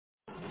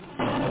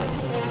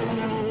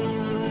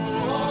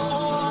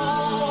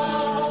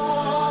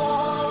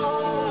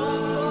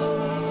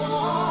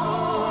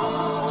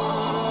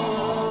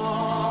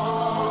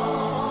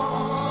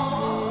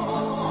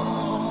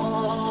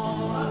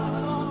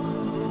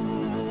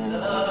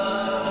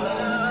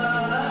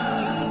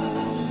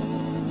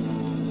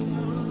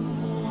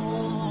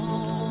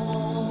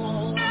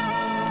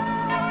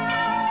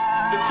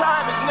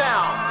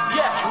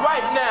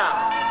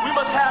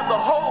the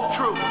whole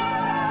truth.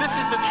 This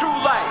is the true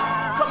light,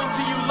 coming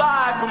to you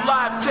live from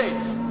live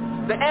tapes.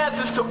 The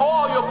answers to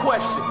all your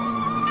questions.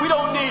 We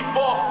don't need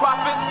false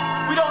prophets.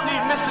 We don't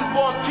need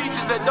misinformed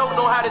teachers that don't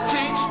know how to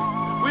teach.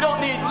 We don't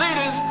need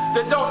leaders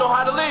that don't know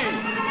how to lead.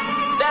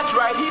 That's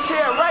right, he's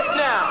here right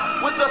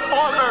now with us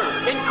on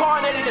earth,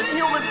 incarnated in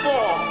human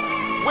form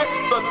with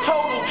the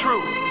total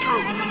truth.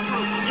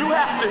 You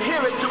have to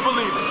hear it to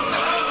believe it.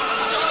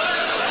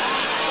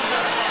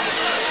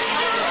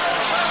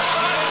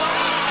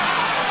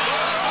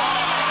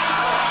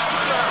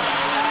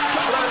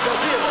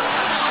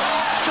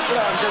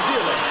 شكرا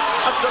جزيلا.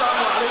 السلام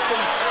عليكم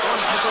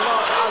ورحمة الله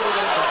تعالى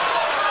وبركاته.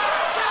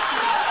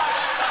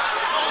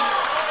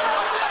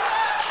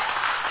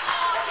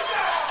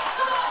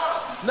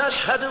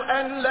 نشهد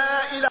أن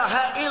لا إله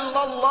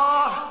إلا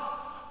الله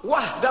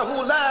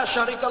وحده لا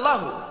شريك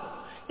له.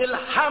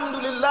 الحمد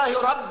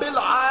لله رب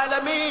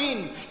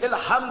العالمين.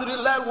 الحمد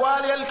لله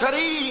الوالي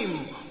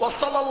الكريم.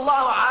 وصلى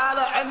الله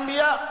على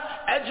أنبياء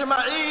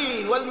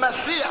أجمعين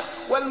والمسيح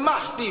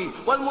والمهدي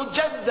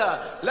والمجدد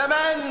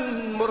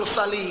لمن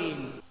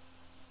مرسلين.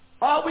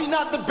 Are we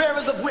not the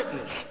bearers of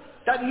witness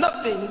that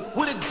nothing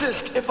would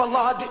exist if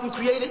Allah didn't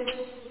create it?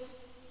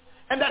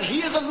 And that He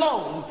is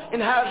alone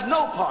and has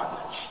no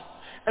partners?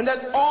 And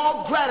that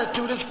all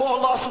gratitude is for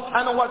Allah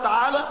subhanahu wa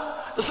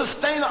ta'ala, the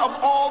sustainer of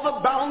all the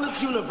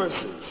boundless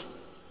universes.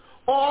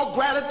 All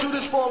gratitude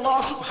is for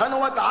Allah subhanahu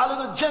wa ta'ala,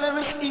 the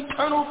generous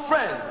eternal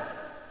friend.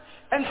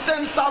 And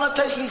send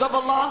salutations of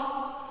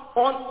Allah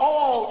on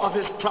all of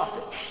His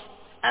prophets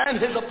and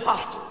His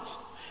apostles,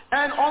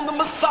 and on the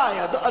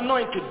Messiah, the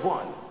anointed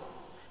one,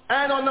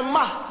 and on the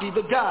Mahdi,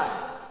 the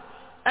guide,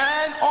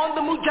 and on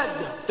the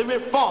Mujaddid, the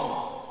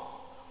reformer,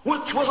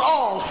 which was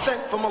all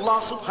sent from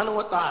Allah subhanahu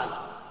wa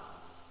ta'ala.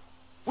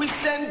 We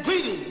send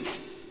greetings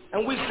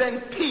and we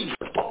send peace.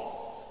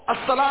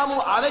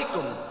 Assalamu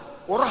alaikum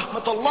wa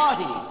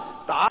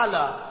rahmatullahi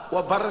ta'ala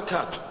wa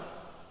barakatuh.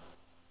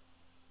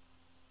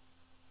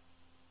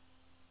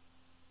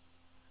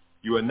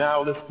 You are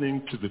now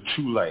listening to The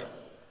True Light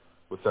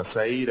with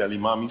Saeed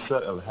Al-Imam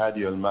Isa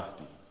Al-Hadi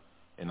Al-Mahdi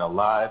in a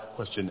live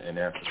question and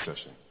answer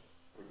session.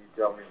 Can you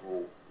tell me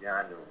who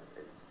Yanuwn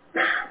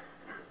is?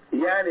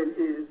 Yanuwn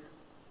is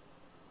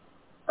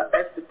an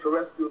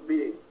extraterrestrial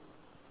being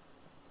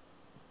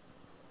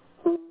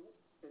who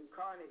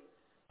incarnates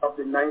of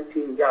the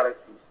 19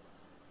 galaxies.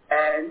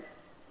 And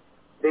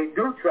they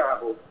do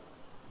travel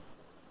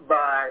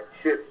by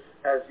ships,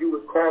 as you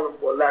would call them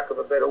for lack of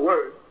a better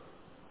word.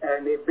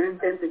 And they've been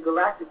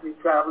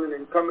intergalactically traveling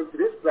and coming to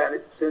this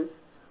planet since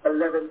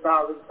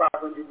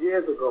 11,500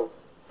 years ago.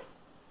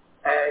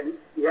 And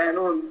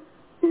Yanuwn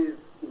is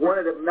one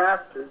of the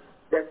masters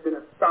that's been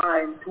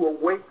assigned to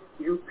awake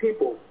you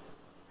people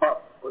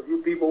up. Because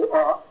you people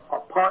are a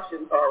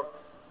portion of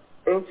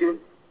ancient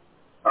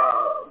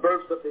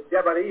births of the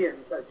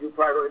Jabarians, as you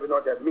probably don't even know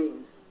what that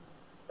means,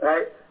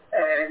 right?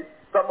 And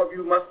some of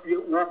you must be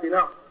waking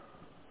up.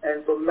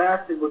 And so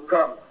master would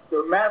come.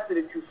 The master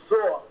that you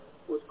saw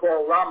was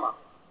called Rama.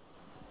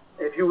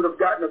 If you would have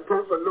gotten a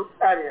closer look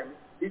at him,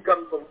 he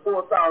comes from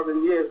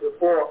 4,000 years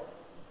before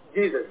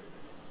Jesus.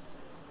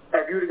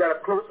 If you would have got a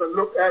closer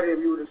look at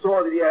him, you would have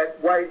saw that he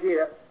had white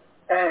hair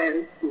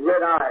and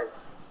red eyes.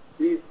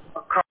 He's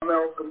a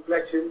caramel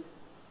complexion,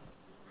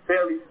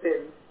 fairly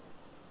thin,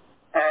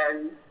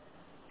 and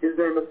his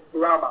name is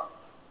Rama.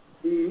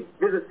 He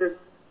visits this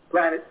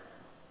planet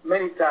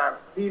many times.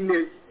 He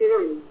lives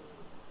in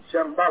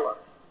Shambhala.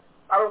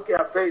 I don't care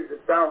how crazy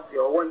it sounds to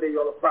you, or one day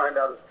you'll find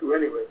out it's true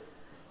anyway.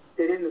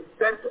 That in the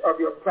center of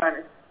your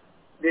planet,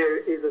 there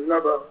is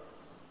another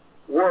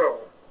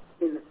world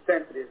in the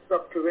center. There's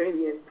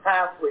subterranean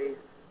pathways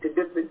to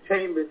different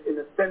chambers in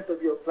the center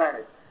of your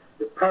planet.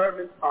 The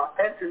pyramids are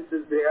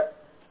entrances there,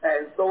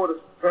 and so are the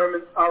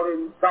pyramids out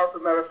in South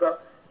America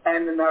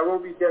and the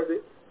Nairobi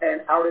Desert,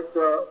 and out at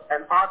the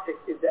Antarctic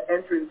is the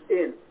entrance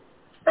in.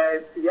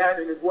 And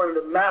Yanuwn is one of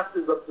the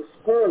masters of the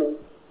school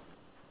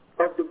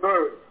of the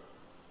birds.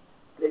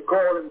 They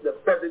call him the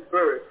feathered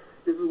bird.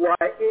 This is why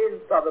in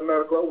South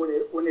America,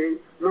 when they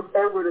look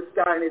over the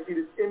sky and they see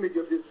this image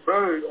of this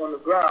bird on the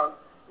ground,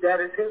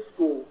 that is his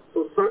school.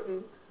 So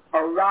certain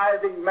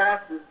arriving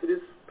masters to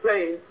this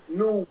plane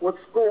knew what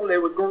school they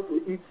would go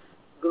to. Each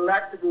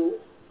galactical,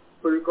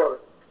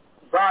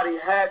 body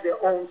had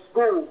their own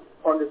school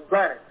on this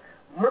planet.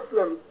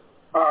 Muslims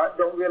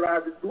don't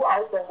realize that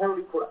throughout the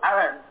Holy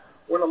Quran,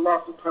 when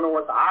Allah subhanahu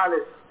wa ta'ala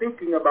is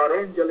speaking about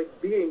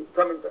angelic beings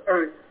coming to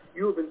earth,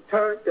 you've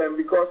turned them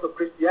because of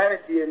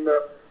Christianity in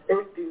the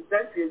 18th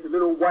century into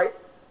little white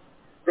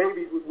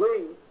babies with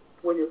wings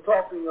when you're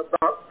talking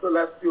about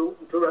terrestrial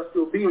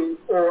beings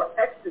or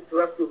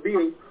extraterrestrial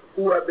beings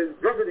who have been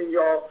visiting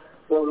y'all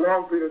for a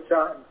long period of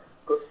time.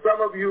 Because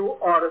some of you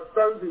are the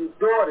sons and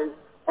daughters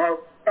of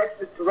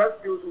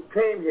extraterrestrials who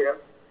came here,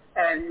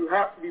 and you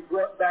have to be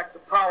brought back to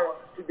power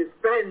to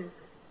defend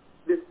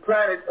this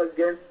planet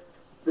against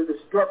the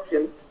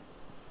destruction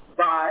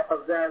by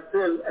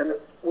Azazil and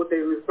what they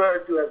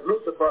refer to as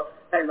Lucifer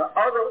and the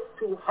other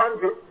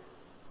 200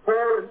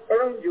 fallen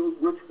angels,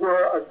 which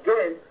were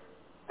again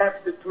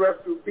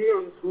extraterrestrial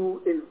beings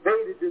who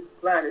invaded this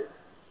planet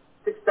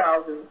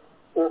 6,000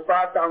 or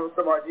 5,000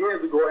 some odd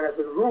years ago and have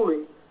been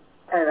ruling,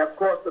 and of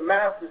course the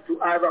masters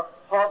to either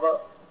hover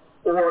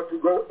or to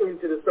go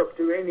into the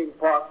subterranean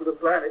parts of the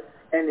planet,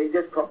 and they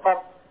just come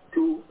up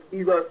to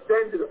either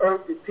ascend to the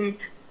earth to teach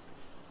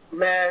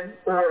man,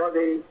 or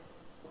they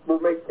will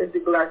make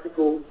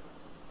intergalactical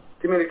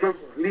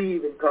communications,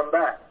 leave and come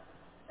back.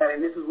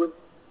 And this is what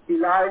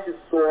Elijah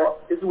saw.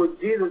 This is what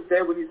Jesus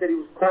said when he said he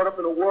was caught up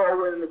in a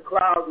whirlwind in the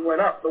clouds and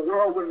went up. The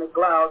whirlwind in the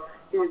clouds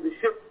is the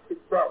ship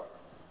itself.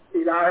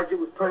 Elijah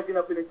was taken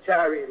up in a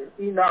chariot, and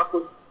Enoch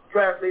was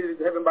translated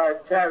into heaven by his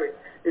chariot.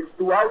 It's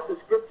throughout the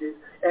scriptures,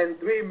 and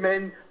 3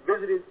 men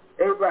visited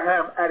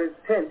Abraham at his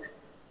tent,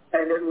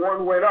 and then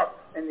one went up,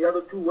 and the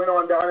other 2 went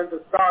on down into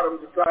Sodom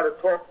to try to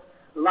talk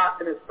Lot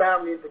and his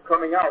family into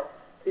coming out.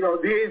 You know,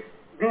 these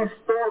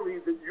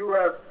stories that you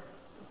have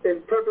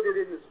interpreted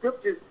in the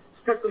scriptures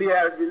strictly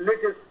as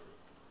religious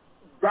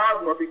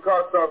dogma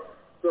because of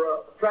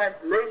the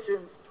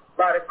translations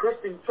by the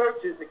Christian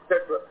churches,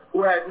 etc.,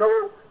 who had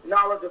no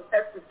knowledge of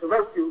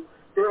extraterrestrials.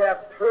 They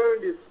have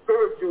turned the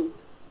spiritual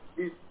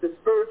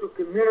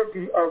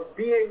community of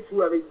beings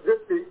who have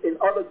existed in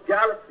other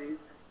galaxies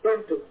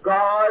into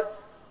gods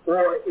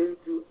or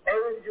into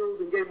angels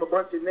and gave them a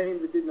bunch of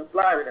names that didn't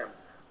apply to them.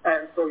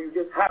 And so you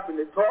just happen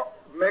to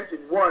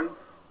mention one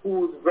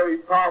who is very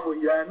powerful,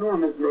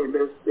 Yanuwn, his name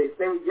is. They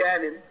say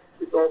Yanuwn,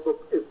 it's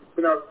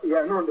pronounced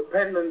Yanuwn,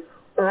 depending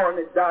on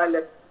the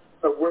dialect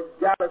of what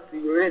galaxy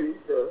you're in,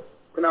 the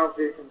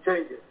pronunciation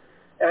changes.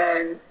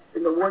 And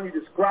the one you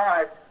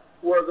described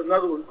was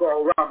another one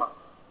called Rama,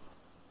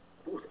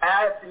 who's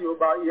asking you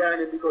about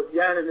Yanuwn because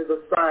Yanuwn is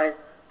assigned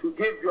to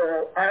give you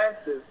all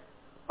answers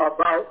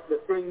about the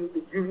things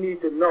that you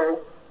need to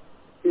know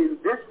in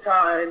this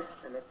time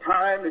and the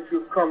time that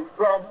you've come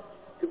from,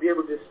 to be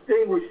able to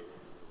distinguish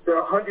the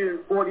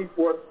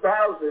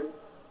 144,000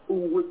 who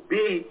would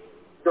be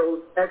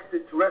those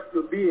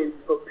extraterrestrial beings,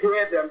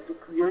 prepare them to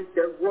create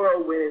that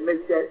whirlwind and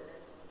make that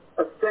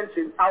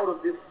ascension out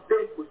of this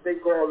state, which they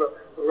call the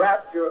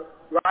rapture,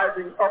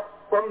 rising up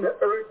from the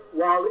earth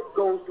while it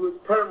goes to its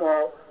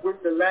turmoil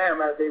with the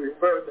Lamb, as they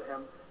refer to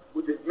him,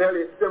 which is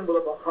merely a symbol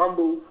of a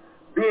humble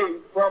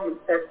being from an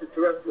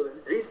extraterrestrial.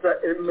 And Isa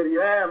ibn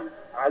Maryam,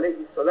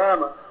 alayhi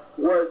salama,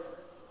 was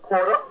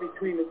caught up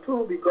between the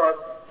two because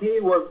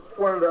he was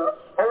one of the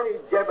only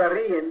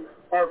Jabarian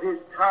of his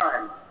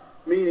time,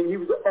 meaning he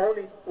was the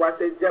only, well, I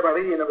say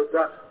Jabarian of his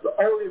time, the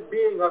only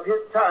being of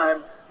his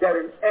time that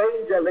an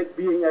angelic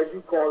being, as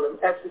you call him,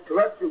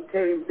 extraterrestrial,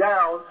 came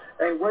down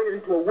and went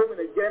into a woman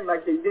again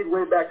like they did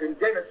way back in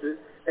Genesis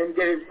and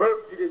gave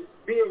birth to this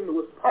being that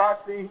was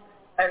partially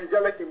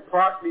angelic and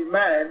partially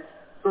man,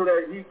 so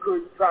that he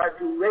could try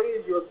to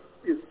raise your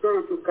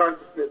spiritual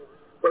consciousness,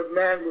 but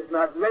man was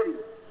not ready.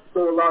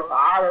 So Allah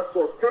Ta'ala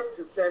saw fit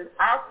to send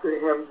after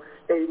him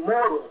a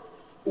mortal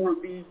who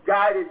would be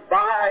guided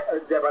by a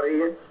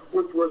Jabarian,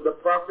 which was the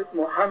Prophet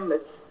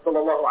Muhammad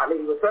sallallahu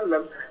alayhi wa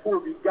sallam, who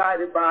would be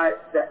guided by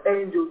the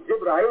angel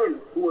Jibreel,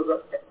 who was an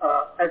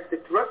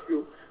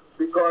extraterrestrial,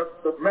 because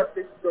the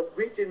method of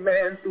reaching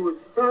man through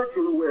his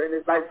spiritual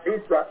awareness, like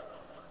Jesus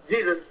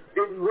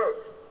didn't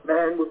work.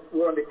 Man was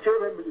wanting to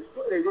kill him, but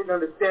they didn't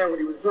understand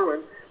what he was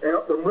doing. And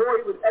the more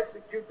he would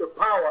execute the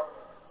power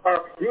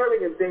of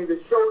healing and things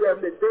to show them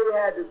that they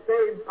had the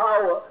same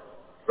power,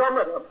 some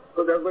of them,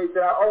 because that's what he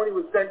said, I only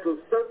was sent to a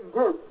certain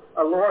group,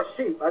 a lost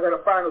sheep. I got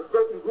to find a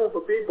certain group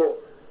of people,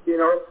 you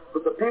know,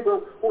 but the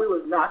people who he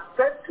was not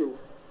sent to,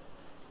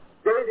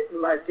 they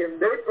didn't like him.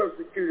 They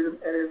persecuted him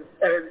and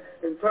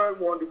in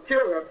turn wanted to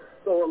kill him.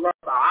 So Allah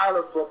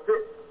Ta'ala saw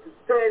fit to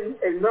send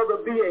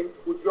another being,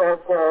 which you all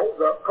call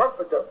the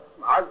Comforter,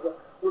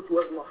 which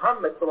was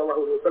Muhammad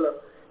sallallahu alaihi wasallam,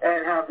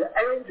 and have the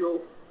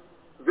angel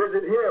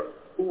visit him,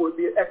 who would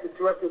be an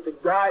extraterrestrial, to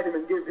guide him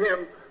and give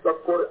him the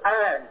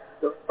Quran,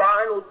 the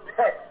final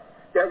text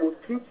that will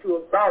teach you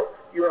about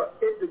your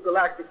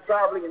intergalactic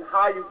traveling and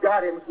how you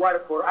got him. It's why the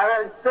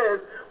Quran says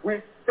we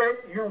sent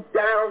you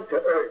down to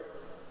earth.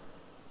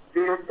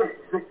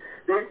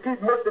 They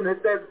keep missing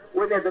it. Says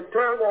when there's a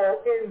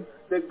turmoil in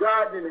the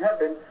garden in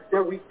heaven,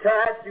 that we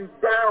cast you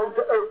down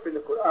to earth in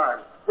the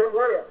Quran. From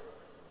where?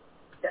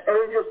 The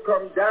angels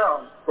come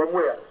down from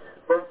where?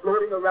 From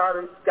floating around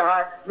in the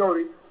sky. No,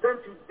 they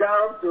sent you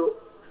down to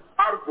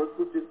Arbus,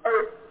 which is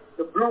Earth,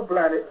 the blue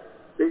planet.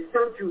 They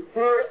sent you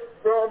here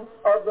from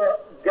other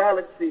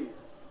galaxies.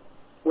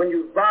 When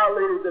you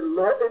violated the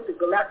law,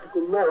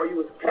 intergalactical law, you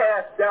was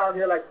cast down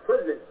here like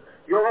prison.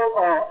 You all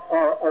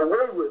are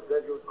away with,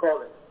 as you would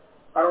call it.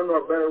 I don't know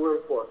a better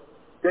word for it.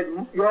 That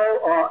you all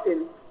are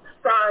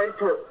assigned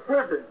to a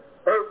prison.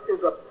 Earth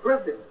is a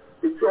prison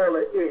that you all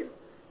are in.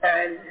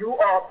 And you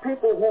are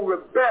people who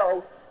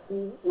rebel,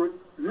 who would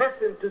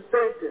listen to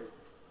Satan,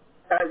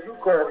 as you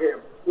call him,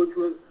 which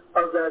was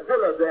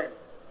Azazillah then,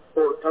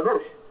 or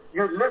Tanush.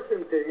 You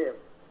listen to him.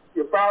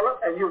 You follow?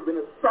 And you've been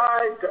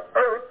assigned to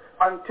earth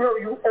until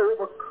you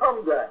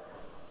overcome that.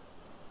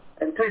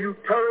 Until you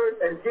turn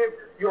and give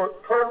your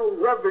total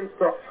reverence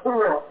to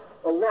Allah,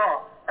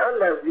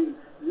 Allazi,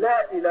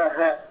 La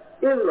ilaha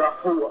illa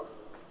huwa.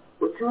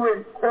 But you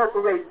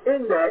incorporate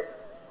in that,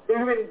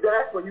 even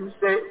that when you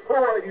say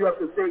huwa, you have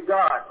to say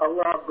God,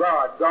 Allah,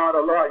 God, God,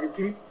 Allah. You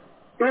keep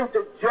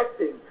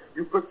interjecting.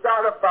 You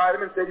personify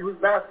him and say he was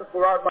Master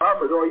Farad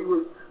Muhammad or he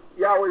was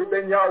Yahweh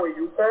ben Yahweh.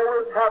 You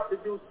always have to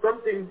do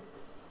something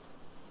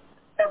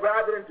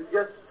rather than to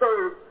just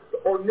serve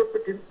the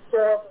omnipotent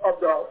source of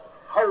the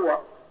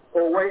hawa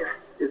or way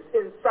is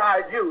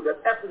inside you, the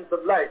essence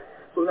of life.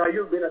 So now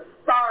you've been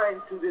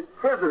assigned to this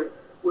prison,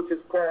 which is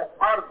called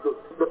Ardh,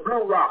 the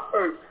blue rock,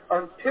 earth,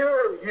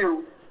 until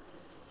you,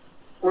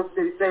 what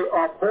they say,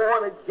 are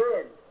born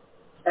again.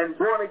 And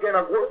born again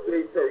of what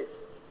they say?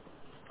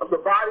 Of the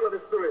body or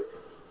the spirit?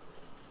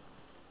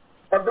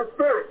 Of the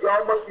spirit.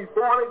 Y'all must be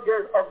born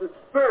again of the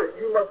spirit.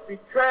 You must be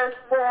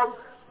transformed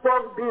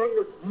from being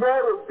this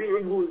mortal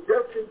being who is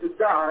destined to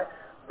die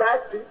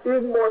back to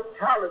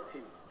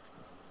immortality.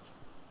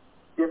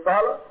 You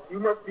follow? You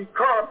must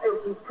become a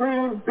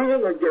supreme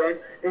being again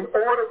in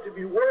order to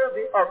be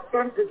worthy of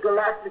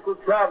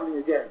intergalactical traveling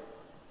again.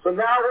 So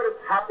now what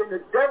has happened,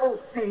 the devil's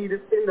seed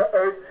is in the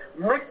earth,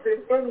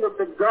 mixing in with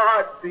the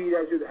God seed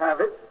as you'd have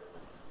it,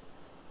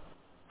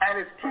 and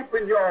it's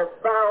keeping y'all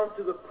bound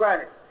to the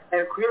planet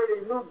and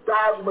creating new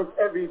dogmas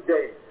every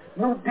day,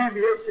 new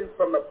deviations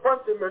from the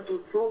fundamental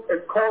truth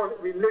and calling it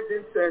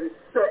religions and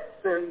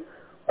sects and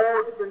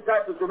all different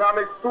types of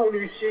denominations,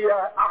 Sunni,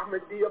 Shia,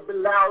 Ahmadiyya,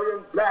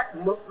 Bilalian, black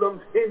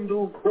Muslims,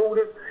 Hindu,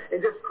 Buddhists,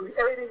 and just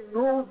creating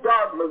new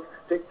dogmas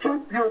to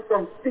keep you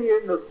from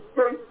seeing the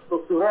straight,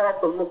 the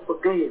Sirat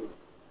al-Mustaqim,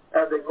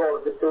 as they call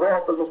it, the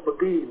Sirat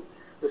al-Mustaqim,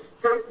 the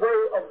straight way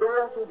of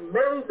those who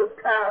made the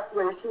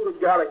pathway through the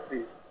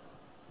galaxies.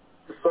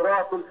 The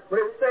Sirat, when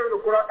they say in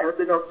the Quran,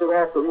 اهدنا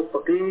الصراط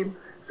المستقيم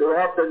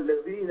صراط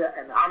الذين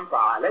أنعمت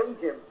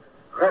عليهم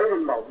غير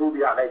المغضوب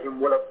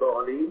عليهم ولا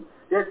الضالين.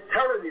 They're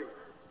telling you,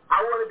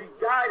 I want to be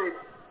guided,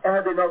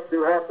 اهدنا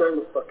الصراط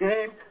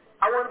المستقيم.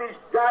 I want to be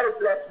guided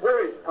to that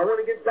way. I want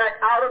to get back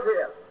out of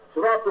there.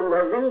 صراط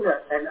الذين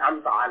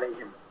أنعمت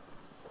عليهم.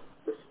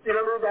 You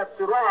know what I mean? That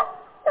sirat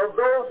of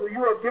those who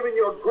you have given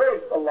your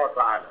grace, Allah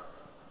Ta'ala.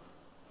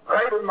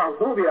 غير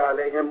المغضوب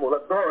عليهم ولا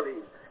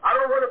الضالين. I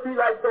don't want to be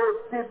like those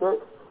people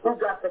who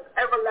got the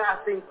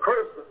everlasting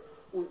curses,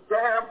 who's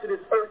damned to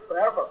this earth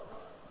forever.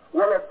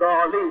 Well, as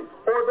Darlene,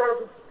 or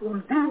those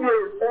who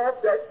deviated off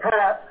that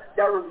path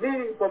that was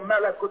leading from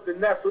Malakut to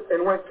Nesut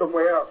and went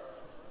somewhere else.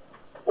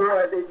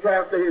 Or as they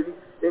translated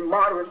in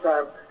modern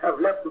times,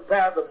 have left the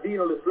path of Deen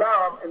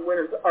al-Islam and went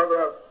into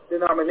other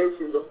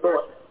denominations of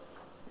thought.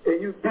 And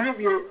you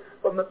deviate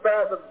from the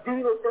path of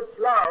Deen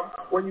al-Islam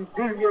when you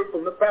deviate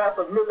from the path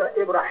of Millah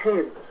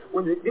Ibrahim,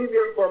 when you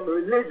deviate from the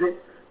religion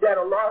that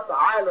Allah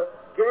Ta'ala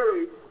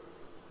gave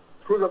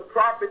to the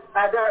Prophet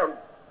Adam,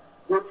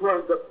 which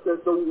was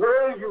the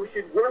way you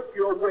should work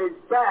your way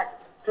back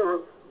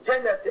to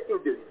Jannah to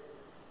Idris,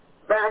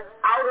 back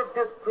out of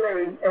this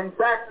plane and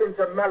back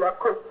into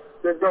Malakut,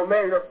 the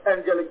domain of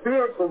angelic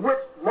beings from which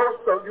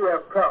most of you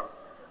have come.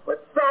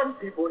 But some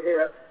people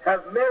here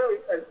have made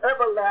an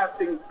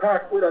everlasting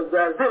pact with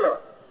Azazillah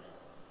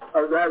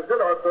or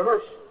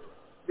Sanush,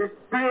 this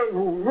being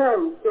who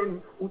ruled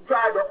who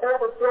tried to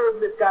overthrow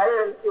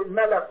Mikael in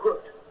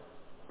Malakut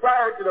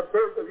prior to the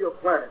birth of your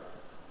planet.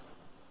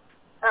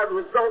 As a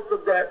result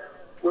of that,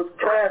 was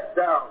cast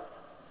down.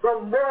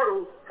 Some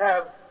mortals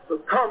have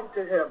succumbed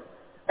to him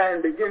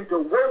and begin to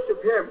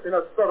worship him in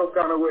a subtle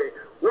kind of way.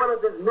 One of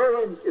his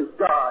names is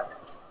God.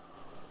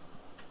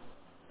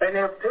 And they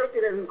have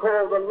taken it and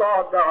called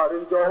Allah God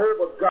and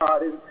Jehovah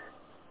God and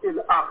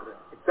Akhira,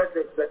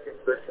 etc., etc.,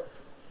 etc.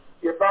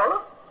 You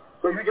follow?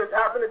 So you just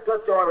happen to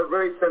touch on a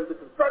very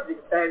sensitive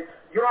subject. And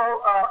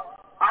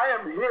I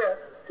am here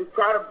to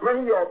try to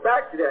bring you all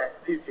back to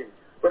that teaching.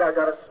 But I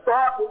got to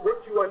start with what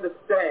you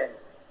understand.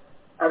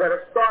 I got to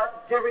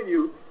start giving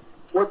you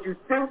what you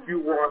think you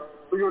want,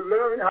 so you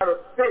learn how to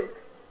think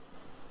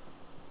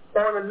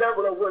on the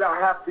level of what I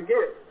have to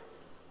give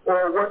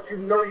or what you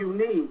know you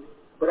need.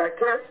 But I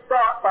can't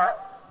start by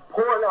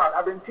pouring out.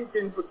 I've been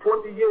teaching for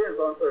 20 years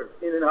on earth,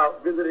 in and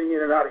out, visiting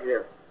in and out of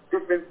here.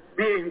 Different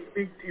beings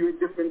speak to you at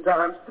different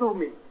times through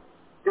me,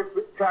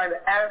 trying to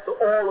answer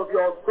all of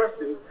your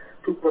questions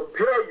to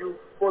prepare you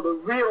for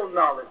the real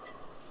knowledge,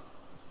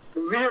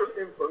 the real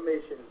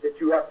information that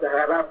you have to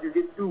have after you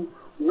get through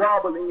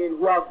wobbling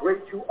in how great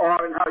you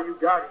are and how you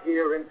got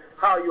here and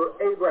how you're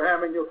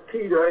Abraham and you're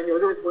Peter and you're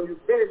this. When you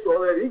finish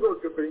all that ego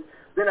tripping,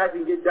 then I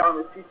can get down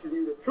to teaching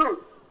you the truth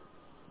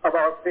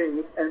about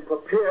things and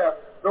prepare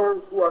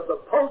those who are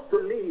supposed to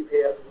leave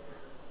here,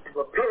 to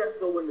prepare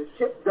so when the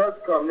ship does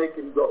come, they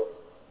can go.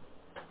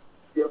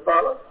 You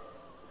follow?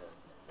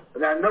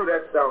 And I know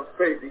that sounds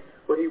crazy,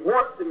 but he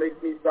wants to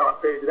make me sound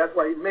crazy. That's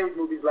why he made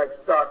movies like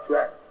Star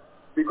Trek,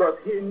 because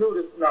he knew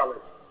this knowledge.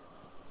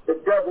 The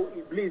devil,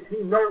 Iblis,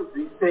 he knows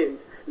these things.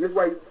 And that's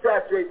why he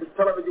saturates the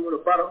television with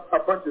a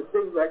bunch of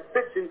things like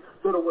fiction,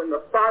 so that when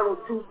the final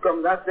truth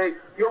comes, I say,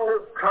 your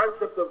whole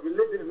concept of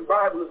religion in the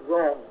Bible is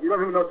wrong. You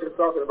don't even know what you're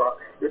talking about.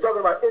 You're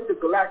talking about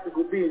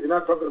intergalactical beings. You're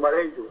not talking about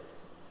angels.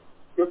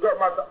 You're talking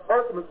about the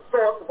ultimate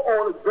source of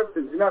all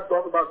existence. You're not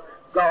talking about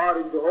God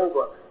and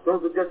Jehovah.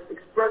 Those are just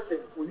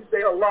expressions. When you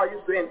say Allah,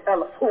 you're saying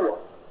El-Hua,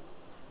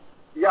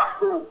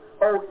 Yahoo,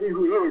 oh, he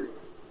who is.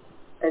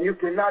 And you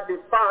cannot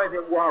define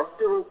him while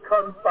still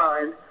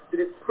confined to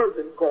this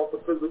prison called the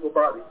physical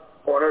body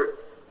on earth.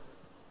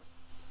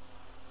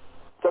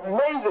 It's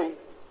amazing.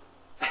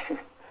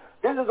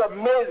 This is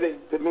amazing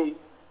to me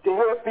to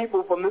hear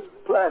people from this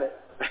planet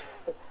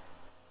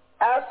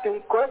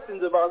asking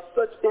questions about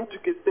such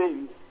intricate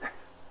things.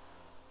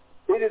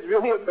 It is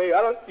really amazing.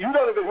 You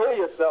don't even hear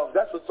yourself.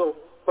 That's what's so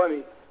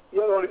funny. You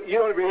don't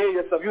even hear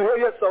yourself. You hear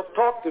yourself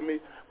talk to me,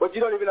 but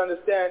you don't even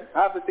understand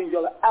half the things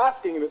you're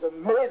asking. And it's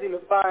amazing to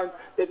find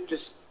that the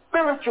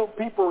spiritual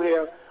people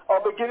here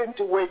are beginning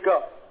to wake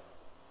up.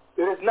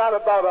 It is not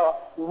about a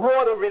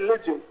water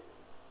religion.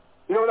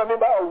 You know what I mean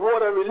by a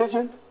water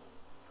religion?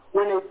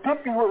 When they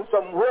dip you in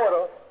some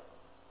water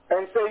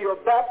and say you're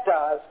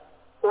baptized,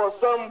 or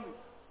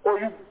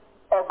you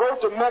go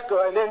to Mecca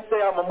and then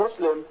say I'm a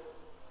Muslim,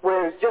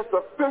 where it's just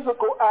a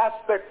physical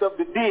aspect of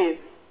the deed.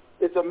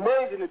 It's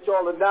amazing that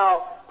y'all are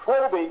now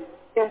probing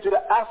into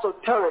the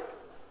esoteric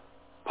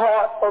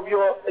part of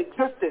your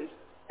existence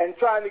and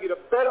trying to get a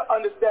better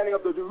understanding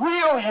of the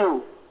real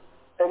you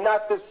and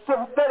not the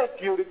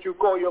synthetic you that you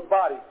call your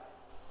body.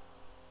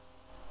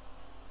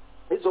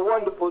 It's a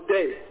wonderful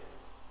day.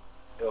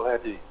 Yo,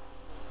 Hadi,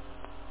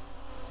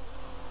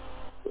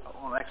 I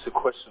want to ask a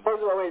question.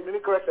 First of all, wait, let me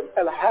correct him.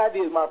 El-Hadi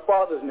is my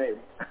father's name.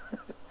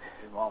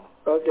 Imam.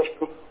 Okay.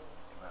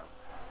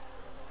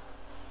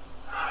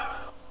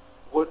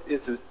 What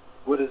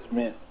is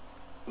meant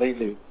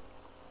lately?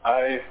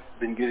 I've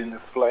been getting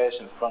the flash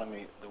in front of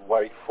me, the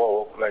white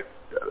fog, like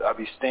I'll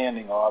be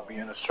standing or I'll be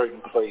in a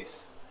certain place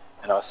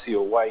and I'll see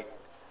a white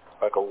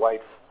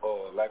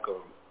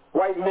mist. A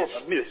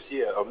mist,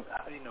 yeah. How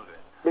do you know that?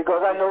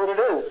 Because I know what it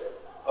is.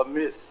 A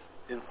mist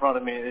in front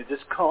of me, and it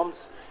just comes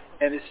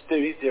and it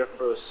stays there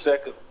for a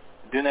second.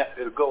 Then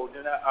it'll go.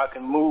 Then I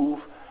can move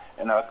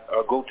and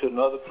I'll go to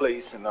another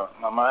place, and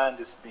my mind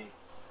just be,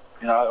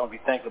 I don't be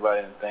thinking about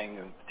anything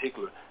in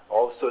particular.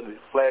 All of a sudden it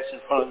flashes in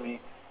front of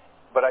me,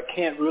 but I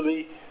can't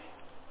really,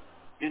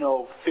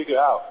 figure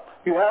out.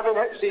 You haven't.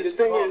 See, the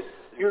thing is,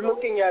 you're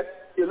looking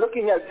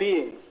at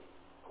beings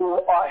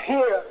who are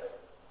here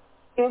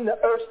in the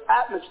Earth's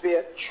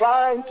atmosphere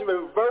trying to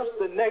reverse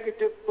the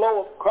negative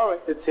flow of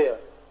current that's here.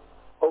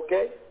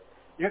 Okay?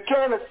 You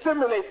can't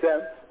assimilate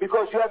them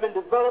because you haven't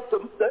developed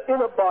the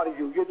inner part of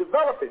you. You're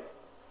developing,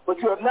 but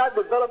you have not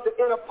developed the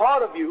inner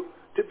part of you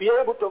to be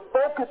able to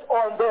focus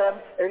on them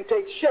and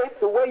take shape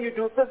the way you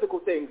do physical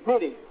things.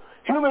 Meaning,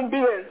 human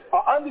beings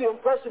are under the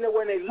impression that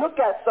when they look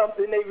at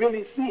something, they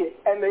really see it,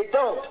 and they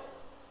don't.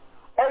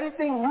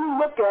 Anything you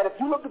look at, if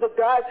you look at the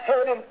guy's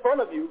head in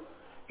front of you,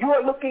 you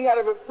are looking at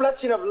a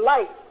reflection of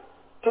light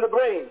to the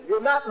brain.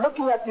 You're not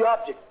looking at the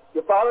object.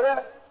 You follow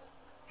that?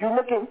 You're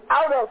looking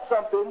out at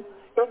something.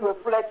 It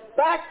reflects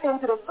back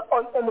into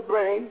the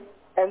brain,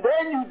 and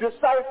then you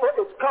decipher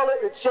its color,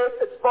 its shape,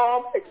 its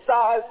form, its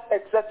size,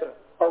 etc.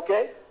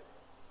 Okay?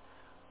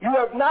 You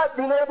have not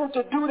been able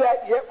to do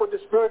that yet with the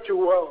spiritual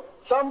world.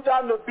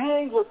 Sometimes the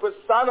beings will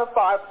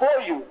personify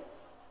for you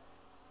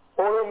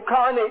or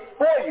incarnate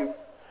for you.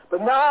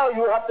 But now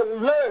you have to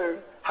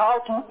learn how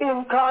to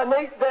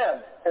incarnate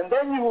them. And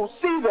then you will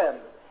see them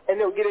and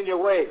they'll get in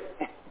your way.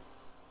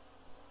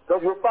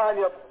 Because you'll find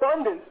the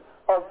abundance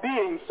of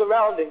beings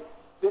surrounding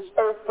this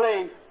earth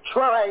plane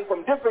trying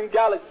from different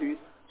galaxies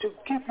to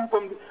keep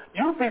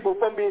you people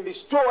from being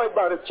destroyed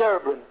by the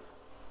cherubim.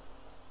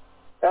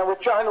 And we're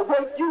trying to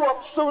wake you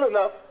up soon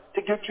enough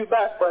to get you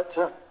back, but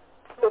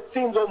it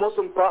seems almost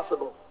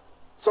impossible.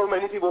 So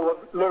many people have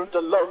learned to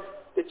love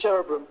the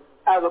cherubim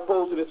as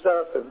opposed to the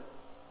seraphim.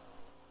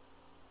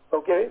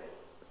 Okay?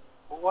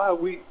 Why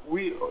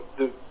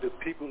the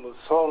people of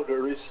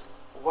Solidarity,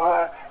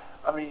 why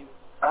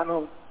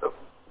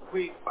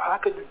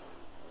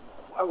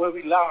would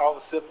we allow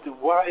ourselves to,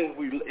 why are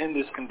we in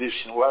this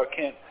condition? Why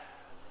can't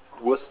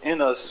what's in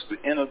us, the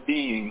inner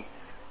being,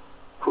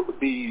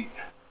 be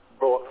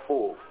brought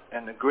forth,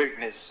 and the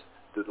greatness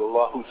that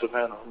Allah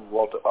subhanahu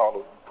wa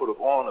ta'ala put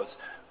upon us?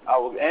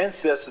 Our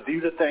ancestors,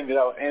 these are things that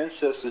our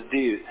ancestors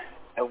did,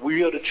 and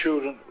we are the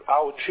children,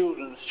 our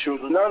children's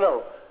children.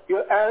 No.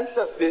 Your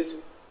ancestors,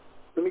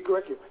 let me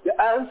correct you, your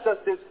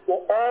ancestors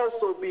were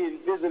also being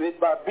visited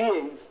by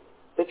beings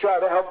that try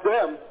to help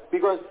them,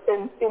 because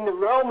in the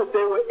realm that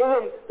they were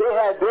in, they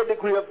had their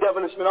degree of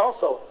devilishment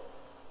also.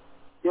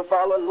 You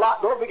follow?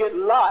 Lot, don't forget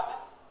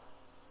Lot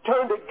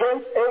turned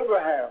against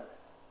Abraham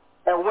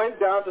and went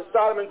down to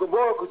Sodom and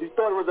Gomorrah because he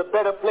thought it was a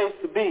better place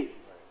to be.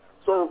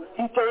 So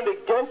he turned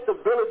against the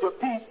village of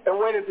peace and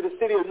went into the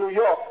city of New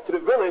York, to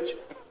the village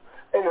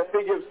in a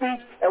figure of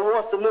speech, and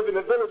wants to live in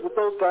the village with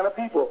those kind of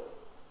people.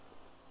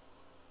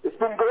 It's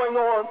been going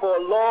on for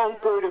a long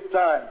period of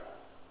time.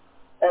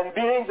 And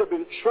beings have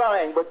been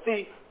trying, but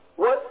see,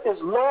 what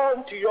is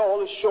long to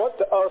y'all is short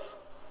to us.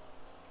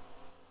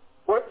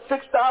 What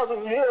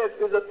 6,000 years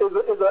is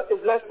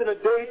less than a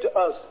day to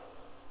us.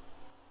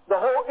 The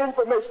whole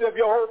information of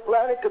your whole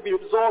planet could be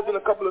absorbed in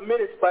a couple of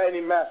minutes by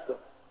any master.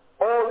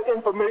 All the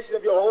information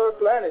of your whole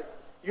planet.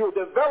 You're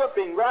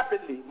developing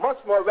rapidly, much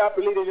more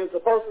rapidly than you're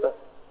supposed to.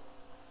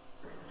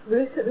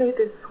 Recently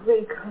this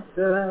week,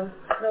 the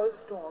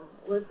snowstorm,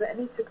 was there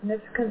any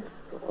significance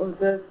of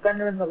the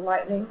thunder and the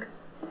lightning?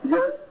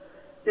 Yes.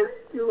 If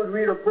you would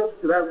read a book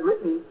that I've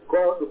written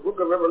called the Book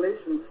of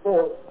Revelation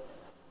 4,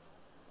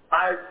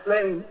 I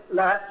explained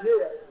last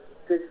year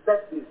to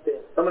expect these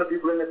things. Some of the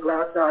people in the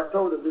class now, I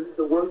told them this is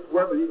the worst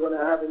weather you're going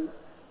to have in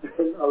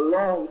a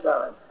long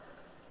time.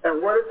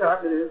 And what has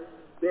happened is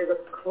there's a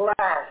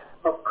clash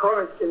of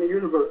currents in the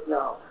universe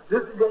now.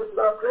 This is going to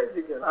sound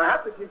crazy again. I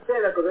have to keep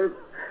saying that because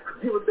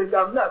people think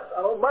I'm nuts.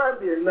 I don't mind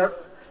being nuts.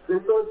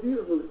 They're so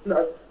beautiful, it's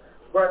nuts.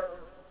 But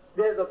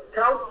there's a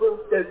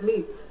council that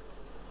meets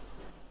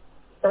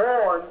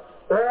on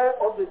all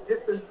of the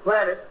different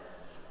planets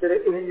that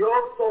are in your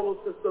solar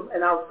system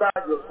and outside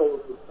your solar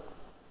system.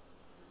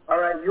 All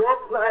right, your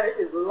planet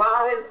is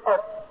lined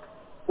up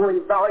for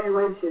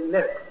evaluation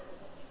next.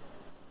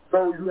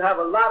 So you have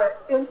a lot of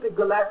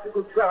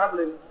intergalactical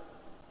traveling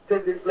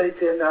taking place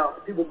here now.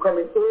 People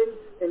coming in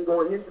and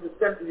going into the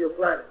center of your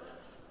planet.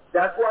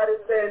 That's why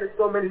they're saying there's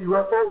so many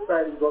UFO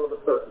sightings all of a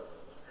sudden.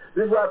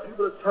 This is why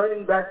people are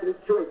turning back to the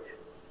church.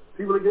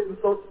 People are getting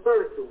so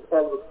spiritual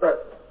all of a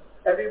sudden.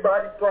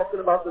 Everybody's talking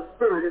about the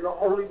Spirit and the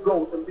Holy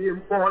Ghost and being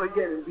born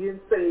again and being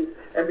saved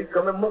and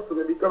becoming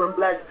Muslim and becoming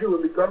Black Jew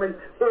and becoming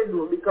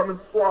Hindu and becoming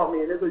Swami,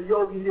 and there's a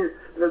yogi here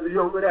and there's a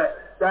yogi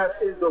that. That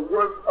is the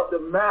work of the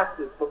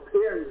masses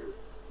preparing you.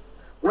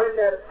 When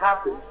that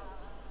happens,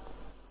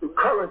 the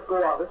currents go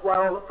out. That's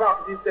why all the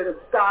prophecies say the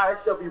sky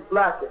shall be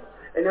blackened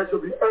and there shall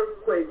be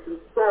earthquakes and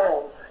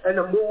storms and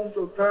the moon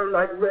shall turn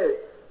like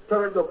red,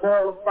 turn to a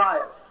ball of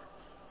fire.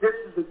 This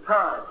is the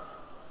time.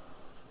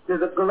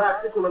 There's a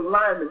galactical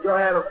alignment. Y'all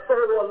had a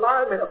photo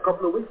alignment a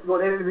couple of weeks ago.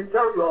 They didn't even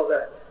tell you all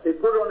that. They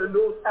put it on the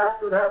news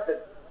after it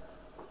happened.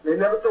 They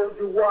never told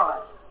you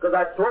why. Because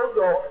I told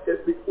y'all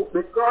that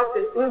because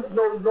there is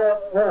no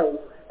North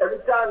Pole,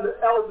 every time the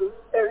elders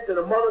enter,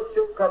 the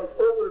mothership comes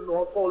over the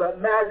North Pole,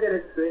 that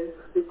magnetic thing,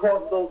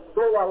 because those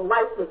are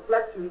light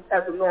reflections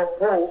at the North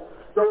Pole,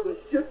 those are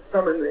ships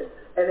coming in.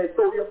 And they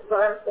throw your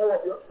planet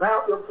off.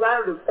 Your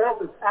planet is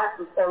off its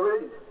axis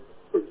already.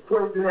 It's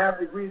 23.5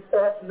 degrees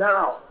off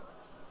now.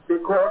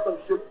 Because of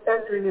ships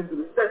entering into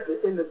the center.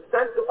 In the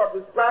center of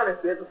this planet,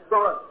 there's a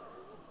sun.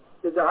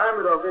 The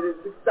diameter of it is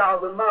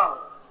 6,000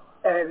 miles.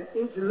 And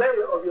each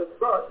layer of your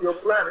sun, your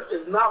planet,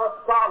 is not a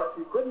solid.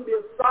 You couldn't be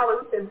a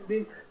solid and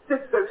be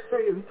 6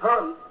 trillion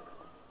tons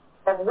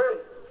of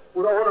weight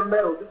with all the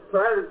metal. This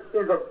planet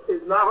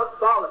is not a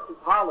solid.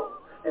 It's hollow.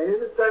 And in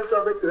the center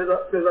of it, there's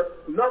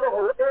another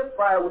whole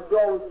empire which we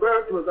all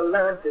refer to as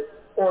Atlantis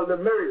or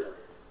Lemuria.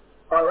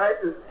 All right,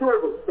 there's two of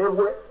them. They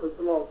went for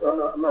so long, so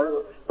I'm not going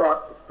to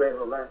start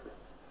explaining Atlantis.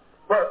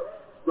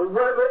 But the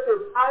weather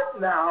is out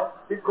now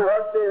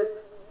because there's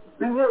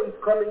beings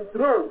coming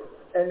through,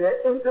 and they're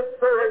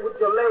interfering with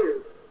your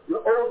layers. Your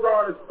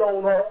ozone is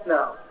thrown off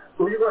now.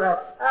 So you're going to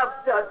have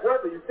abstract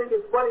weather. You think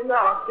it's funny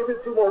now? Give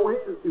it 2 more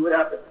weeks and see what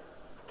happens.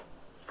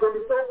 It's going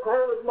to be so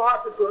cold in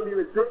March, it's going to be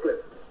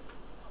ridiculous.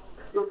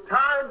 Your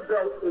time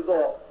belt is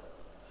off.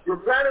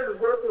 Your planet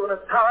is working on a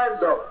time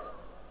belt.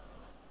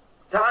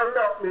 Time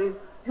belt means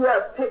you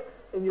have ticks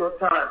in your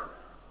time.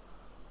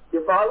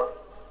 You follow?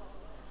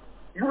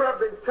 You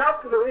have been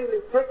calculating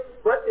the ticks,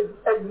 but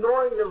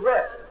ignoring the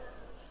rest.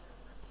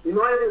 You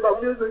know anything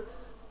about music?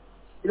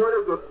 You know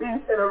there's a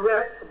beat and a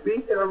rest, a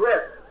beat and a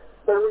rest.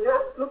 But when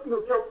you're looking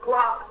at your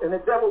clock and the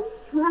devil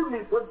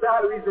shrewdly put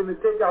batteries in to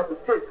take out the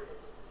ticks,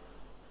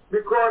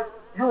 because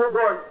you were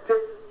going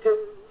tick, tick,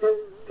 tick,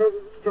 tick,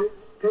 tick,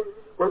 tick.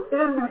 But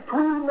in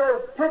between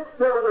those ticks,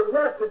 there was a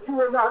rest that you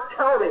were not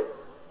counting.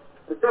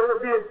 Instead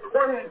of being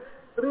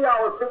 23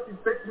 hours,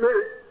 56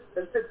 minutes,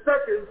 and 6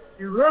 seconds,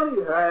 you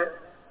really had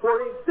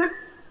 26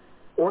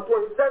 or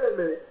 27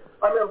 minutes.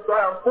 I'm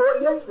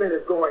 48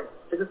 minutes going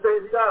at the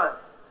same time.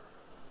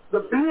 The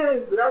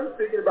beings that I'm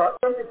speaking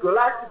about,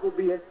 intergalactical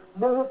beings,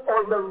 move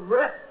on the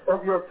rest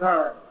of your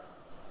time.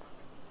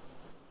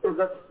 It's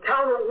a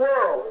counter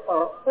world, a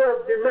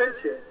 4th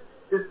dimension,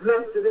 is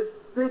linked to this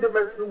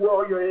 3-dimensional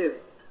world you're in.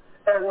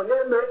 And when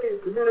they're making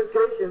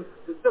communications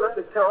to set up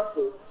the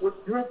council, which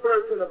you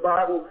refer to in the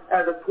Bible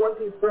as the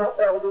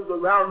 24 elders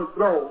around the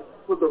throne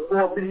with the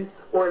 4 beasts,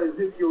 or in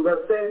Ezekiel,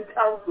 that same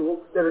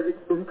council that has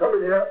been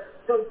coming here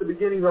since the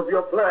beginning of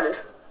your planet,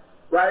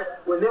 right?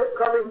 When they're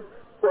coming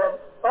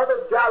from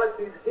other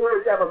galaxies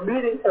here to have a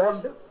meeting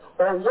on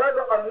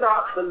whether or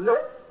not to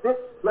let this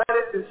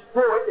planet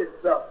destroy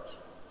itself.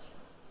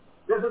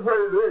 This is what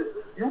it is.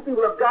 You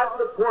people have got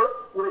to the point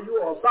where you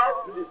are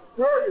about to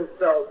destroy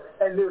yourself,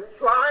 and they're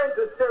trying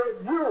to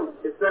save you,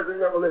 it says in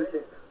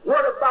Revelation.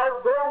 What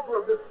about those who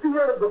have the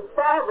fear of the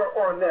Father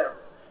on them?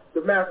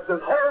 The Master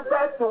says, hold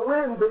back the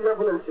winds in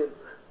Revelation.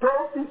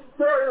 Don't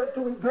destroy it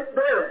until we get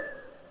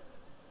there.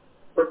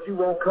 But you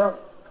won't come.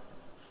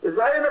 It's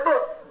right in the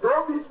book.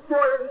 Don't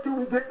destroy it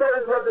until we get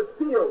there is where the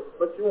seal,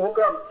 but you won't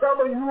come. Some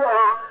of you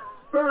are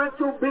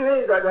spiritual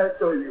beings, I gotta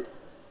tell you.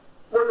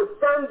 when the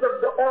sons of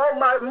the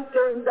Almighty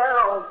came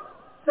down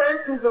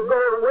centuries ago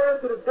and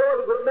went to the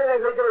daughters of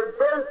man, they gave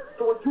birth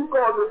to what you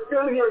call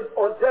reptilians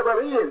or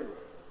Jebarians,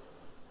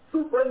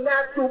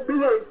 supernatural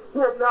beings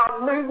who have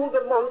now mingled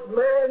amongst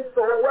men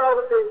so well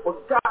that they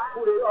forgot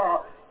who they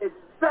are,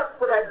 except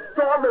for that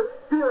dormant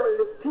feeling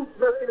that keeps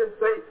looking and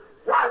saying,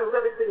 why does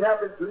everything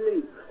happen to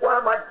me?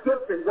 Why am I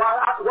different? Why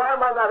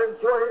am I not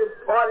enjoying this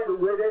party the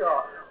way they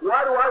are?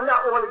 Why do I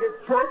not want to get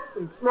drunk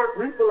and smoke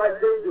reefer like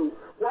they do?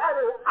 Why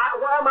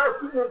am I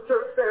sitting in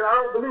church saying I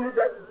don't believe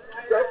that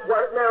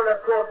white man on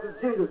that cross is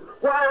Jesus?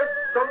 Why is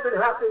something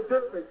happening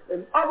different?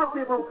 And other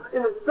people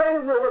in the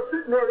same room are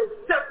sitting there and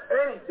accept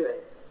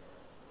anything.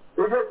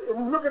 And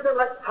you look at them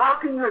like, how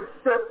can you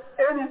accept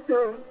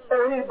anything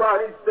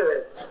anybody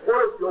says?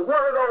 Well, if you're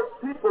one of those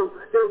people,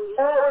 they've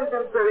always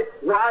been saying,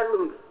 why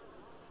me?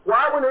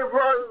 Why when they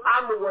run,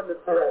 I'm the one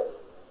that falls?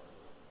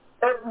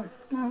 Every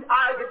ski,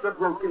 I get the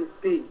broken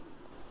ski.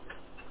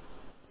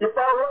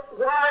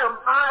 Why am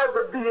I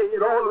the being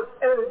in all this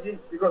energy?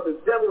 Because the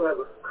devil has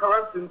a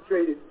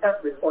concentrated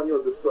effort on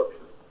your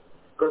destruction.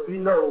 Because he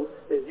knows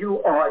that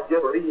you are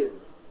Jebarian,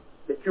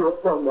 that you're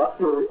from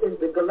you're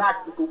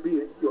intergalactical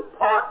being. You're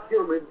part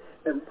human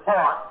and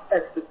part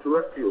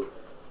extraterrestrial.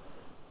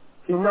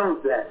 He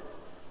knows that.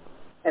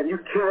 And you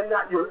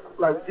cannot,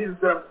 like Jesus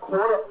said,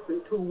 caught up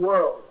in two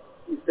worlds.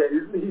 He said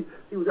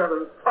he was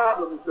having a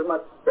problem. He said, my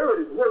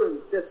spirit is willing,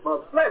 it's just my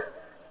flesh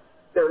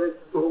that is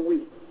so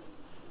weak.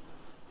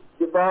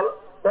 You follow?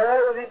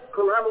 All of this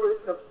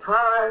collaboration of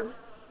time,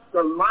 the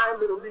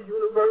alignment of the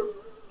universe,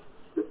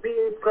 the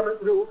beings coming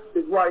through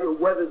is why your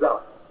weather's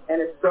out.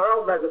 And it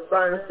sounds like a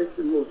science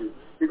fiction movie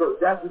because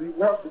that's what he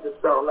wants it to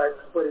sound like,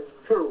 but it's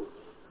true.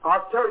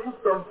 I'll tell you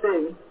some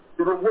things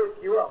that will wake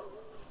you up.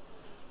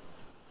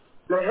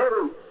 The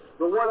headache,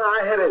 the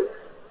one-eye headache.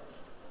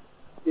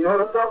 You know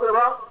what I'm talking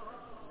about?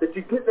 That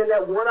you get in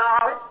that one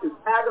eye is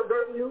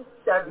aggravating you,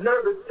 that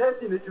nervous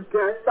tension that you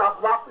can't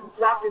stop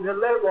locking your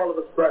leg all of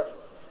a sudden.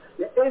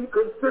 The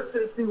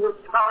inconsistency with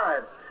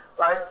time.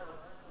 Like,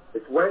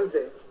 it's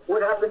Wednesday.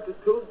 What happened to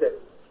Tuesday?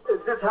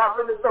 Is this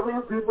happening to some of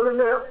you people in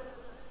there?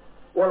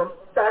 Well,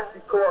 that's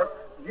because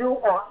you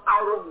are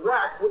out of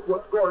whack with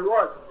what's going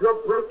on. You're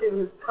breaking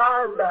his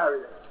time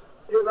barrier.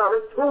 You're not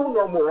a tool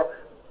no more.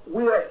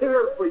 We are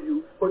here for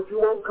you, but you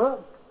won't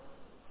come.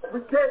 We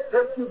can't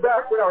take you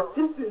back without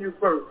teaching you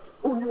first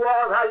who you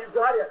are and how you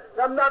got here.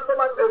 I'm not talking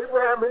about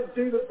Abraham and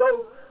Jesus.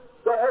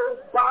 The whole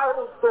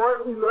Bible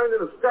story we learn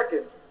in a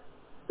second.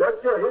 That's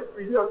your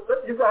history.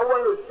 You got one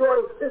of the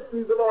shortest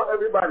histories of all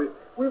everybody.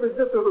 We've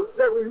existed for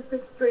 76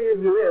 trillion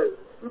years.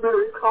 We've been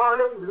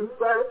incarnate in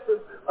planets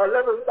since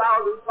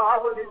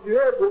 11,500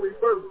 years when we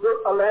first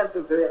built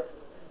Atlantis here.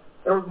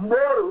 It was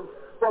mortals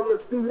from the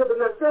seed of the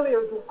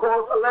Nephilims who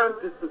caused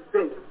Atlantis to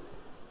sink.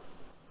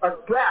 A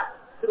gap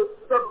to the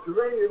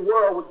subterranean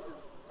world which is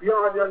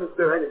beyond your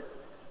understanding.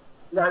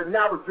 Now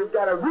you've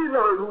got to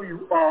relearn who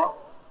you are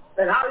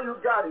and how you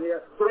got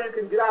here so you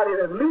can get out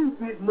here and leave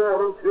these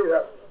mortals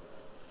here.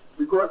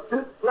 Because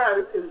this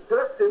planet is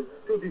destined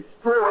to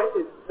destroy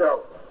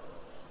itself.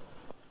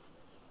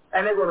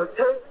 And they're going to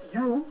take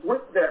you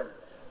with them.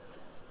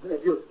 And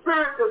if your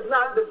spirit does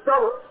not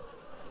develop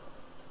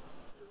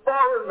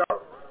far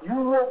enough, you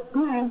will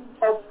be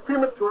of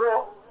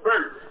premature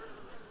birth.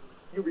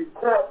 You'll be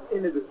caught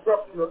in the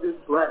destruction of this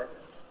planet.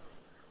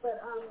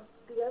 But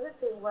the other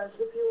thing was,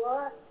 if you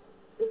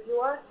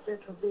are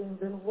spiritual beings,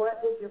 then what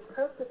is your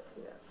purpose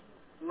here?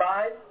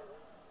 Mine?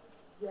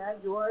 Yeah,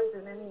 yours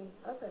and any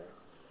other.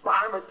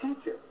 I'm a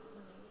teacher.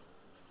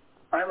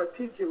 Mm-hmm. I'm a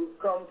teacher who's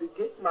come to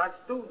get my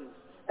students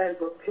and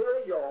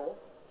prepare y'all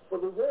for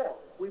the war.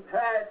 We've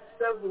had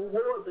several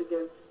wars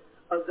against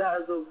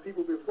Azazel's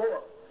people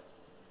before.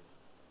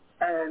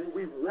 And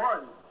we've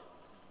won.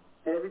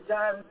 And every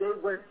time they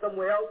went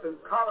somewhere else and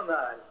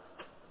colonized.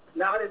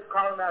 Now they've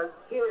colonized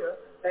here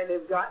and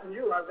they've gotten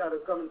you. I've got to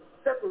come and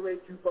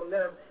separate you from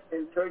them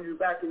and turn you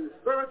back into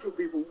spiritual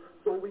people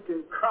so we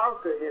can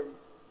conquer him,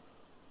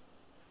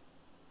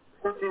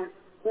 which is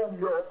whom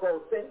you all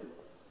call Satan.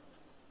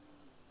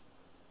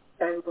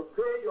 And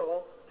prepare you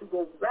all to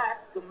go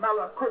back to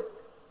Malachi.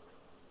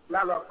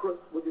 Malachi,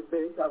 what do you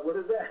think? What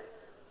is that?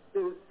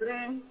 There's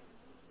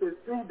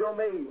three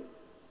domains.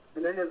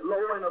 And then there's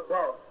lower and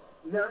above.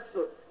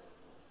 Nessus,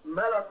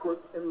 Malakut,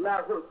 and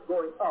Lahut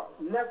going up.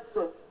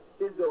 Nessus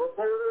is the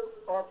abode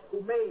of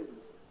humains,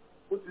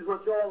 which is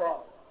what y'all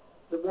are,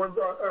 the ones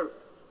on earth.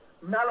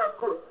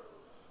 Malakut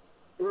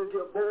is the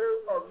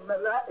abode of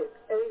Malaik,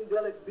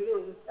 angelic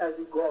beings, as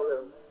you call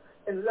them.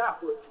 And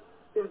Lahut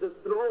is the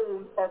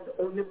throne of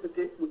the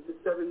omnipotent with the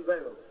seven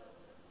veils.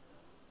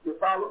 You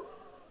follow?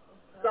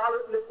 Okay.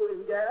 Solid, liquid,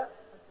 and gas.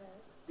 Okay.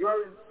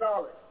 You're in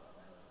solid.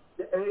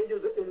 The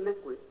angels are in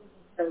liquid.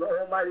 And the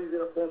Almighty is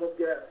in a form of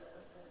gas.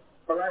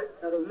 Okay. All right?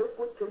 Now the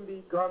liquid can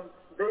become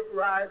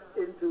vaporized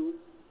into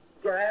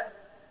gas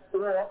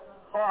or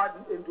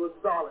hardened into a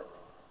solid.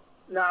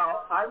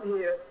 Now I'm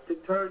here to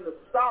turn the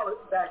solid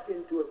back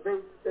into a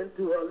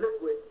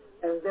liquid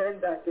and then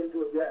back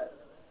into a gas.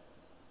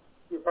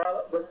 You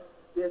follow? But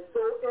they're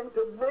so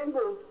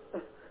intermingled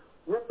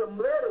With the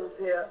mortals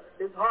here,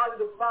 it's harder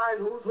to find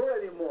who's who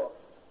anymore.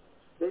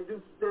 They're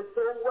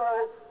so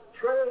well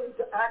trained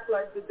to act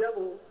like the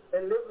devil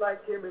and live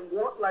like him and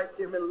want like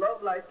him and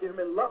love like him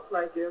and lust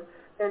like him,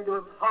 and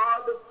it's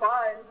hard to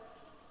find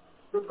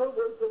the good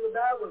ones from the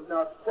bad ones.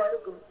 Now, it's quite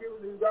a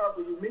confusing job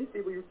when you meet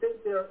people, you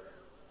think they're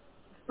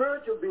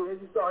spiritual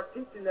beings, you start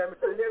teaching them,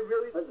 and they're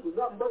really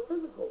nothing but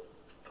physical,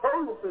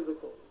 total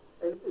physical,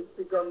 and it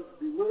becomes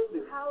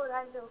bewildering. How would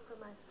I know for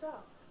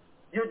myself?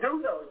 You do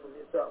know it for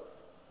yourself.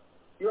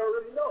 You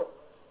already know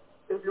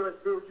if you're a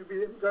spiritual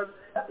being because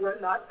you're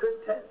not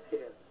content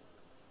here.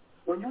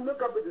 When you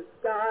look up at the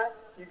sky,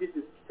 you get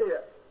to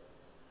stare.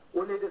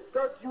 When they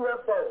discuss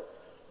UFOs,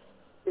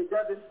 it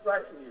doesn't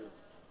frighten you.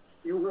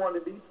 You want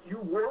to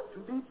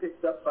be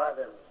picked up by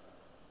them.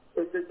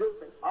 It's a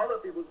difference. Other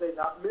people say,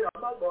 not me,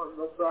 I'm not going to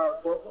no fly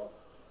football.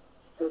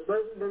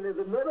 Then there's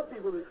another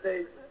people that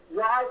say,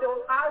 why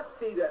don't I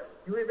see them?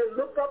 You even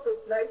look up at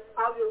night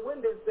out your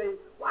window and say,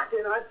 why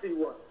can't I see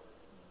one?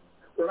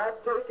 When I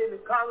took in the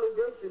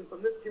congregation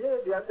from this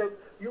community, I said,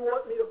 you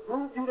want me to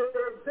prove you that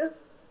they exist?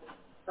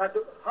 I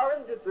took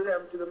hundreds of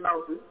them to the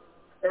mountains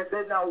and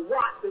said, now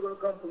watch, they're going to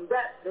come from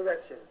that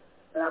direction.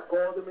 And I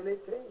called them and they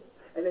came.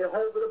 And they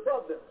hovered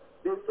above them.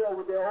 They saw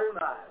with their own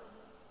eyes.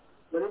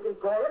 But they can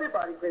call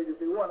anybody crazy if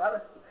they want.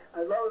 As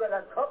long as I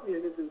got company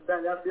in this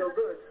insanity, I feel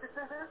good.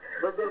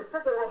 But they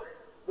saw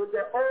with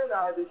their own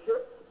eyes the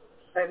ship.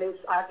 And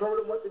I told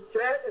them what to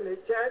chant, and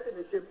they chanted, and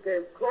the ship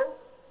came close,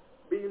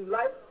 being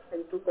light,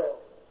 and took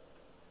off.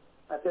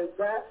 I said,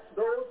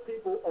 those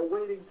people are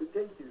waiting to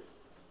take you.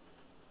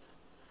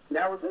 And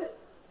that was it.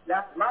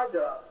 That's my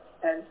job.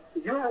 And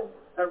you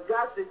have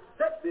got to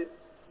accept it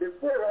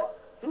before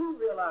he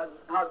realizes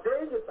how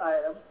dangerous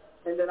I am,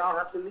 and then I'll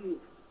have to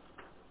leave.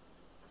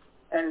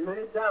 And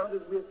many times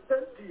as we're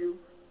sent to you,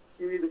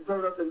 you either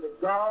turn us into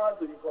gods,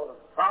 or you call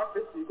them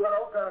prophets, you got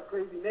all kind of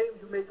crazy names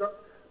you make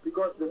up,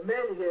 because the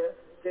men here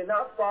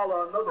cannot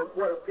follow another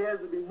what appears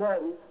to be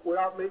mortal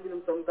without making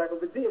him some type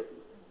of a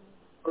deity.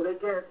 Because they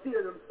can't see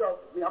it themselves.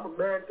 I mean, I'm a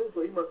man too,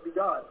 so he must be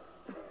God.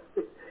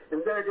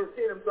 Instead of just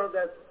seeing themselves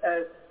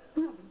as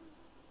students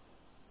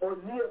or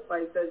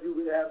neophytes, as you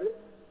would have it,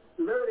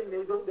 learning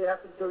they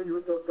have to turn you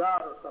into a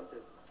god or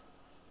something.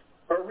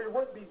 Or we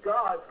would be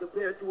gods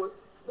compared to what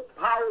the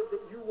powers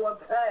that you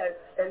once had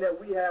and that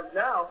we have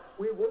now.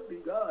 We would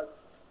be gods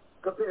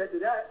compared to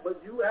that, but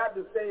you have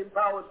the same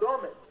power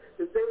dormant.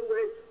 The same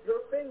way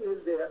your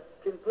fingers there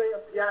can play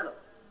a piano.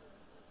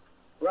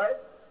 Right?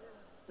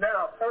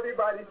 Now,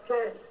 everybody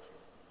can.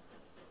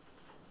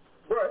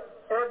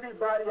 But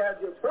everybody has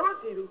the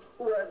ability to,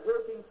 who has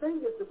working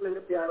fingers to play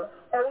the piano.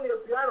 Only a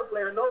piano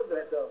player knows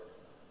that, though.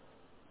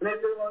 And they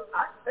say, well,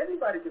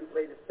 anybody can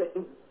play this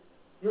thing.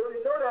 You only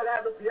know that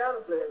as a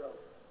piano player, though.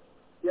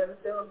 You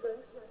understand what I'm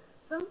saying?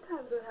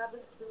 Sometimes what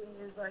happens to me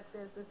is like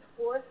there's this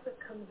force that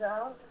comes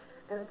out,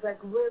 and it's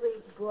like really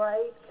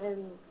bright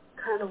and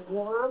kind of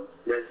warm,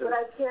 yes, but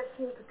I can't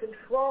seem to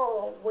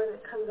control when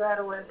it comes out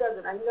or when it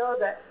doesn't. I know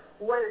that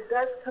when it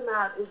does come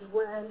out is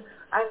when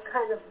I've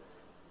kind of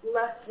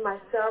left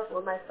myself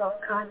or my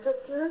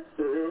self-consciousness,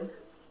 and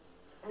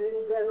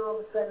then all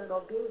of a sudden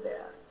it'll be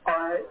there. All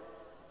right.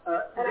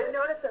 And I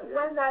notice that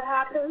when that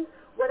happens,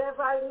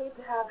 whatever I need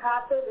to have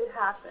happen, it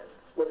happens.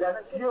 Well,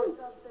 that's you.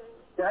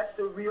 That's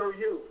the real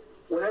you.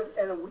 Whatever,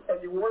 and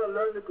you want to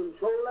learn to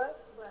control that?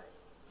 Right.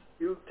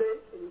 You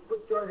take and you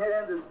put your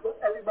hands in front.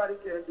 Everybody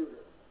can do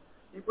this.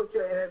 You put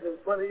your hands in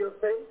front of your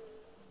face,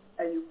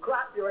 and you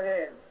clap your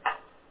hands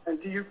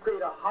until you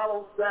create a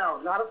hollow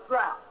sound, not a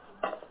slap.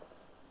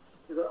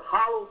 It's a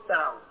hollow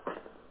sound.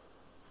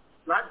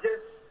 Not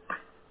just,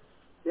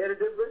 you hear the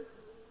difference?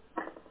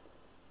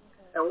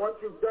 Okay. And once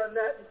you've done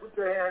that, you put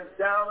your hands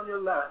down on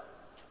your lap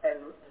and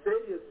say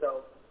to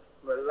yourself,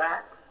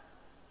 relax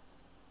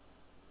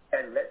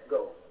and let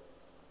go.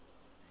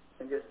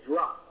 And just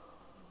drop.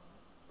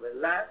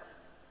 Relax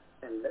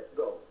and let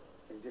go.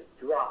 And just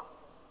drop.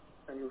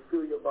 And you'll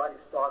feel your body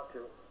start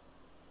to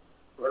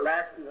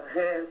relax in your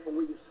hands from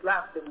where you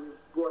slapped them, you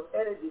brought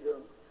energy to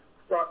them,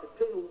 start to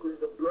tingle because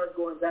the blood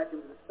going back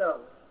into the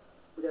cells.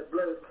 But that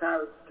blood is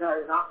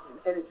carrying oxygen,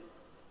 energy.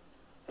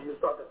 And you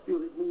start to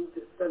feel it move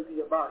to the center of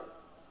your body.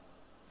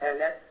 And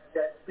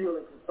that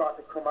feeling can start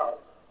to come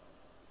out.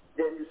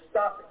 Then you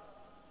stop it.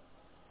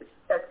 It's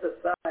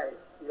exercise.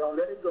 You don't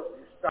let it go.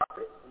 You stop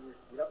it, and you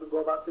get up and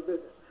go about your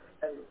business.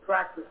 And you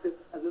practice it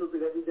a little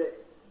bit every day.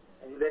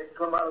 And you let it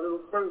come out a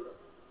little further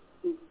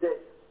each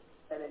day.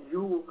 And then you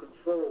will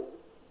control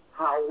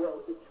how well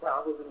it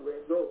travels and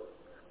where it goes.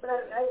 But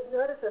I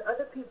noticed that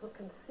other people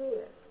can see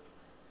it.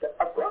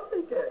 Of course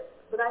they can.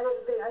 But I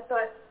didn't think,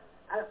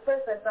 at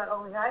first I thought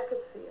only I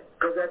could see it.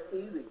 Because that's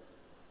easy.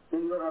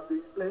 Then you don't have to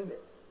explain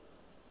it.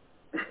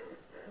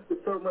 It's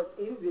so much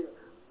easier.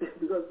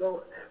 Because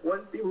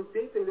when people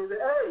see things, they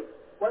say, hey,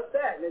 what's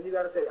that? And then you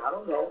got to say, I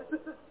don't know.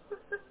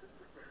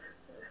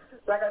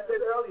 Like I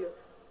said earlier,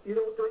 you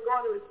don't take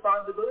on the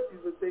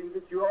responsibilities for things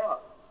that you are.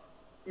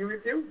 You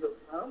refuse them.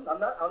 I'm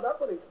not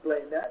going to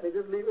explain that. They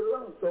just leave it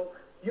alone. So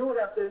you would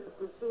have to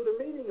pursue the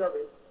meaning of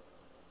it.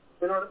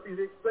 in order for you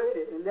to explain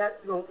it. And that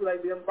you don't feel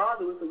like being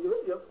bothered with, but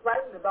you're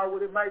frightened about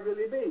what it might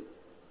really be.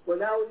 Well,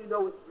 now you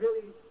know it's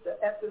really the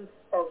essence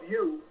of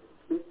you.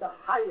 It's the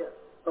higher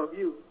of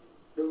you,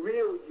 the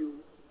real you.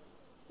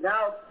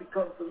 Now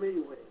become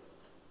familiar with it.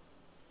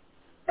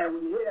 And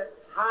when you hear that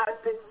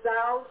high-pitched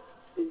sound,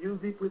 it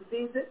usually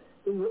precedes it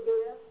in your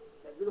ear,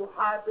 that little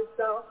high-pitched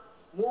sound,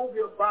 move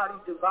your body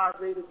to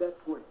vibrate at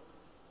that point.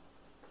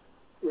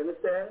 You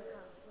understand?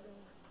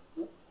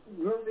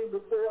 Usually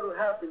before it'll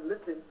happen,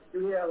 listen,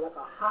 you hear like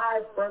a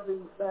high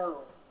buzzing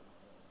sound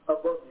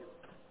above you,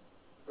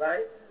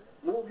 right?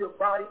 Move your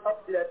body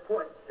up to that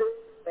point. Sit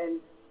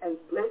and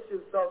place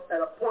yourself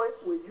at a point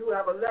where you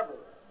have a level,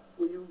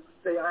 where you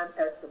say, I'm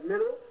at the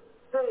middle.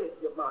 Say it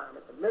in your mind, I'm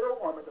at the middle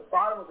or I'm at the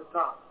bottom or the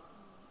top.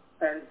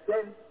 And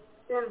then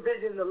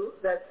envision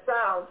that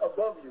sound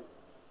above you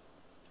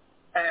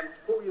and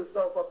pull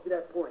yourself up to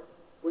that point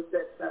with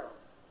that sound.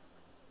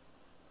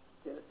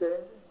 You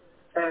understand?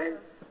 And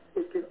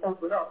it can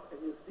open up and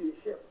you'll see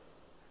a ship.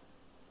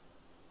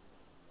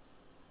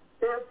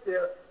 If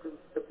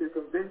you're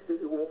convinced that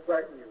it won't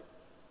frighten you,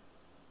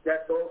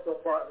 that's also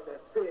part of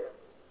that fear.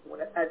 When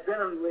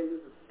adrenaline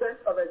raises, the sense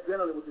of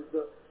adrenaline, which is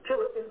the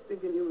killer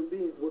instinct in human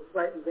beings, will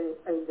frighten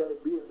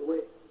angelic beings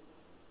away.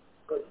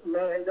 Because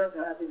man doesn't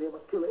have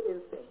a killer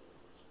instinct.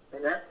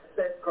 And that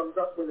sense comes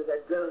up when the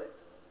adrenaline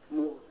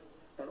moves.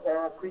 And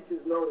all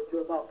creatures know that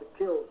you're about to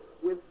kill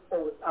with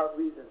or without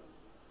reason.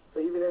 So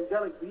even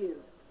angelic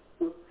beings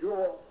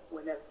withdraw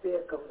when that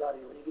fear comes out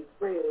of you. When you get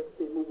afraid,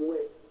 they move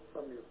away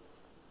from you.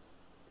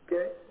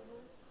 Okay?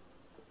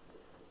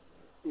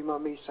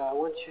 Imam Isa, I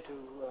want you to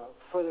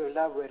further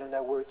elaborate on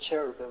that word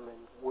cherubim and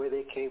where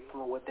they came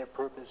from and what their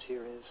purpose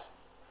here is.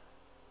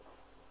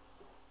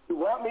 You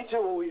want me to,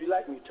 or would you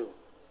like me to?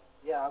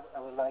 Yeah,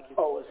 I would like you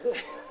to. Oh,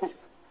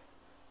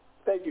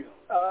 thank you.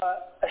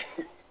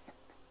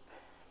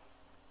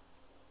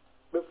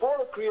 Before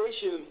the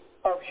creation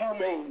of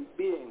human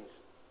beings,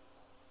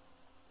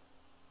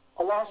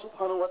 Allah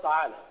subhanahu wa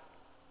ta'ala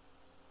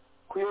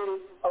created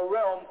a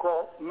realm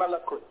called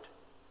Malakut.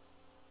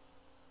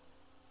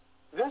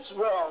 This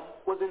realm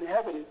was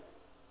inhabited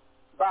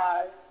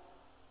by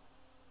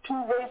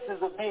two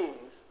races of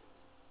beings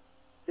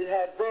that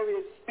had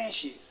various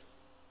species.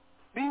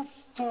 These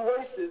two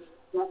races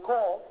were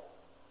called,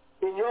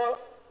 in your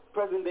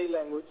present-day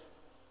language,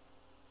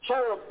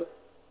 cherub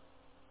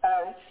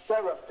and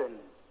seraphim.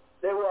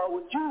 They were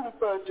what you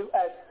refer to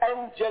as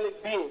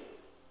angelic beings.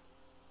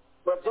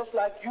 But just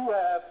like you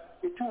have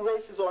the two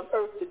races on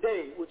earth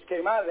today, which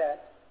came out of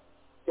that,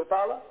 you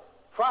follow?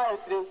 Prior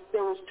to this,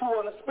 there was two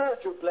on a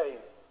spiritual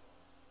plane.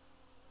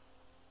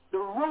 The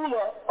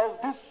ruler of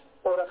this,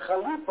 or the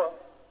Khalifa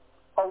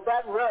of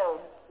that realm,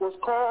 was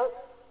called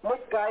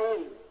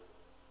Mikael,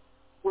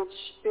 which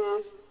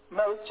is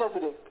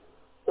Melchizedek,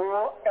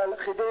 or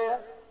El-Khidr,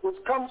 which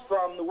comes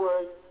from the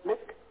word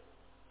Mik,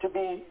 to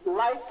be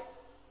like,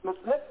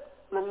 Mislik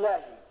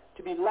Lillahi,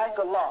 to be like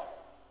Allah.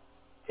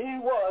 He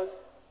was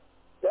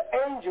the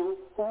angel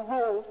who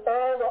ruled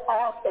all the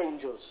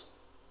archangels.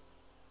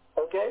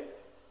 Okay?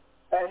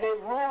 And they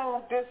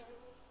ruled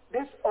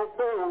this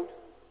abode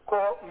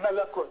called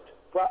Malakut,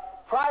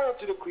 prior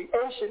to the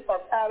creation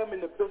of Adam in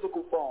the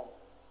physical form.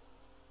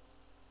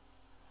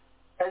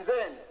 And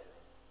then,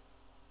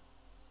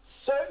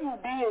 certain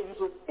beings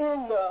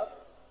within the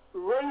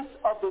race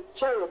of the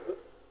cherub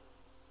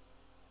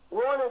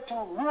wanted to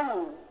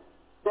rule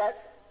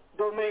that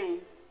domain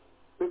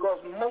because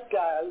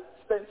Michael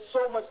spent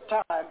so much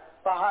time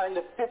behind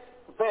the fifth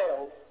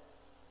veil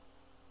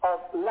of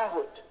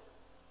Lahut,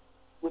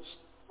 which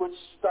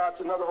starts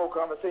another whole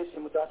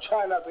conversation, which I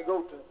try not to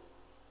go to,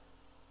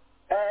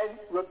 and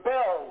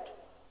rebelled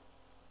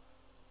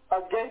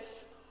against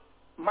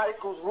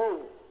Michael's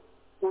rule,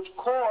 which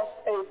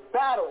caused a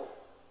battle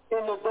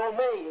in the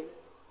domain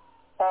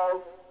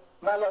of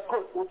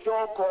Malakut, which you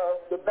all call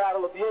the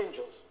battle of the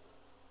angels.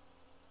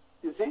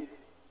 You see?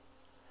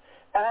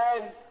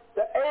 And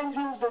the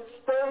angels that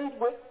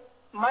stayed with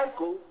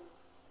Michael,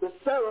 the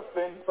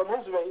seraphim from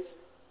his race,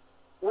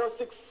 were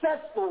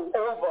successful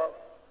over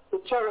the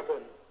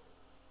cherubim.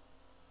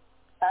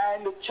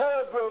 And the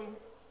cherubim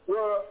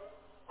were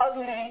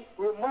utterly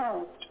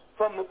removed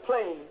from the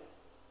plane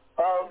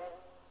of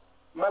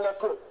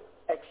Malakut,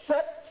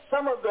 except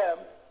some of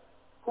them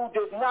who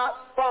did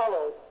not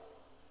follow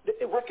the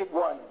wicked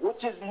one,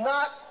 which is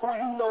not who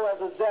you know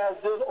as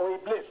Azazil or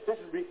Iblis. This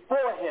is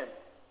before him.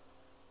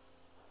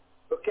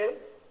 Okay?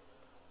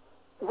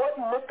 What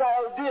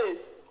Mikhail did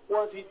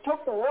was he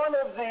took one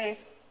of these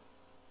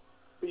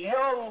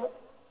young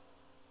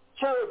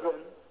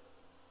cherubim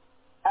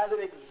as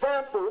an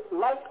example,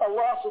 like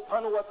Allah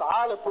subhanahu wa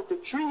ta'ala put the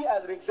tree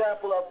as an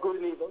example of good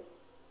and evil.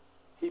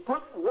 He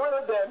put one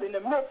of them in the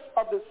midst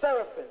of the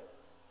seraphim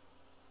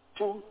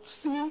to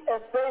see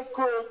if they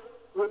could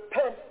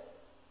repent,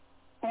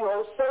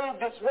 save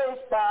this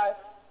race by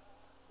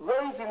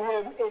raising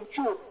him in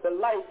truth, the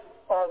light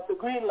of the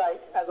green light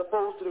as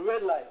opposed to the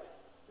red light.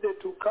 They're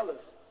two colors.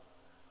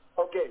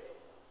 Okay.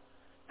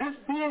 This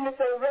being that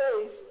they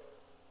raised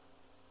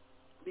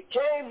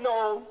became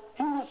known,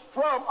 he was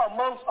from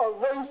amongst a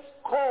race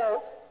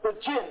called the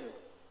Jinn.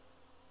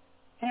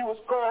 He was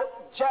called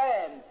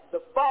Jan,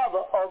 the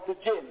father of the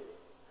Jinn.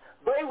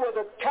 They were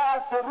the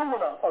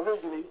Kafiruna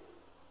originally,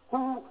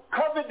 who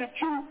covered the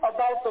truth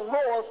about the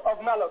laws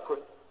of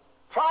Malachi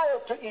prior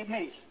to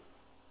Iblis.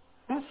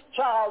 This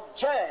child,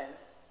 Jan,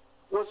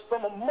 was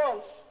from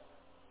amongst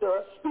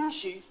the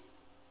species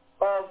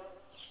of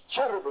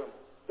cherubim.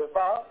 The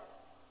father?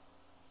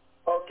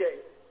 Okay.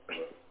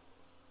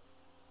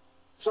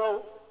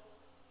 So,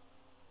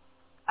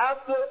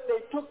 after they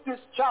took this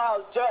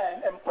child,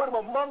 Jan, and put him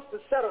amongst the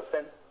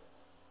seraphim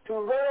to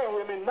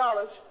rear him in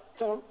knowledge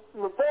to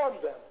reform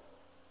them.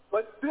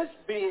 But this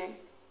being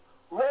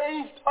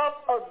raised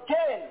up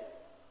again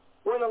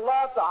when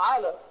Allah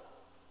Ta'ala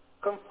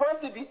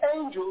confronted the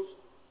angels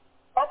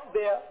up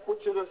there, which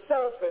are the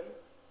seraphim,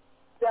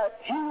 that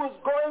he was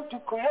going to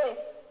create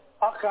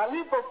a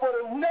Khalifa for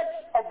the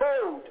next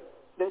abode,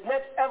 the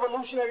next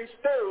evolutionary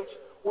stage,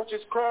 which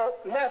is called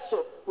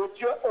Nasr, which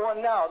you're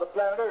on now, the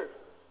planet Earth.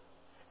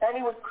 And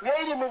he would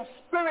create him in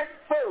spirit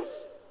first,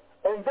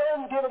 and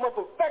then give him a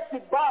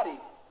perfected body,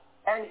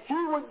 and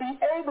he would be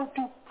able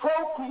to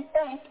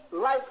procreate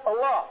like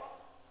Allah,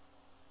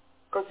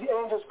 because the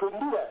angels couldn't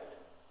do that.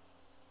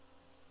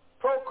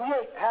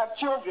 Procreate, have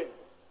children.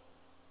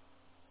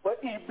 But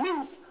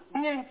Iblis,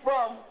 being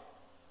from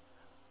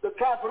the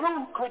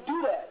Kafirun, could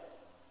do that.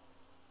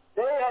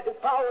 They had the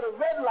power to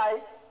red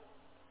light.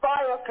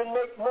 Fire can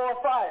make more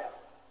fire,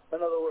 in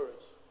other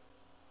words.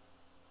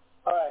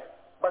 All right.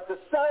 But the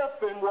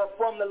seraphim were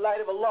from the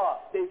light of Allah.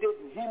 They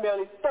didn't. He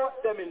merely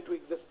thought them into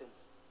existence.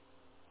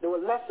 They were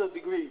lesser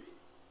degrees.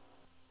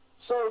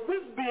 So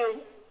this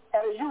being,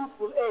 at a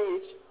youthful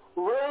age,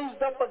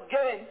 raised up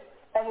again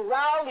and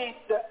rallied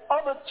the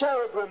other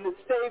cherubim that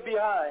stayed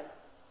behind.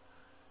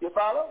 You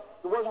follow?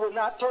 The ones who were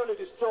not totally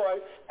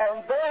destroyed.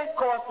 And they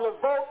caused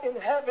revolt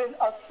in heaven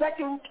a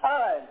second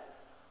time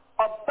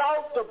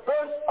about the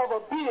birth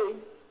of a being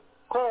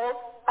called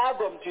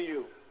Adam to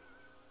you.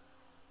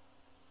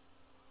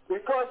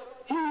 Because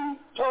he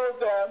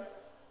told them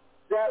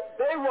that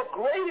they were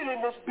created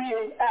in this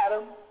being,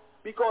 Adam,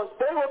 because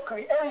they were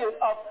created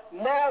of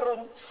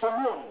Narun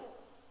Samun.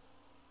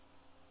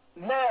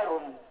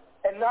 Narun,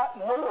 and not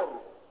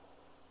Nur.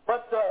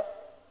 But the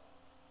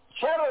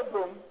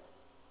cherubim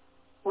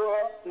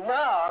were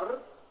Nar,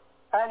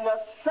 and the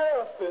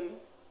seraphim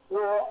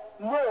were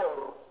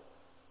Nur,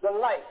 the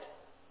light,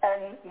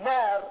 and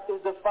Nar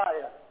is the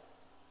fire.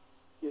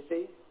 You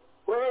see?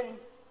 When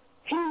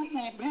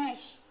Iblis,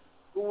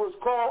 who was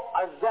called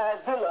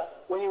Azazillah,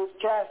 when he was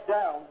cast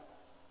down,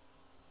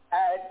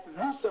 and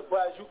Lucifer,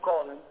 as you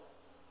call him,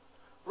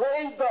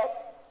 raised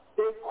up,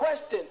 they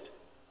questioned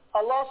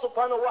Allah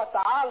subhanahu wa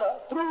ta'ala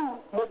through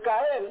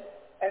Mikael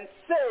and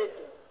said,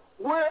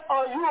 where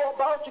are you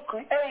about to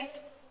create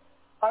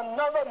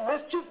another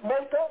mischief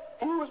maker?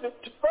 He was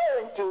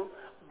referring to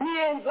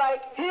beings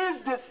like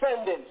his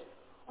descendants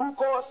who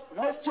caused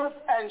mischief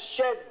and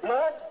shed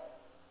blood.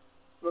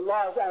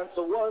 Allah's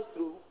answer was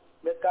through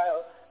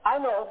Mikael, I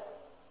know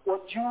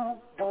what you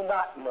do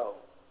not know.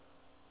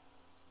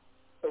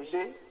 You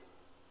see?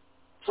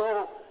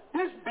 So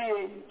this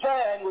being,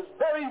 Jan, was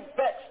very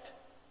vexed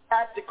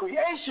at the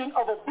creation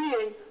of a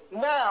being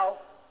now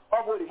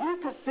of what he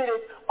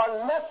considered a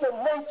lesser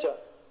nature.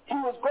 He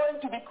was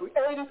going to be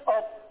created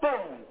of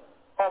thin,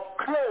 of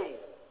clay,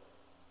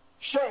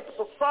 shapes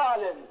of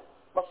salin,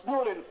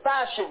 masnoon,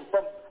 fashion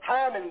from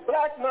ham and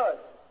black mud.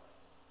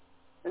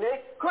 And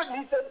they couldn't.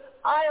 He said,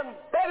 I am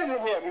better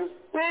than him. He was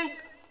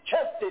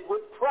big-chested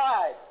with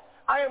pride.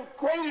 I am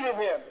greater than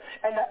him.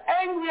 And the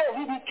angrier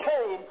he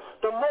became,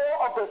 the more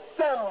of the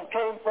sem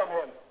came from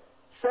him.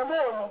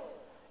 Semun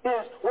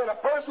is when a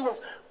person is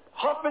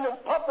huffing and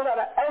puffing out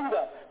of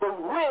anger. The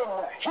wind,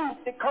 the heat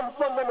that comes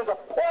from them is a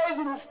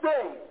poisonous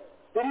thing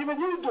that even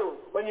you do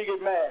when you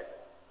get mad.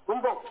 When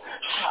you go,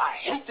 I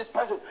hate this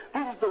person.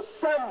 This is the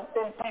sem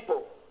in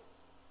people.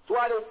 That's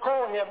why they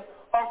call him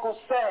Uncle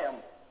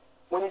Sam.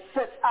 When he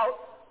sets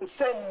out and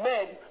send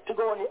men to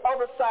go on the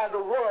other side of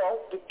the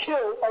world to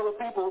kill other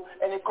people,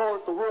 and they call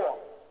it the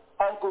war.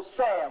 Uncle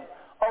Sam,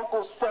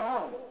 Uncle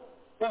Samun.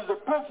 This is a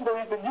principle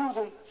he's been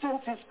using since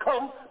he's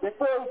come,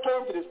 before he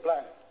came to this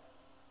planet.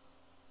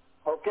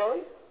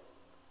 Okay?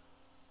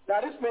 Now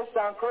this may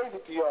sound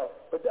crazy to y'all,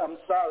 but I'm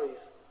sorry.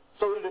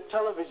 So did the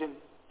television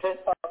 50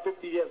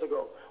 years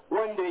ago.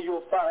 One day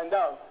you'll find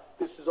out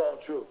this is all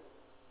true.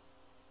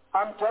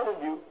 I'm telling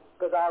you,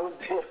 because I was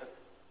there.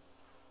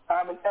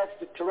 I'm an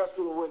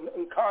extraterrestrial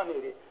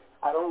incarnated.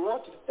 I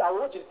want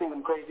you to think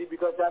I'm crazy,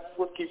 because that's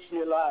what keeps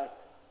me alive.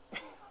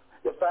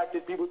 The fact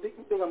that people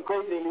think I'm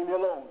crazy, they leave me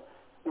alone.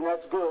 And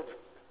that's good.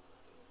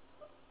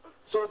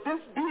 So this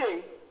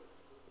being,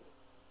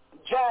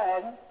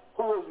 Jan,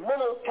 who was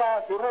Minal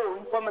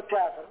Kafirun from the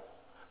Kafir,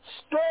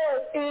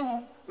 stored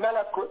in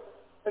Malakut,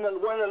 in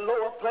one of the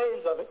lower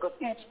planes of it, because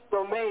each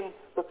domain,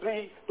 the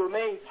three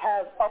domains,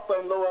 have upper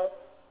and lower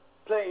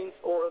planes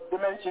or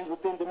dimensions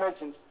within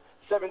dimensions.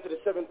 7 to the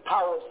 7th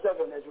power of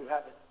 7, as you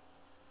have it.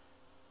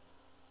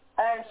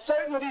 And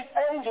certain of these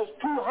angels,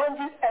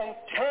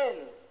 210.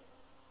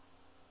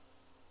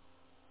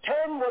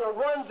 10 were the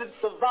ones that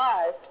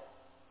survived.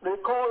 They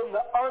call them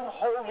the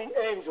unholy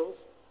angels,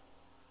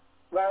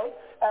 right?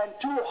 And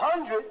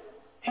 200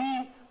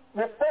 he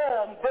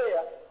reformed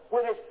there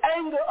with his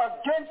anger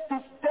against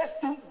this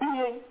destined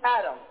being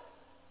Adam,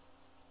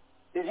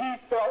 that he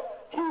felt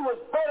he was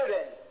better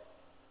than.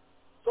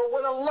 So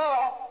when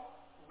Allah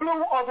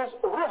blew of his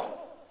ruh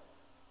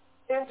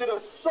into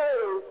the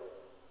soul,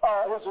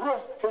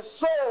 his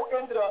soul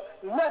into the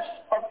nafs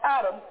of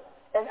Adam,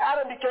 and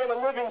Adam became a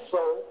living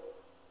soul,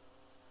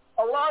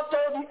 Allah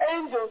told the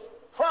angels,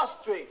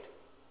 prostrate.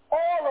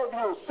 All of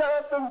you,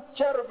 seraphim,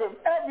 cherubim,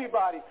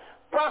 everybody,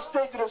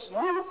 prostrate to this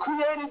new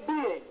created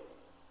being.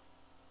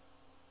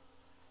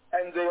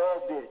 And they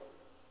all did,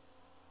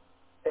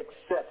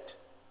 except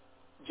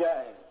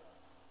Jan.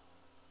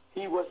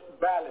 He was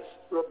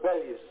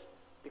rebellious,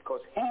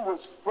 because he was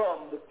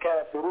from the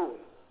kafirun,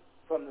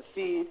 from the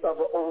seed of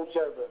the old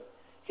cherubim.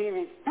 He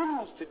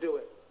refused to do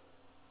it.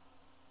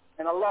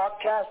 And Allah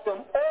cast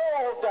them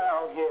all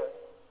down here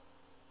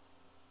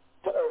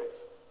to earth.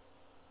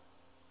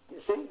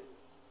 You see?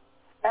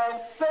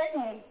 And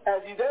Satan,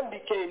 as he then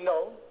became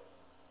known,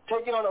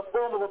 taking on the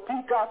form of a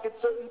peacock at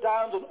certain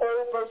times, an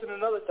old person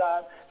another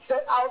time,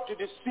 set out to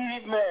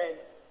deceive man.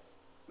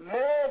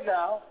 Man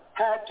now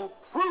had to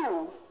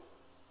prove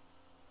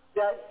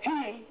that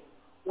he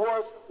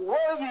was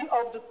worthy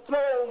of the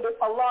throne that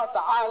Allah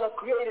Ta'ala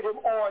created him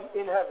on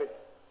in heaven.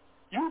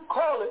 You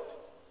call it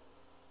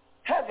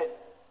heaven,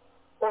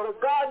 or the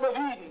Garden of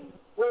Eden,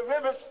 where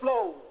rivers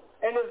flow,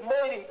 and his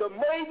maidens. The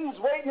maidens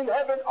waiting in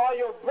heaven are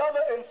your brother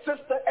and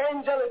sister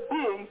angelic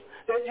beings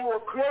that you were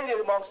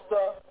created amongst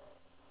the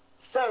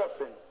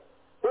seraphim.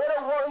 They're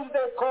the ones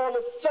they call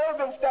the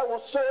servants that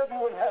will serve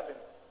you in heaven.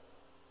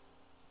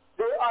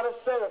 They are the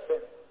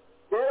seraphim.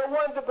 They're the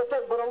ones that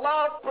protect. But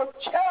Allah put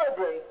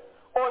cherubim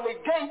on the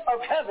gate of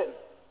heaven,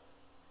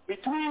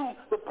 between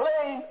the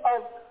plane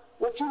of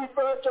what you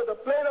refer to, the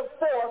plane of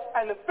force,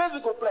 and the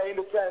physical plane,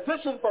 the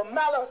transition from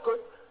Malachi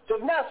to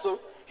Nasr.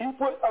 He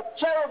put a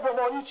cherubim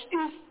on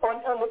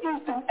the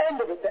eastern end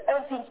of it, the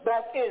entrance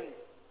back in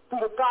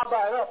through the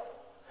Kaaba and up,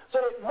 so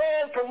that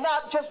man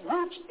cannot just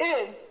reach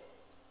in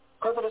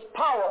because of his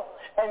power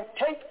and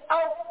take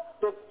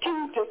out the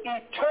key to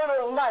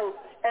eternal life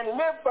and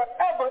live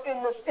forever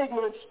in this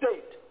ignorant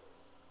state.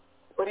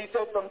 But he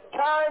said, from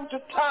time to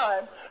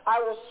time,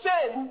 I will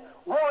send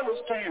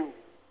warners to you,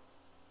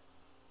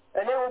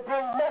 and they will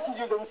bring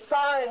messages and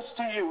signs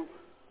to you,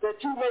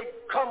 that you may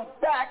come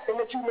back and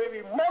that you may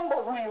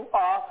remember who you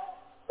are,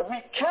 and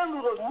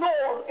rekindle the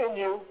Lord in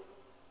you,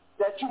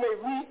 that you may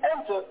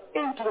re-enter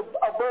into the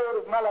abode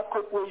of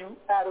Malakut where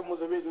Adam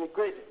was originally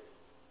created.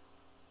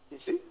 You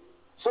see?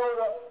 So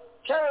the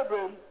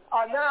cherubim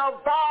are now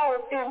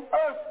vowed in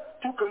earth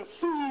to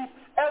conceive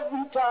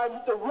every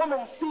time the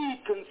woman's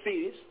seed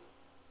conceives,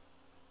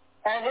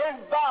 and his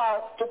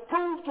vow to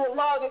prove to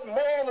Allah that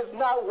man is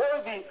not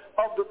worthy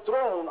of the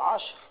throne,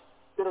 Ashr,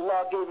 that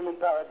Allah gave him in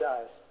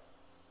paradise.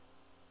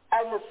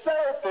 And the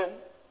seraphim,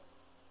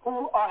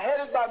 who are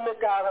headed by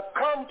Michael, have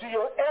come to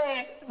your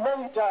aid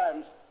many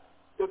times.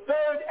 The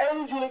third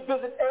angel that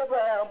visited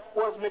Abraham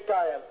was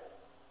Michael.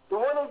 The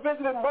one who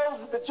visited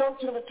Moses at the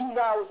junction of the two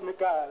Niles was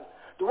Michael.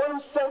 The one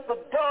who sent the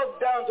dove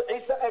down to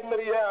Isa and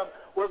Miriam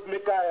was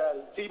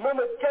Michael. See,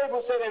 remember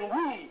Gabriel said, and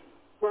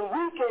when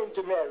we came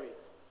to Mary,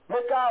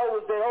 Michael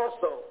was there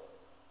also.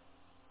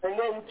 And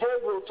then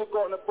Gabriel took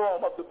on the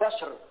form of the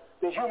Bashar,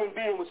 the human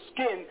being with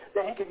skin,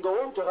 that he can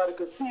go into her to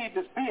conceive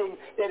this being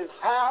that is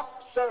half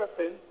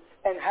seraphim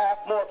and half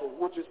mortal,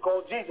 which is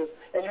called Jesus,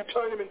 and you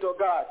turn him into a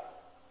God.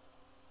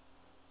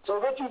 So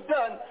what you've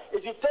done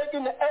is you've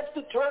taken the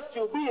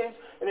extraterrestrial beings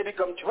and they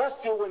become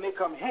terrestrial when they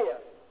come here.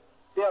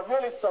 They are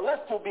really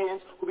celestial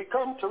beings who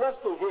become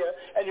terrestrial here,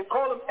 and you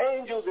call them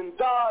angels and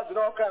gods and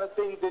all kind of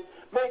things that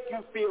make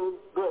you feel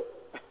good.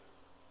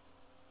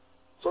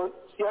 So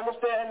you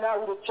understand now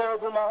who the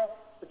cherubim are?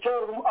 The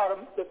cherubim are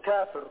the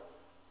kafir,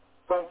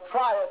 from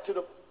prior to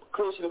the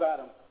creation of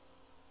Adam.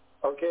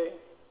 Okay?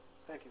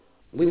 Thank you.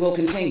 We will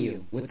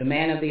continue with the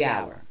man of the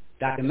hour,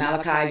 Dr.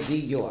 Malachi Z.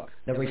 York,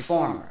 the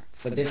reformer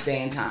for this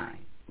day and time,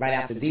 right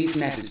after these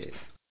messages.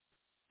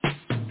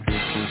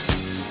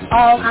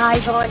 All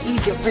Eyes on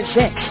Egypt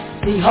presents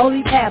the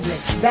Holy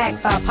Tablets,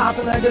 backed by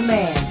popular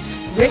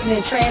demand, written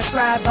and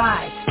transcribed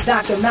by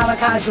Dr.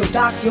 Malachi Z.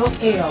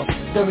 York L.,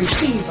 the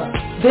receiver.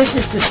 This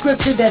is the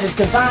scripture that is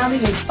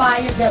divinely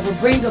inspired that will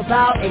bring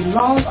about a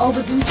long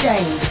overdue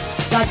change.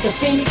 Like the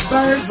phoenix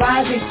bird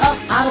rising up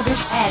out of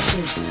its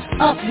ashes.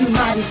 Up, you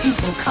mighty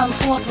people, come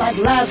forth like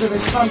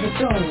Lazarus from the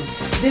tomb.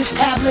 This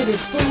tablet is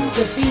food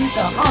to feed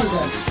the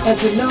hunger and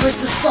to nourish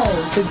the soul,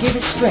 to give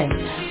it strength.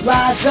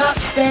 Rise up,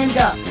 stand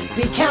up,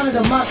 be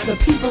counted amongst the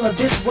people of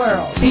this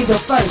world. Be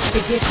the first to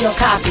get your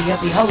copy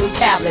of the Holy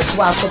Tablets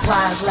while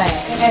supplies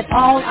last. At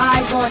All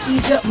Eyes on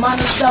Egypt,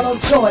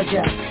 Monticello,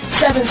 Georgia,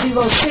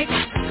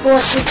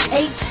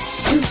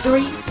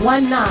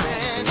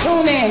 706-468-2319.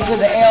 Tune in to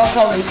the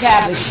A.E.O.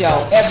 Tablet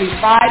Show every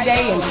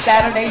Friday and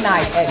Saturday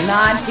night at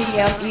 9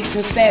 p.m.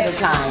 Eastern Standard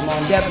Time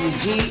on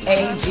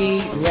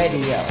WGAG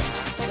Radio.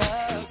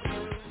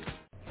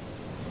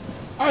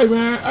 Hey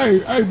man,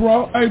 hey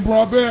bro,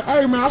 man.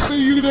 Hey man, I see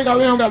you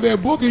got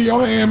that book in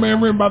your hand,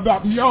 man, written by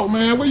Dr. York,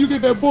 man. Where you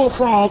get that book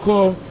from?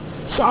 Cause,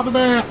 shout out,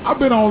 man, I've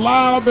been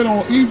online, I've been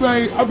on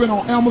eBay, I've been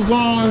on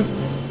Amazon,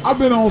 I've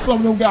been on some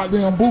of them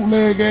goddamn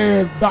bootleg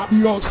ass Dr.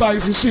 York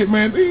sites and shit,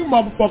 man. These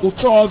motherfuckers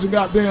charging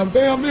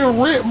damn near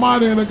rent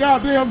money and a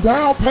goddamn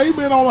down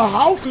payment on a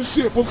house and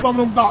shit for some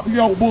of them Dr.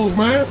 York books,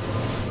 man.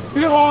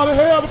 It's hard as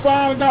hell to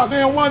find a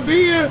goddamn one.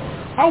 Then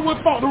I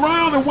went fucked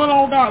around and went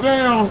on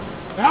goddamn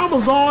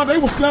Amazon. They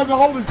were selling the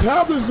holy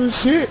tablets and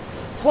shit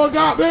for it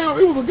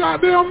was a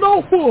goddamn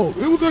notebook.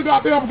 It was a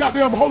goddamn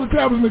holy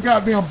tablets in the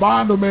goddamn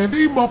binder, man.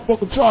 These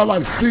motherfuckers charge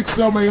like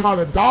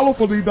 $600-$800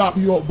 for these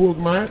Dr. York books,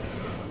 man.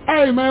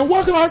 Hey, man,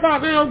 what can I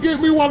goddamn get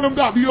me one of them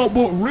Dr. York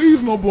books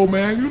reasonable,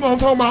 man? You know what I'm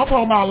talking about? I'm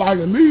talking about like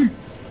at least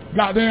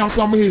goddamn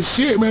some of his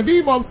shit, man.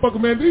 These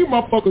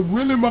motherfuckers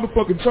really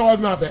motherfucking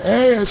charging out the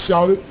ass,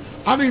 shouted.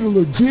 I need a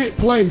legit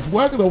place.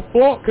 Where the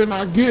fuck can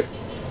I get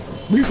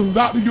me some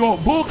Dr.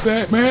 York books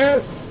at,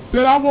 man,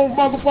 that I won't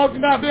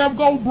motherfucking goddamn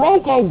go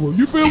broke over?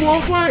 You feel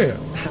what I'm saying?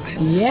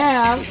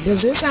 Yeah.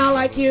 Does this sound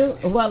like you?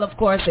 Well, of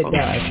course it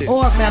does.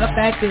 Or, matter of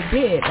fact, it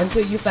did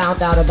until you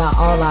found out about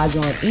All Eyes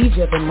on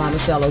Egypt in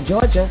Monticello,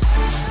 Georgia.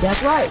 That's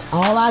right.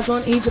 All Eyes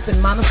on Egypt in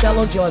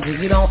Monticello, Georgia.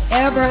 You don't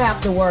ever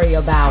have to worry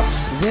about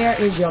where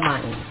is your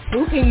money.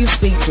 Who can you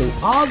speak to?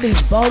 All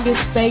these bogus,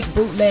 fake,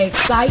 bootleg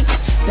sites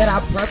that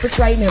are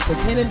perpetrating and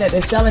pretending that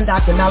they're selling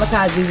Dr.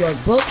 Malachi Z.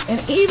 York books,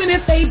 and even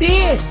if they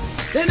did,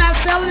 they're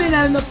not selling it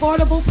at an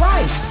affordable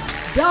price.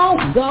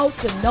 Don't go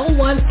to no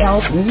one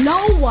else,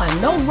 no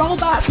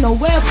robots, no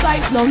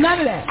websites, no none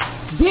of that.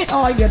 Get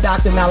all your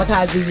Dr.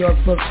 Malachi Z. York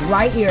books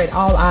right here at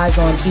All Eyes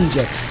on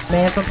Egypt.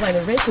 Man from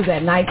Planet Rich is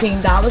at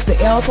 $19.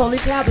 The El Holy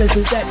Tablets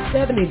is at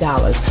 $70.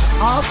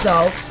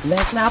 Also,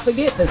 let's not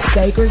forget the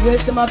Sacred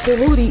Wisdom of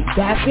Tahuti.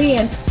 That's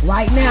in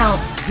right now.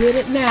 Get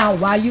it now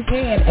while you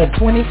can at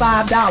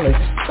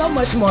 $25. So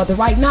much more. The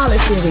Right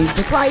Knowledge series,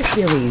 the Christ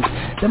series,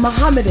 the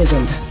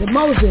Mohammedism, the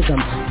Mosism,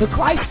 the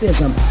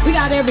Christism. We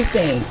got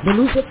everything. The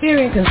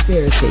Luciferian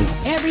conspiracy.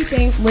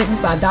 Everything's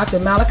written by Dr.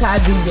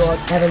 Malachi Z. York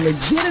at a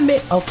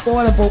legitimate,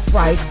 affordable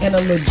price in a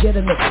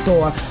legitimate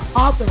store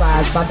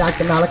authorized by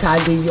Dr.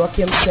 Malachi Z. York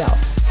himself.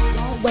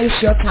 Don't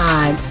waste your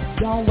time,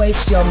 don't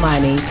waste your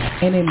money,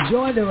 and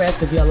enjoy the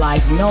rest of your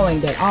life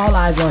knowing that All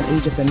Eyes on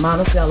Egypt in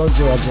Monticello,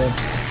 Georgia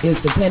is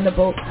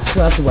dependable,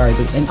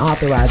 trustworthy, and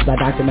authorized by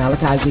Dr.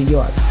 Malachi Z.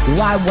 York.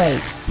 Why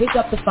wait? Pick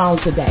up the phone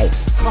today.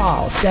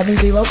 Call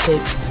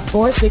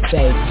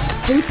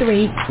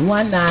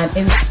 706-468-2319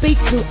 and speak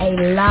to a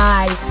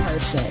live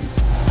person.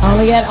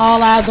 Only at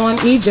All Eyes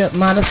on Egypt,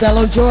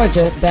 Monticello,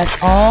 Georgia. That's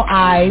All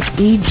Eyes,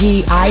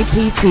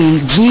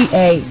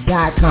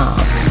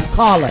 EGIPTGA.com.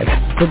 Call us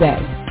today.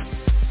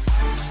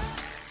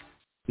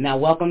 Now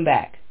welcome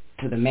back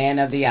to the Man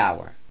of the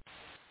Hour.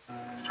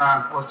 It's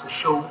time for us to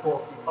show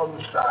forth the other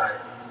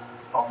side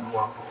of the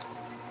world.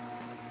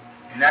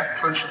 And that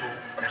principle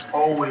has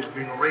always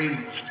been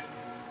raised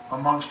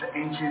amongst the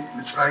ancient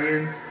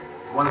Mitzrayim.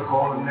 You want to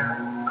call them that,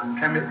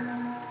 Kemet,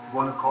 you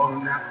want to call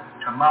them that,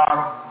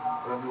 Tamara,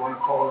 whatever you want to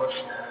call us.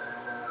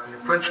 The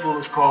principle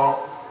is called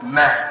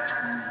Maat.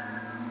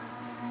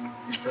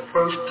 It's the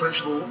first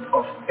principle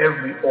of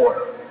every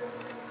order.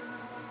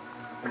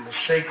 And the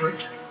sacred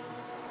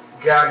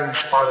gathering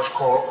spot is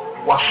called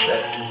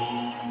Waset.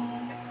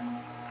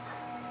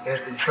 It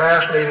has been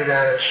translated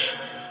as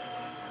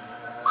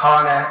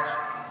Karnak,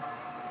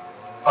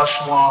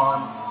 Aswan,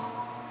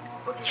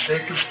 but the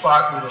sacred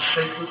spot where the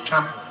sacred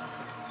temple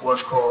was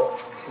called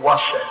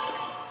Waset.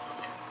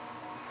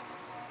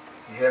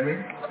 You hear me?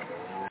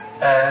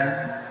 And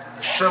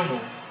the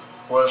symbol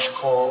was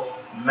called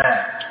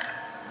Maat.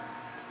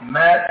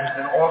 Maat has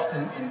been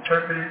often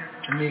interpreted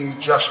to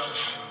mean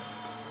justice.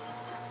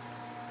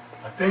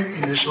 I think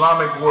in the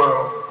Islamic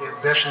world, the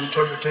best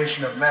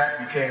interpretation of Maat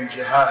became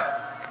jihad.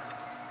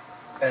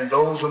 And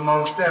those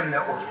amongst them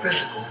that were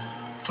physical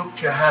took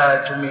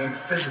jihad to mean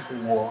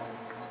physical war.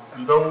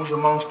 And those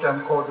amongst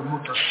them called the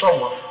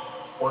mutasawwif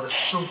or the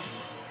Sufi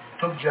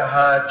took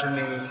jihad to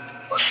mean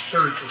a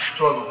spiritual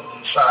struggle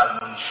inside of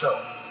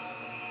himself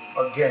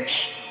against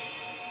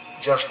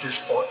justice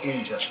or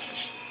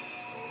injustice.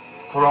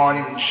 Quran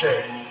even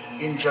said,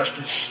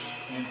 injustice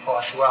and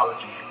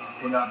impartiality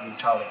will not be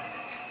tolerated.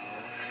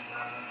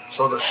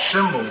 So the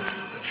symbol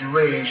that you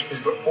raise is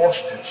the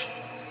ostrich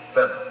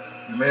feather.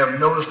 You may have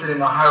noticed it in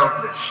the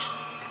hieroglyphs.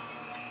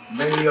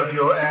 Many of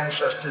your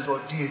ancestors or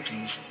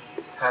deities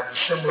have the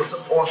symbol of the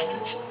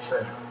ostrich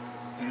feather,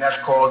 and that's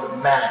called the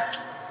Maat.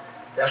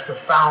 That's the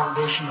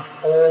foundation of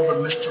all the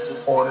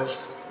mystical orders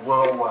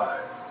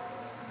worldwide,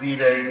 be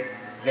they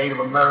Native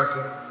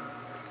American,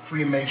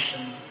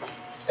 Freemason,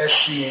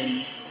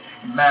 Essene,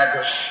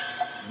 Magus,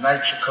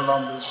 Knights of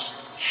Columbus,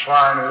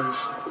 Shriners,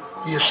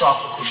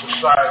 Theosophical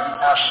Society,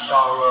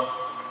 Astara,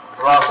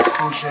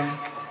 Rosicrucian.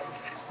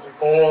 They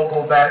all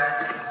go back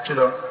to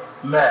the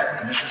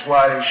Maat. And this is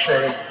why they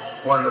say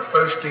one of the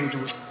first things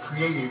that was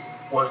created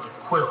was the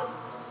quill.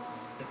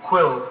 The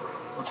quill,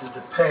 which is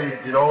the pen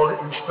that did all the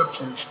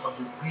inscriptions of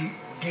the Greek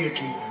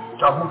deity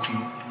Tahuti,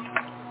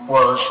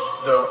 was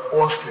the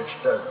ostrich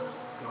feather.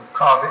 They would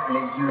carve it and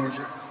they used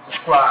it, the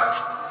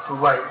scribes, to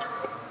write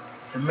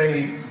the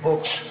many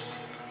books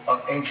of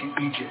ancient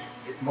Egypt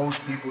that most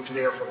people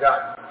today have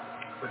forgotten.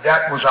 But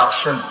that was our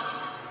symbol.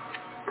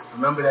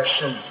 Remember that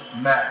symbol,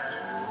 Maat.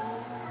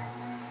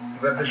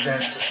 It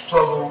represents the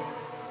struggle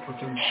with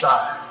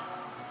inside.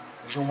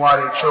 The reason why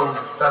they chose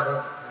the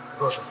feather,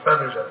 because the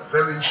feather is a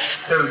very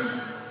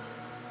sturdy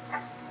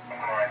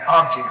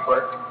object,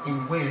 but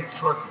in wind it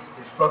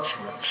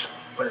fluctuates.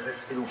 But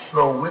it'll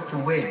flow with the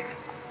wind.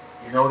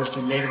 You notice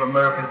the Native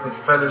Americans put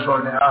feathers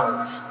on their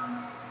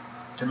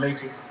olives to make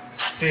it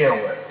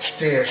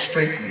stare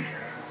straightly.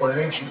 Or in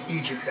ancient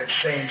Egypt, that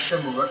same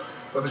symbol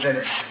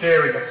represented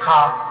steering the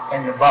ka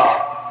and the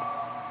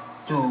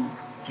ba through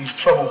these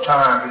troubled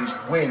times,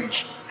 these winds.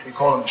 They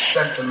call them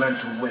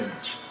sentimental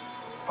winds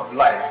of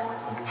life.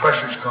 When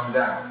pressures come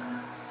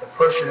down, the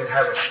person that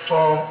has a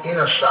strong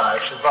inner side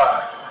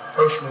survives. The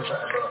person that has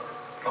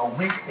a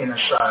weak inner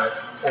side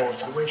falls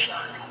to the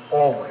wayside,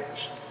 always.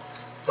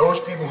 Those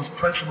people whose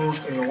principles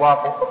in the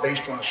WAPO are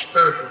based on a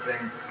spiritual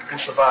thing will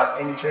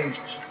survive any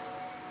changes.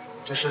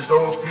 Just as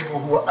those people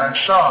who are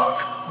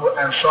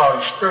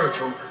Ansari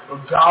spiritual,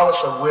 regardless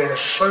of where the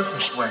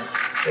surface went,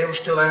 they were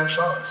still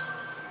Ansaris.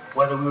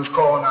 Whether we was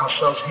calling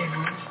ourselves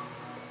Hebrews,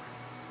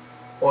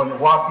 or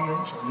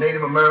Nawapians, or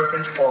Native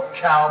Americans, or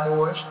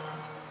Cowboys,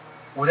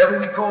 whatever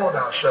we called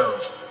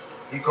ourselves,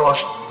 because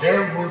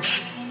their roots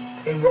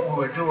in what we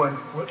were doing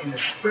were in the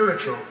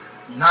spiritual,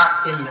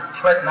 not in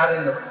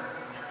the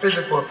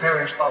physical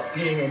appearance of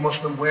being a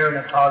Muslim, wearing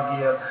a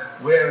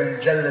tagiyah,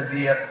 wearing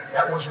jalabiya.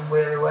 That wasn't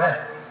where they were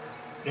at.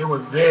 They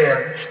were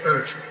there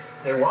spiritually.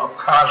 They were a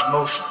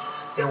cosmos.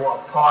 They were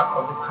a part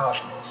of the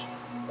cosmos.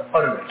 The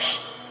utterance,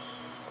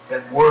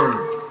 that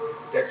word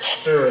that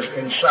stirs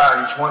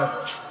inside each one of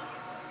us.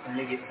 And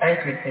they get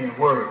anchored in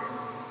the word.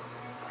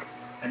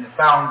 And the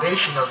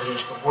foundation of it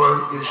is the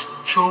word is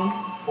true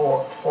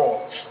or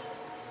false.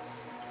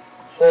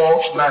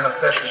 False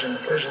manifests in the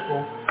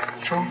physical,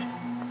 truth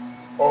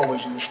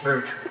always in the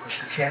spiritual. Because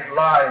you can't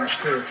lie in the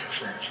spiritual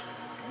sense.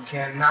 You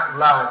cannot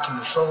lie to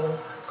your soul,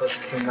 because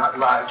you cannot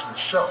lie to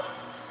yourself.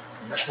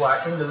 And that's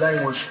why in the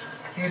language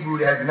Hebrew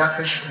they had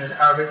nafesh and in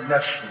Arabic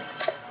nafshi.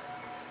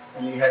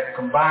 And you had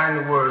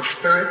combined the word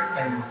spirit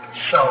and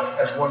self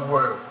as one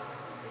word.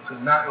 You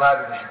could not lie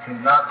because you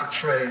cannot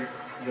betray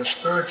your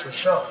spiritual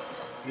self.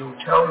 You will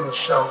tell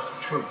yourself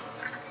the truth.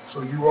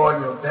 So you are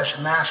your best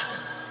master,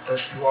 thus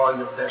you are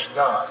your best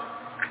God.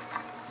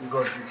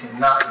 Because you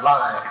cannot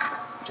lie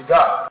to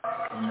God.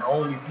 And the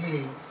only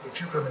being that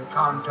you come in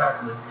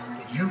contact with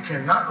that you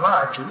cannot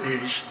lie to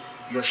is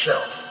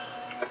yourself.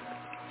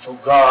 So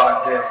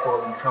God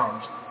therefore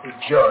becomes the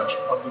judge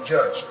of the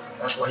judge.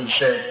 That's why he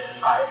said,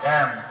 I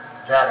am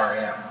that I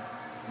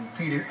am.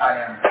 Repeated, I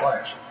am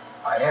twice.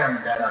 I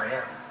am that I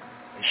am.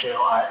 They say,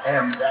 oh, I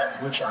am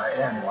that which I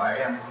am, or I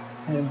am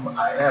whom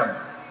I am.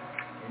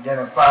 He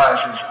identifies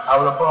his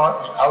outer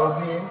part, his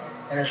outer being,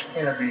 and his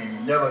inner being.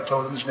 He never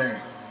told him his name.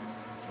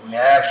 When they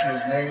ask you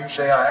his name,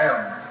 say, I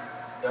am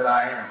that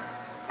I am.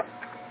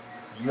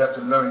 You have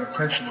to learn the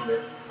principle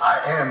that I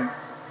am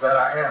that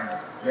I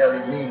am.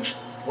 Merely means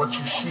what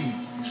you see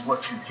is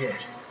what you get.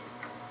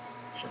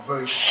 It's a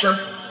very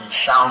simple. It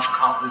sounds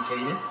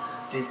complicated.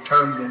 They've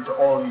turned it into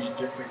all these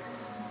different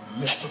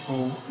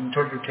mystical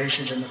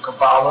interpretations in the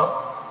Kabbalah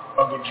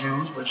of the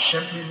Jews, but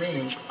simply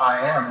means I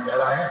am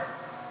that I am.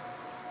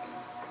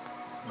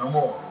 No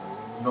more,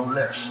 no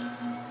less.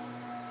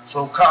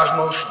 So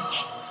cosmosians,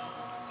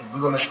 if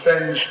we're going to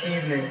spend this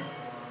evening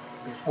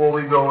before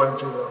we go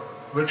into the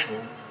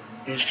ritual,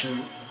 is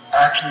to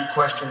ask you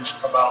questions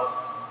about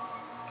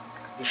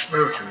the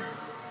spiritual.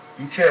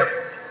 Be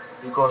careful,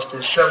 because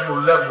there's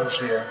several levels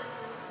here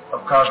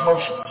of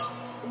cosmosis.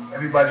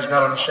 Everybody's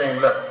not on the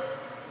same level.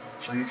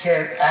 So you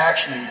can't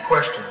ask me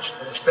questions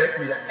and expect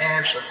me to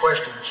answer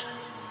questions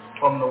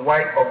from the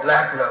white or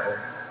black level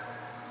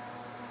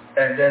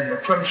and then the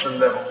crimson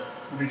level.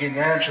 You'll be getting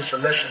answers to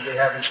lessons they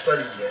haven't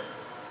studied yet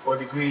or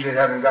degrees they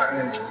haven't gotten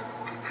into.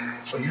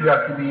 So you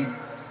have to be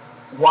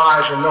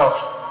wise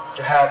enough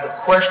to have the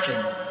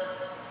question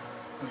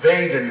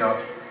vague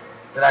enough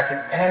that I can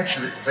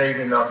answer it vague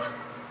enough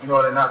in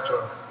order not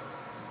to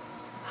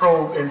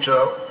probe into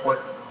what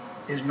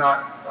is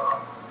not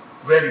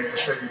ready for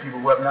certain people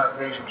who have not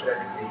raised to that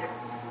degree yet.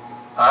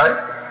 All right?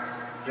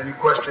 Any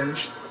questions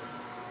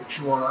that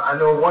you want to? I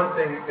know one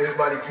thing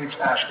everybody keeps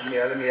asking me,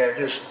 let me add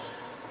this,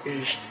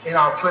 is in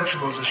our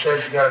principles it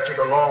says you got to take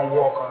a long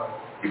walk on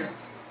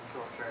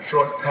a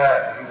short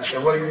path. You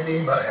say, what do you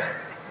mean by that?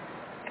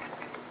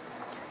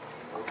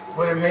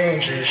 What it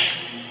means is,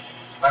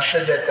 I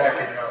said that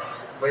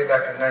way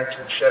back in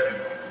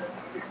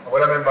 1970.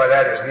 What I mean by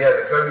that is we had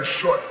a very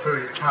short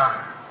period of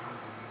time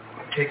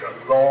to take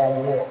a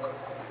long walk.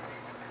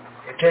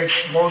 It takes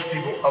most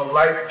people a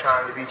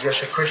lifetime to be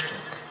just a Christian,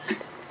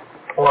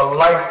 or a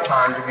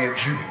lifetime to be a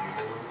Jew.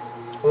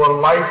 for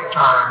a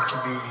lifetime to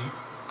be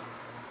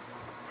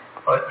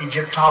an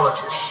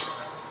Egyptologist.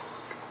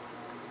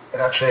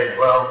 And I said,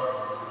 well,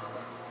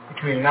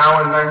 between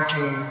now and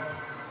between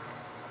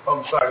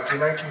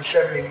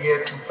 1970 and the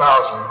year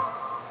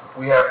 2000,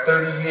 we have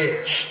 30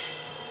 years.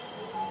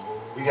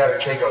 We got to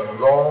take a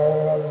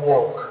long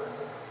walk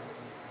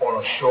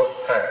on a short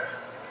path.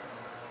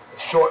 The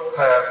short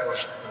path was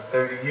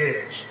 30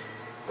 years.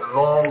 The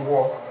long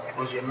walk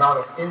was the amount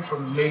of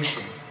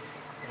information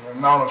and the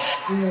amount of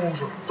schools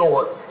of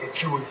thought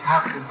that you would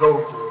have to go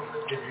through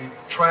to be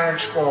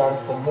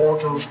transformed from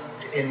mortals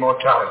to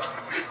immortality,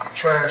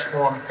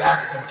 transformed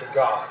back into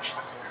gods,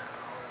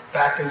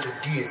 back into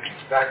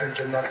deities, back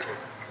into nothing.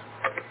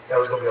 That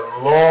was going to be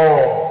a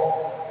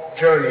long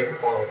journey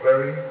on a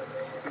very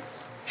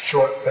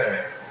short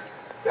path.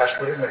 That's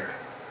what it meant.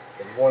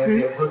 If you want to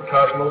be a good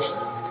cosmos,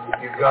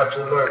 you've got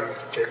to learn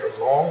to take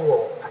a long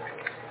walk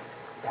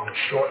on a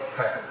short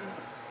path.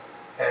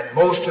 And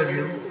most of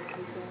you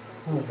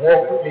who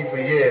walked with me for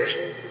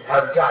years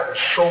have gotten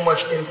so much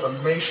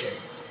information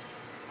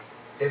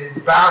that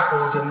it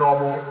baffles the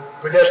normal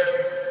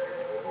pedestrian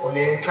when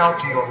they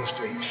encounter you on the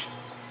streets.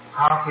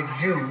 How could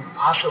you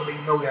possibly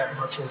know that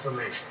much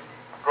information?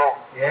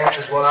 The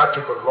answer is, well, I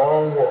took a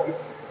long walk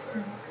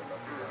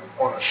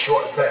on a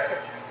short path.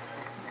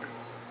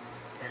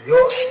 And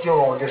you're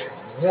still on just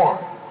one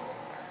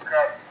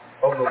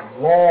of the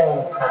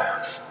long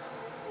paths.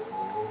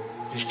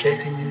 It's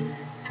taking you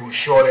to a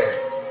short end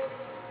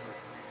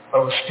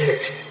of a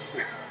stick.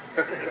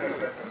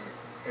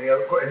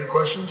 Any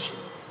questions?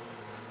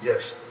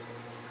 Yes.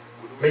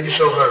 Make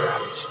yourself heard,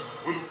 Alex.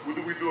 What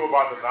do we do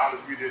about the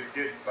knowledge we didn't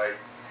get? Like,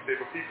 say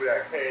for people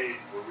that came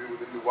when we were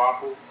in New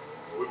Waffle,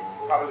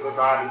 how does the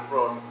knowledge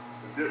from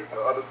the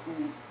other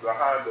schools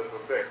behind us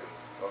affect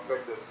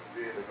us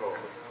being the goal?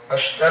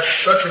 That's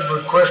such a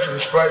good question.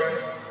 It's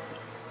frightening.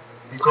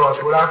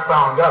 Because what I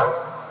found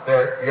out,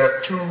 that you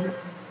have two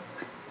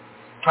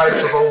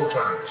types of old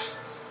timers.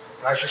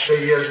 I should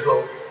say years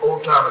ago,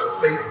 old timers are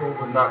faithful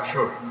but not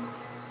true.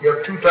 You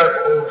have two types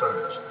of old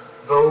timers.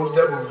 Those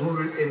that were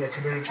rooted in the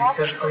community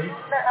physically,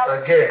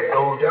 again,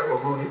 those that were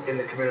rooted in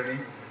the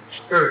community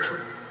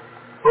spiritually.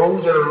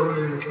 Those that are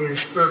rooted in the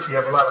community spiritually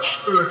have a lot of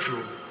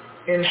spiritual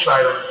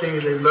insight on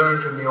things they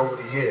learned from me over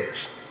the years.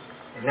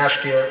 And that's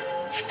their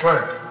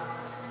strength.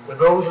 But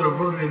those that are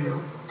rooted in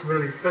the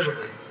community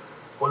physically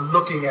were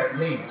looking at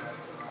me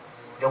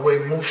the way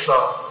Musa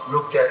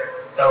looked at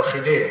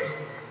El-Khidir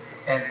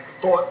and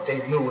thought they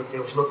knew what they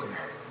was looking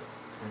at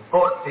and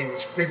thought they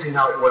was figuring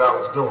out what I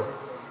was doing.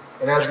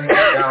 And as we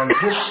get down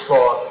this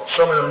far,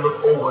 some of them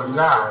look over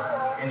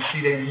now and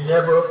see they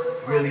never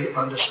really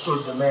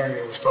understood the man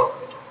they was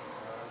talking to.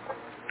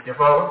 You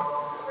follow?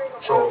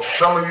 So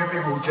some of you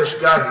people who just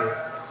got here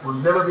will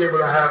never be able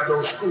to have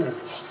those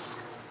schools.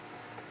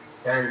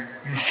 And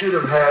you should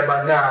have had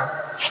by now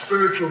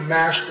spiritual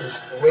masters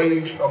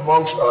raised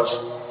amongst us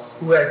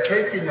who had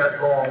taken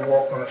that long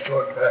walk on a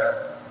short path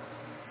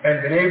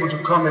and been able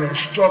to come and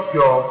instruct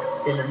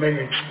y'all in the many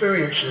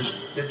experiences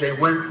that they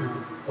went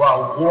through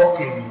while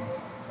walking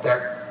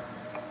that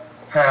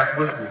path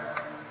with me.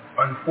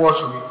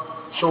 Unfortunately,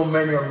 so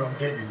many of them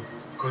didn't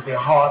because their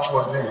hearts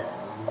wasn't in it.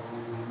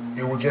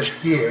 They were just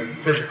here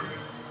physically.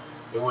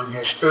 They weren't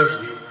here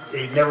spiritually.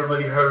 They never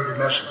really heard the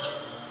message.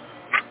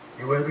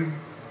 You with me?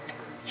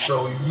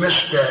 So we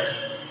missed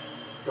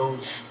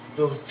those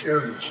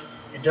areas.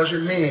 It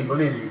doesn't mean,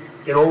 believe me,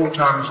 that old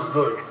timers are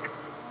good.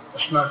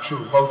 That's not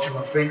true. Both of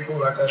them are faithful,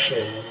 like I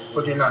said,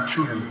 but they're not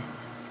true to me.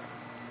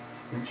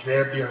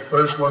 They'll be the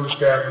first one to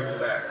stab me in the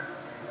back.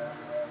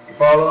 You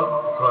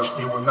follow? Because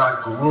they were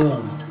not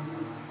groomed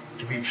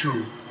to be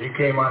true. They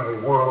came out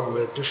of a world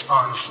where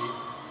dishonesty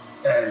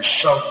and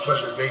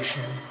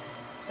self-preservation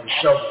and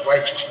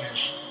self-righteousness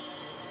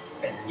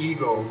and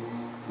ego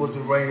was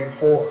the reigning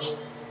force,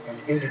 and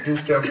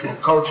introduced them to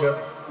a culture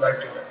like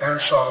the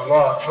Ansar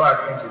Allah tried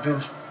to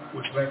introduce,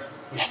 which meant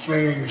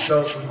restraining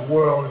yourselves from the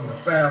world and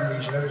the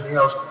families and everything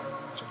else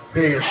to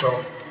prepare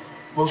yourself.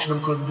 Most of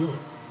them couldn't do it.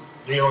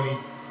 They only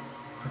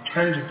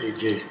pretended they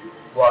did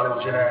while they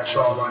was in Ansar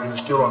Allah, and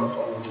they were still on the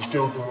phone, they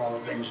still doing all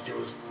the things they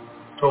was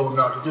told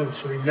not to do.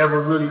 So they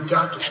never really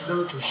got the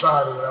spiritual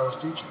side of what I was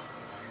teaching.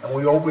 And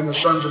we opened the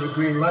Sons of the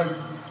Green Light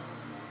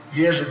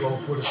years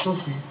ago for the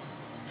Sufi,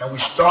 and we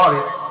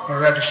started and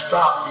we had to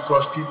stop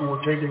because people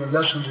were taking the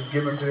lessons and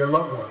giving to their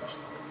loved ones.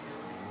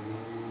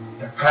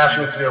 And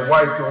passing it to their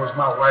wife, it was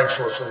my wife,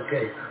 so it's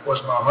okay. It was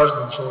my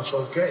husband, so it's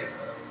okay.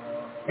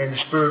 And the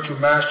spiritual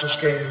masters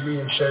came to me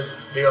and said,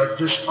 they are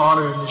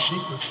dishonoring the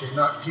secrets. They're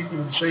not keeping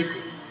them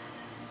sacred.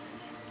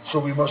 So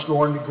we must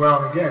go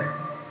underground again.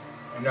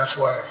 And that's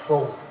why I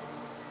folded.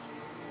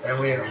 And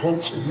we had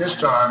hopes in this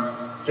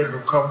time that it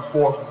will come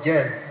forth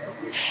again.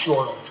 It's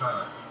short on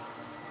time.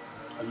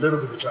 A little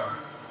bit of time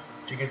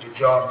to get the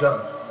job done.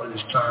 But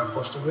it's time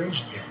for us to raise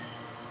again.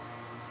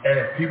 And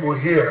if people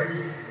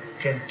here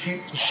can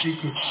keep the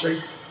secret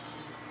safe,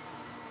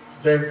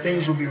 then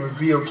things will be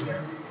revealed to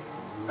them.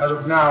 As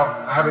of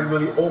now, I haven't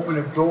really opened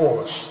the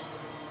doors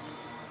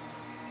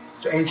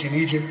to ancient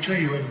Egypt to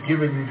you and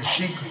given you the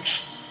secrets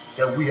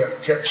that we have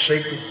kept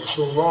sacred for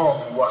so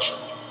long in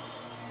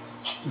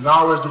Washington.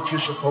 Knowledge that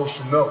you're supposed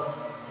to know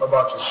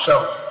about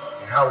yourself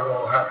and how it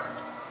all happened.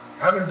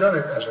 I haven't done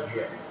it as of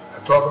yet.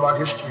 I talk about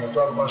history, I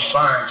talk about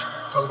science,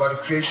 I talk about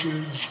the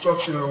creation and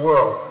destruction of the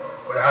world,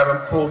 but I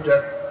haven't pulled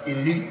that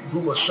elite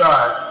group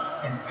aside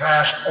and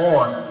passed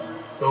on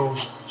those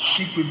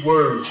secret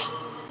words,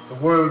 the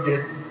word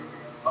that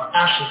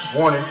Asif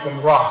wanted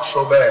from Ra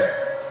so bad.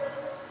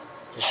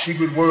 The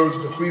secret words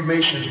the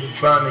Freemasons have been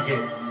trying to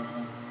get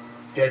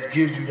that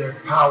gives you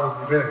that power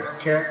of divinity.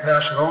 I can't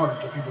pass it on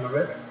until people are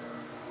ready.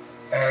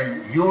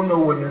 And you'll know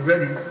when you're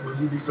ready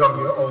when you become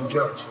your own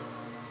judge.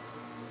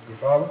 You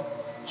follow?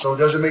 So it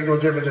doesn't make no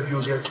difference if you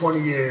was here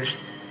 20 years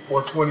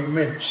or 20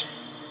 minutes.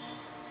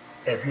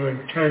 If you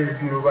intend to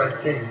do the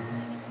right thing,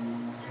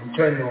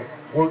 intend to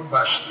work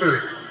by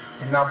spirit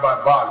and not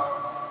by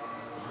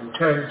body,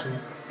 intend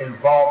to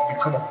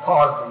become a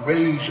part of the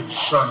rays of the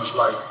sun's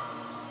light,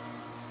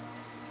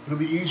 it'll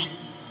be easy,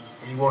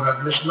 and you won't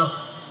have missed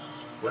nothing.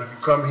 But if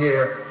you come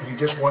here and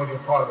you just want to be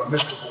a part of a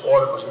mystical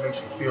order because it makes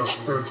you feel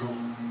spiritual,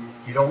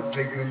 you don't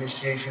take your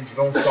initiations, you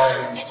don't follow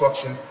the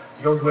instruction,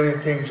 you don't do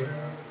anything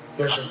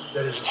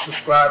that is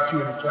subscribed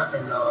to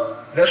in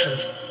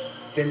lessons,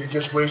 then you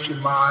just waste your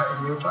mind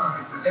and your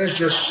time. And it's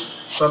just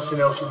something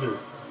else to do.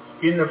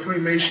 In the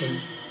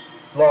Freemason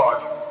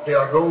Lodge, there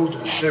are those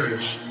that are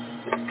serious,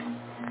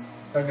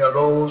 and there are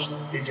those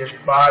that just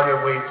buy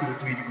their way through the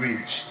 3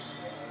 degrees.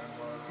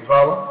 You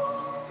follow?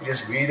 You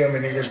just read them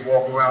and they just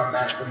walk around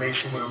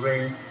masturbation with a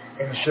ring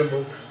and a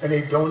symbol, and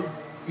they don't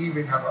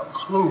even have a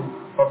clue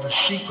of the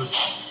secrets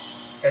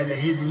and the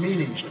hidden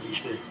meanings of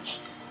these things.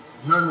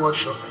 None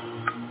whatsoever.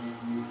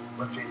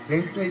 But they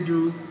think they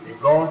do. They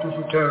go into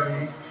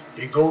fraternity.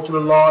 They go to the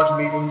lodge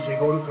meetings. They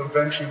go to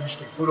conventions.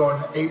 They put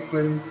on the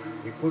apron.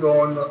 They put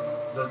on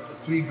the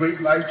 3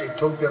 great lights. They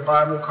took their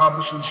Bible,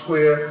 compass, and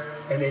square,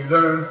 and they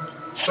learn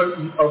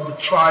certain of the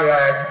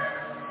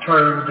triad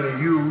terms that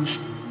they use,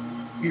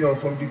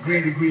 from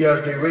degree to degree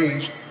as they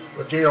raise,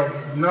 but they don't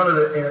get none of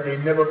it, they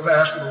never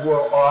pass the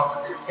royal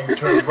arc and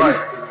turn right.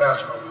 They pass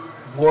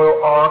the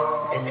royal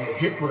arc and they're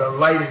hit with a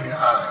light in their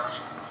eyes.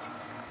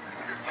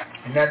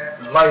 And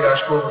that light I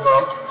spoke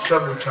about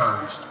several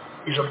times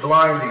is a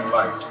blinding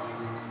light.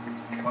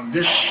 On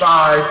this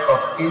side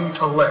of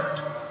intellect,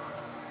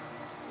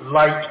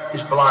 light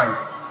is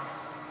blinding.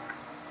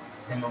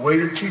 And the way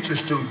to teach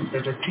a student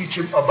is to teach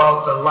him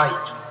about the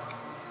light.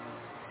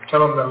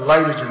 Tell them the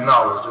light is the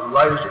knowledge, the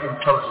light is the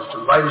intelligence,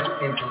 the light is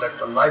the intellect,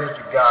 the light is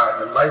the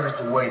guide, the light is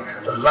the way,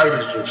 the light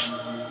is this.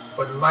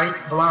 But light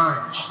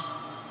blinds.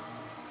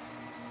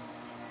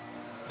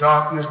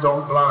 Darkness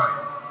don't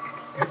blind.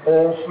 And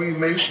all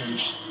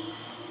Freemasons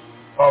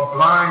are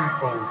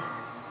blindfolded,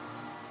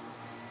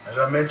 as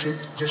I mentioned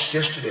just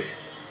yesterday.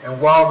 And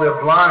while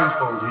they're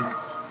blindfolded,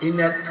 in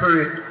that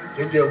period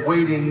that they're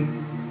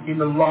waiting in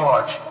the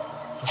lodge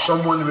for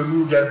someone to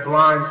remove that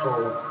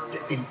blindfold,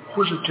 the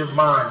inquisitive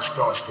mind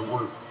starts to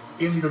work.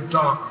 In the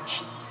darkness,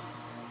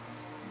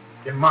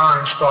 the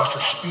mind starts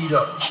to speed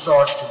up,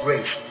 starts to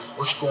race.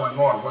 What's going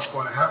on? What's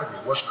going to happen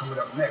here? What's coming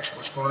up next?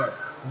 What's going on?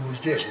 Who is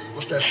this?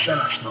 What's that scent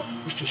I smell?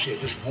 What's this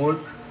here? This wood?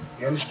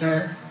 You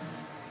understand?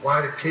 Why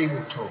the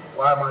cable toe?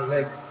 Why my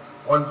leg,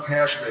 one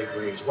past leg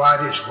raised? Why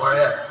this? Why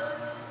that?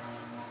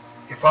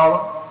 You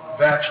follow?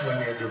 That's when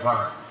they're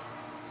divine.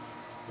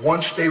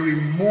 Once they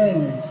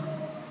remove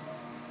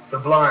the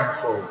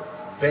blindfold,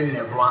 then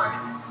they're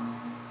blind.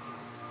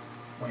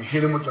 When you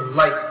hit them with the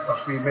light of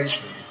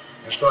Freemasonry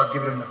and start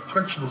giving them the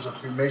principles of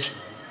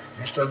Freemasonry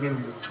and start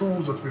giving them the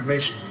tools of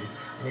Freemasonry,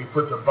 and they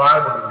put the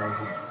Bible in their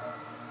hand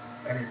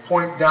and they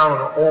point down on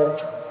the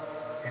altar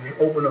and they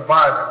open the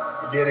Bible,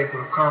 and there they put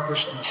a compass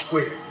and a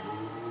square,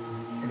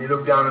 and they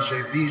look down and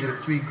say, these are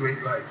the 3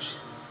 great lights.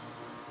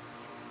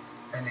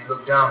 And they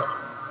look down at them.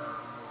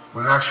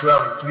 When in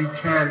actuality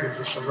 3 candles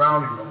are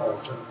surrounding the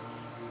altar,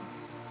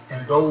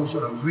 and those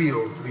are the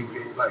real 3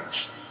 great lights.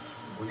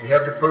 When you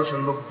have the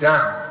person look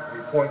down,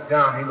 they point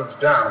down, he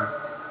looks down,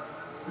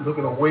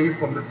 looking away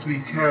from the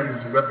 3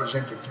 candles that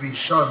represent the 3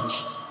 suns,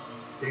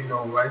 they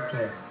know right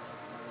there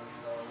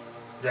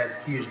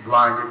that he is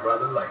blinded by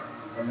the light.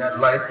 And that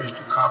light is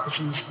the compass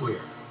and the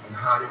square, and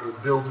how they will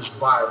build this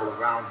Bible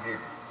around him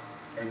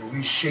and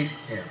reshape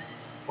him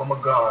from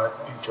a God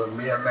into a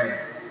mere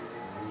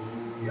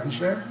man. You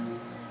understand?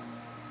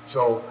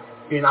 So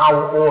in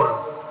our order,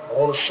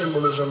 all the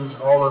symbolisms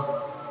and all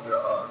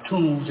the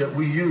tools that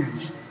we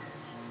use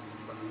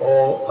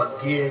all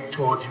are geared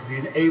towards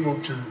you being able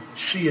to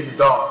see in the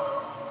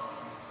dark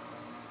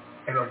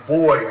and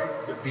avoid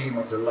the beam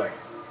of the light.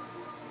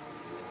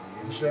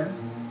 You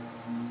understand?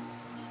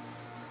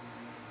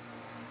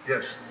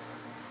 Yes.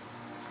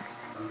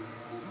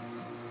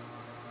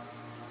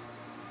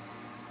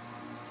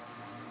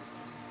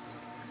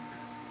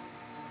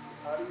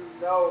 How do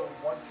you know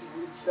once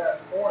you reach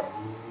that point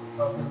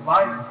of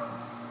enlightenment,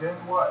 then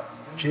what?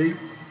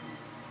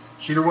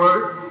 See the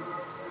word?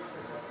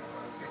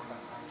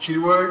 See the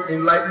word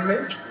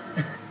enlightenment?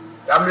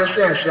 I'm just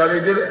saying, see how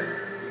they did it?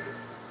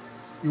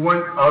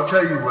 I'll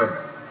tell you when.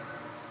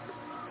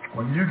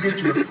 When you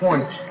get to the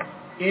point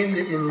in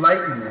the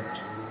enlightenment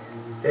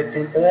that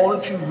in all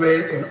that you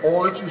read and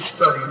all that you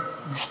studied,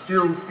 you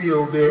still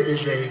feel there is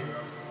a,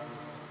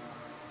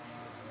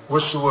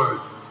 what's the word?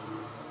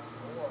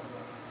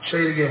 Say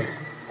it again.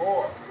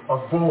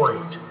 A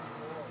void.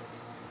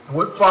 And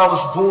what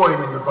follows void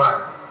in the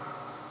Bible?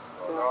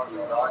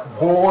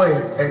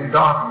 Void and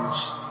darkness.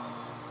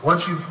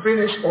 Once you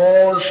finish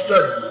all the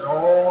studies, and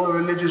all the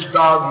religious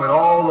dogma, and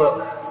all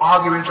the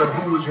arguments of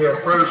who was here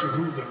first and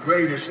who's the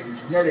greatest, and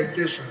genetic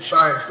this and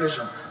science this,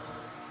 and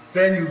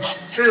then you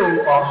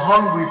still are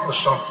hungry for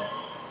something.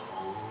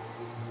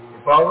 You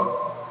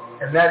follow?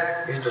 And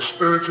that is the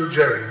spiritual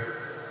journey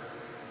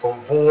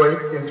from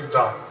void into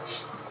darkness.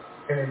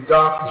 And in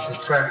darkness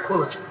is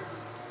tranquility.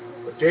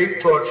 But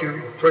they taught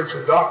you the prince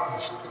of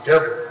darkness, the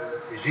devil,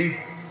 is evil.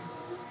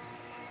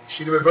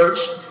 See the reverse?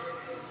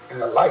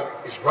 And the light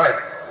is right.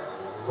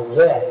 The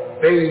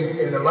warmth, bathed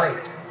in the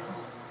light.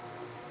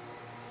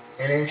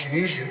 In ancient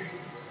Egypt,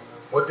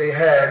 what they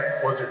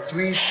had was the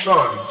three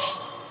sons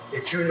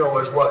that you know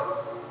as what?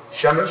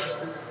 Shemesh,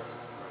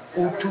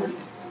 Utu,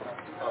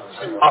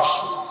 and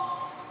Asu.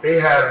 They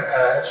had them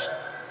as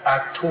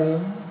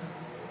Atum,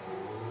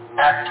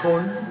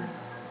 Atun,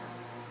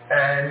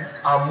 and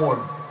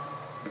Amun.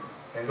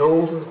 And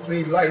those are the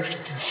three lights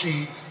that you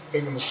see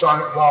in the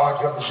Masonic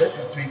Lodge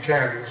representing the three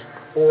candles,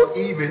 or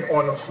even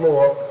on the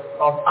floor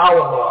of our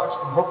lodge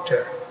in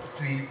Hotel, the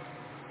three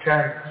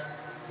candles.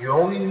 You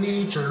only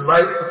need to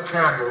light a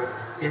candle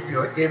if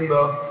you're in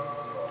the,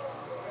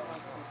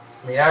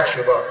 let me ask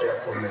you about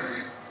that for a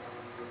minute.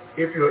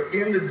 If you're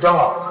in the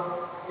dark,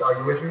 are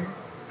you with me?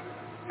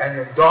 And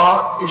the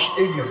dark is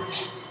ignorance,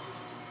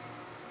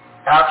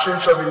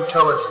 absence of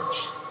intelligence,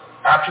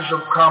 absence of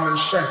common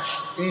sense,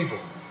 evil.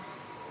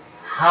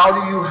 How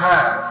do you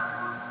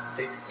have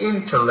the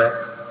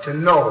intellect to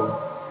know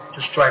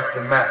to strike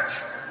the match?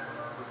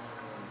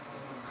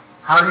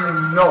 How do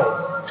you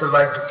know to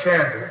light the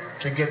candle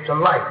to get the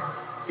light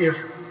if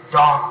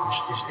darkness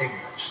is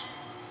ignorance?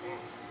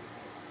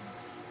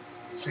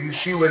 So you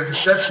see where the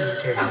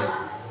deception came in.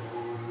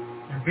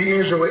 The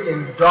beings that were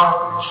in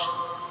darkness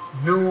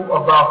knew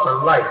about the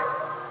light.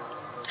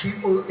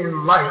 People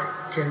in light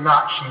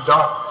cannot see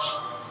darkness.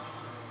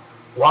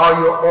 While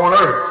you're on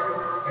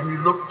earth and you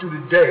look through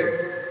the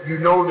day, you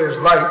know there's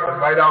light, but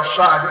right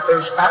outside the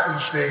earth's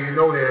atmosphere, you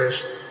know there's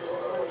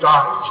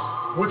darkness.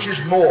 Which is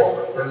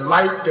more, the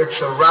light that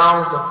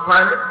surrounds the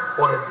planet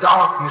or the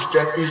darkness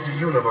that is the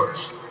universe?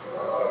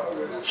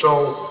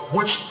 So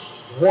which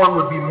one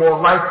would be more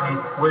likely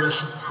where the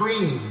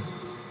Supreme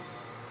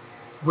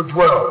would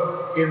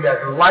dwell? In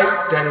that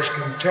light that is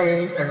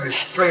contained and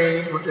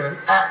restrained within an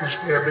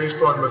atmosphere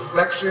based on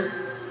reflection,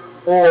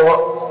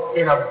 or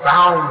in a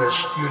boundless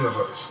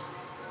universe?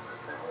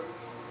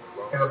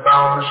 In a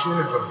boundless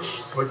universe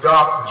where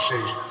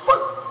darkness is,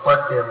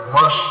 but there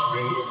must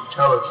be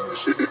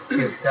intelligence.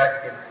 If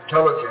that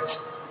intelligence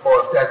or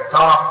if that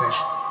darkness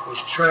was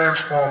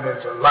transformed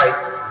into light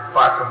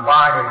by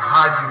combining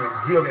hydrogen and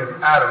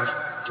helium atoms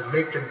to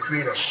make them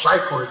create a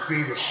cycle, to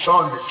create a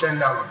sun, to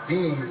send out a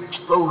beam and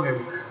explode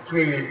and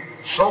create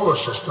solar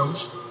systems,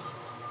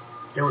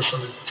 there was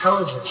some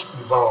intelligence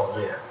involved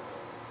there.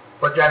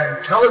 But that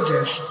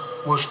intelligence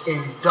was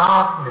in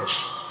darkness,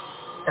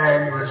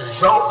 and the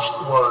result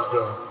was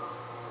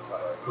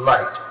the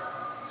light.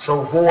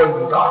 So void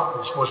and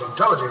darkness was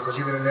intelligent, because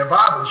even in their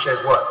Bible it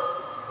said what?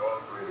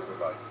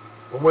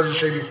 What does it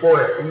say before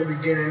that? In the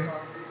beginning,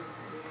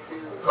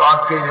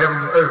 God created heaven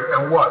and earth,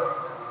 and what?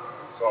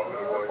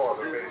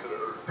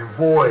 And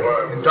void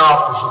and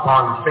darkness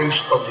upon the face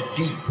of the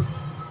deep.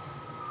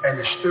 And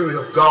the Spirit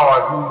of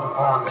God moved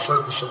upon the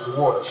surface of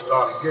the water.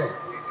 Start again.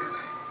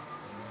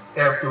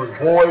 If there was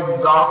void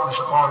and darkness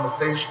upon the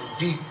face of the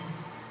deep,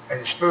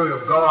 and the Spirit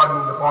of God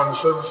moved upon the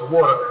surface of the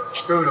water, the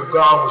Spirit of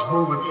God was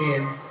moving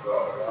in,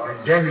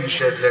 and then he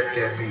said, let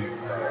there be.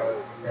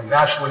 And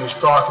that's when he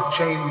started the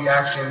chain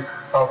reaction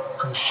of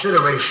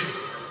consideration.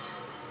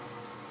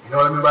 You know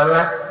what I mean by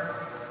that?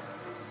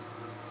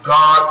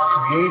 God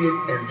created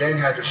and then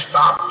had to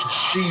stop to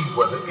see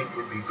whether it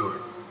would be good.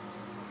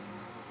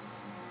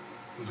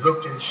 He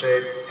looked and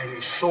said, and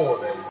he saw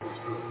that it was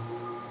good.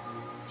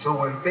 So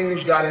when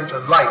things got into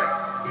light,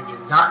 it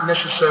did not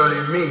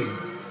necessarily mean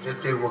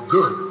that they were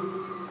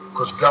good,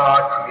 because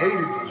God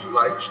created these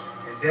lights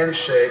and then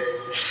said,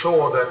 he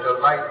saw that the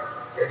light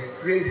that he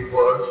created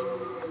was,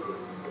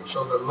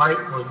 so the light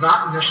was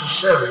not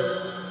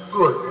necessarily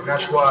good. And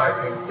that's why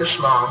in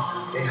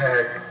Islam they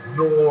had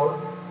Nur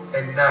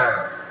and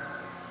Nar.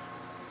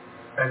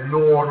 And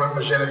Nur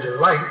represented the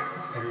light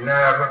and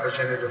Nar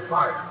represented the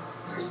fire.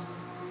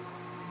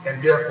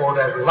 And therefore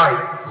that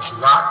light was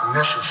not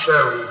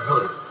necessarily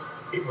good.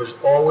 It was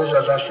always,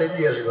 as I said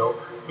years ago,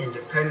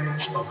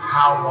 independence of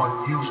how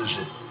one uses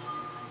it.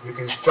 You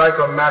can strike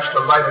a match to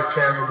light a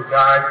candle to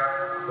guide,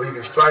 or you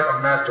can strike a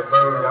match to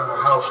burn down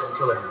the house and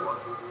kill everyone.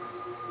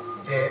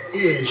 There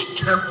is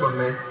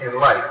temperament in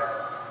light.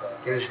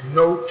 There is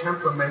no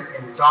temperament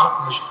in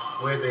darkness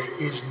where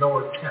there is no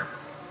attempt.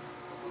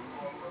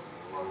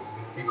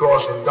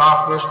 Because in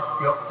darkness,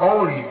 your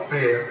only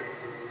fear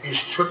is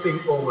tripping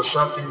over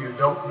something you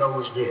don't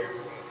know is there.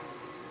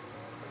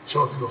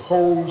 So if you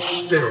hold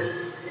still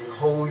and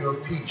hold your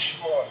peace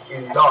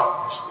in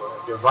darkness,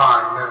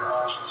 divine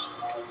manifests.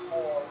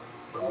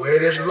 But where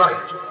there's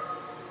light,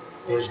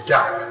 there's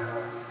doubt.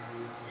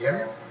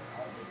 Yeah?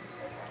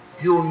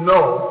 You'll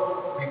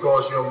know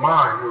because your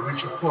mind will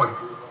reach a point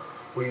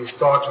where you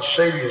start to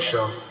say to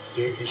yourself,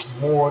 there is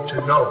more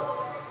to know.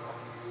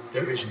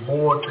 There is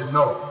more to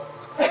know.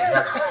 And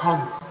that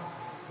hunger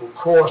will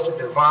cause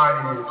the divine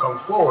in you to come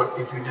forward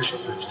if you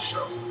discipline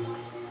yourself.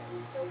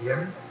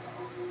 Yeah?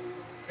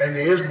 And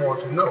there is more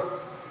to know.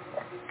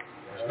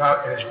 It's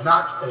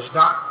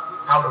not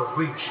out of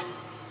reach.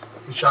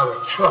 It's out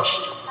of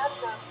trust.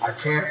 I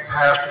can't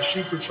pass the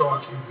secrets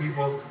on to you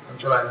people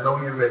until I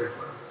know you're ready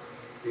for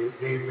them.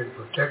 They've been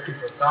protected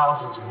for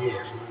thousands of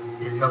years.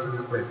 There's nothing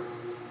to play with.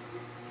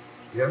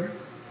 You hear me?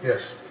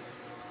 Yes.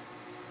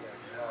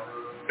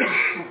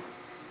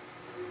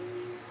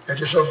 Let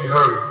yourself be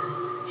heard.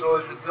 So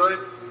is it good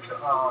to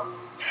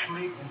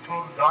sleep in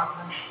total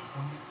darkness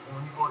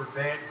when you go to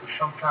bed? Because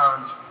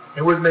sometimes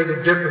it wouldn't make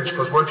a difference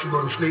because once you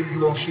go to sleep, you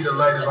won't see the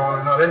light is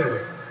on or not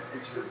anyway.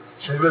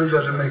 So it really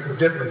doesn't make a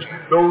difference.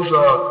 Those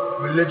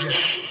are religious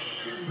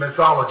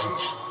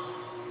mythologies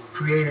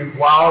created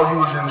while you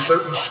was in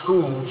certain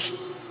schools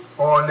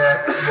on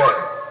that,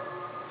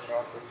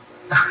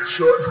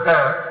 short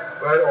path,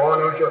 right?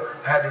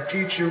 Had to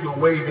teach you the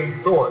way they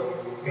thought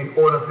in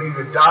order for you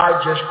to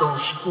digest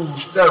those schools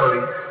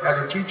thoroughly. Had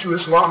to teach you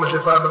Islam as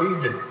if I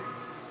believed in it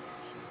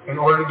in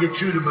order to get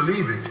you to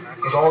believe it.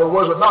 Because all it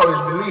was about is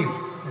belief.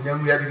 And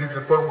then we had to get to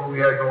the point where we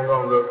had no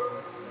longer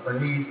a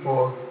need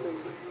for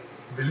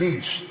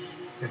beliefs.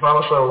 If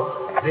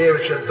also there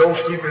it said, don't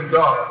sleep in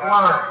dark.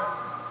 Why?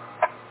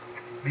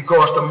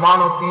 Because the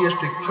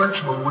monotheistic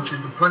principle, which is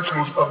the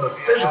principles of the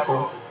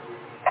physical,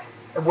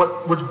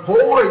 what's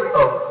void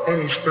of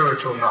any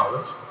spiritual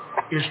knowledge,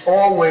 is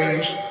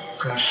always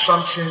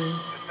consumption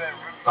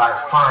by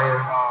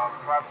fire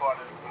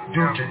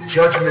due to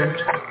judgment.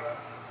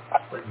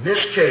 But in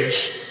this case,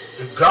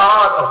 the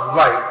God of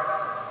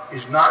light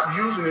is not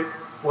using it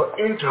for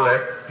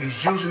intellect,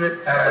 he's using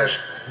it as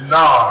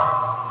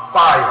nar,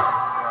 fire.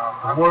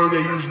 The word they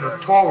use in the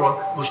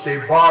Torah, which they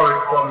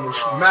borrowed from the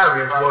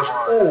Sumerians, was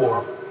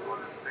or,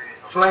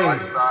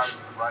 flames,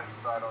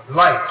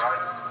 light,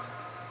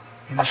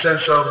 in the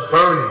sense of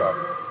burning.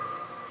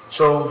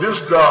 So this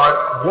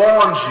God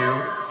warns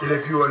you that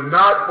if you are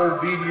not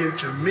obedient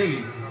to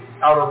me,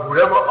 out of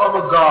whatever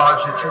other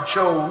gods that you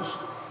chose,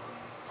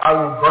 I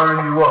will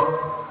burn you up.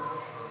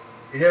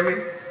 You hear me?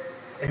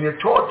 And you're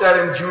taught that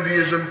in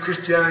Judaism,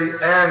 Christianity,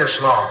 and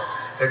Islam.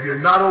 If you're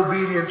not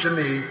obedient to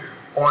me,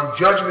 on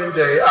Judgment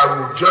Day, I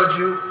will judge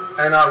you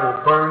and I will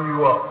burn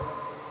you up.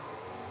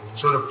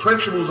 So the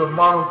principles of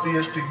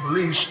monotheistic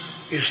beliefs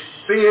is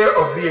fear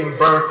of being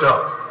burnt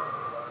up,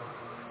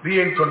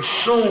 being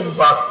consumed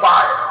by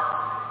fire.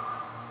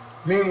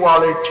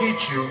 Meanwhile, they teach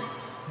you,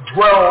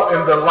 dwell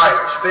in the light,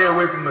 stay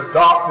away from the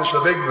darkness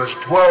of ignorance,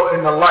 dwell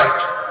in the light,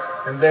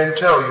 and then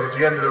tell you at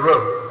the end of the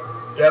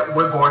road that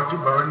we're going to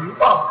burn you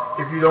up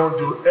if you don't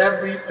do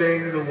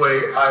everything the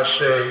way I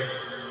say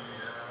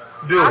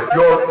do it.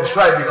 It's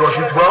right because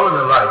you dwell in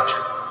the light.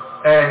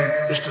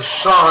 And it's the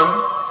sun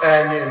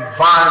and the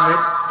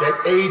environment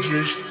that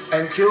ages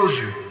and kills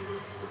you.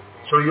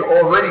 So you're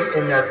already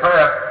in that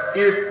path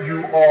if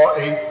you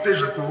are a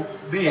physical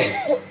being.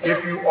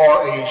 If you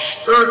are a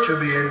spiritual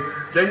being,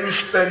 then you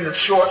spend the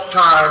short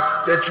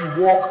time that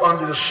you walk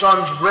under the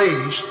sun's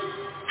rays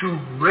to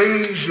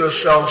raise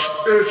yourself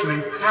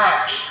spiritually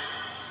past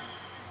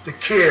the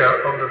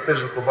care of the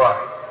physical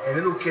body. And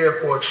it'll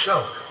care for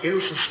itself. It'll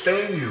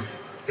sustain you.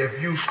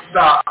 If you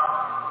stop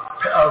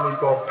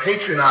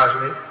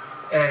patronizing it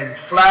and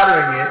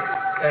flattering it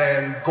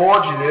and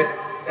gorging it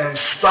and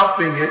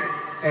stuffing it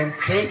and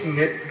painting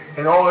it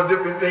and all the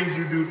different things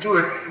you do to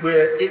it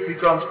where it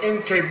becomes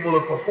incapable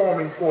of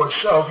performing for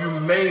itself, you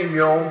maim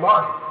your own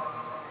body.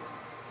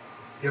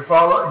 Your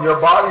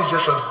body is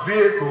just a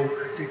vehicle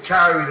to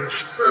carry the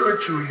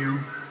spiritual you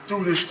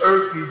through this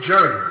earthly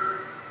journey.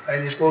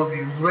 And you're supposed to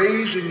be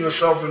raising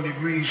yourself in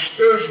degrees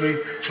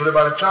spiritually so that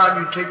by the time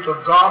you take the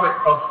garment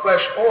of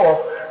flesh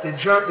off,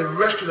 the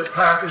rest of the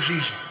path is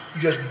easy.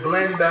 You just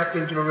blend back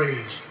into the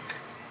rays.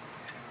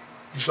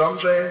 You see what I'm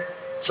saying?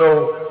 So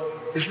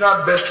it's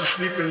not best to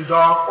sleep in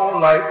dark or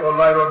light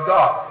or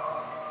dark.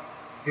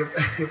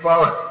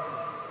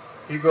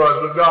 Because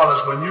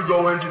regardless, when you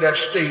go into that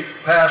state,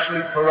 past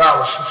sleep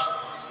paralysis,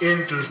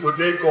 into what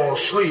they call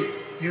sleep,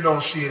 you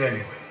don't see it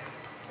anyway.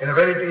 And if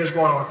anything is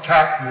going to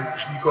attack you,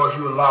 it's because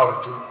you allow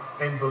it to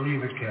and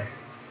believe it can.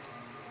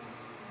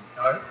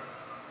 All right?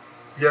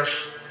 Yes?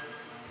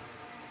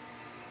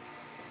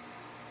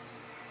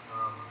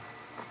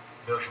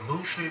 Does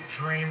lucid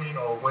dreaming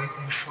or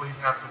waking sleep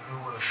have to do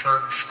with a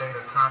certain state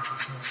of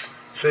consciousness?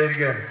 Say it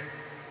again.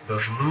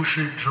 Does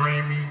lucid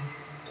dreaming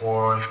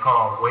or it's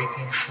called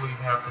waking sleep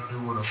have to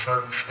do with a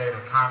certain state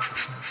of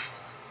consciousness?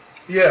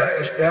 Yeah,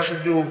 it has to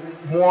do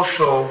more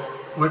so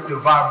with the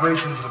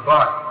vibrations of the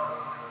body.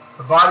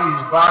 The body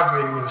is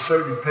vibrating at a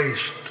certain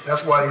pace.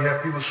 That's why you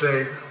have people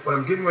say, when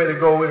I'm getting ready to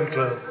go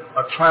into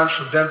a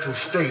transcendental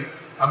state,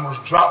 I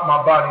must drop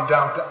my body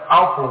down to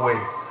alpha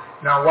wave.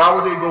 Now, why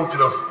would they go to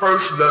the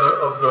first letter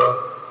of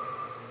the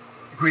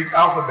Greek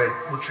alphabet,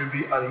 which would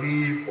be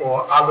Aleph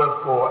or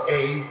Aleph or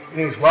A?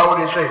 Why would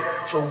they say?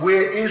 So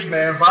where is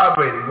man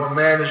vibrating? Well,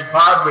 man is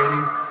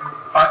vibrating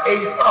an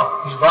eighth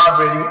up. He's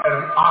vibrating at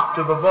an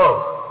octave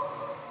above.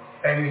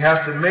 And he has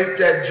to make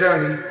that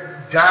journey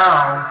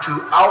down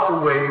to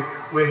alpha wave,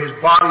 where his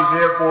body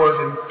therefore is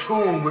in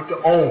tune with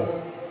the Om.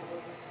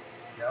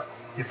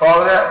 You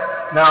follow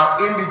that? Now,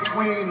 in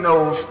between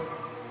those,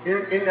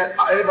 in that,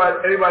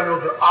 everybody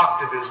knows the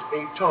octave is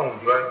 8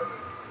 tones, right?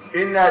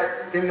 In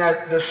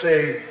that, let's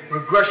say,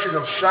 regression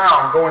of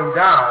sound going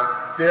down,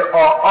 there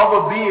are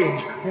other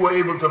beings who are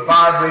able to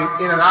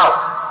vibrate in and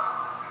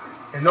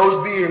out. And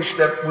those beings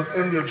step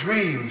within your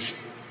dreams,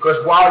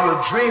 because while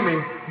you're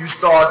dreaming, you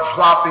start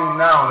dropping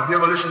down. Have you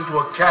ever listened to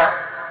a cat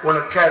when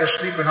a cat is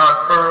sleeping, how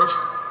it purrs?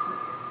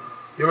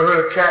 You ever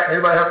heard a cat?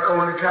 Anybody have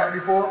owned a cat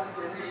before?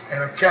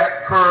 And a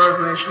cat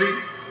purrs when they sleep?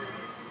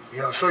 You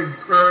know, so you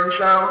purring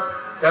sound?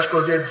 That's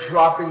because they're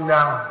dropping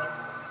down.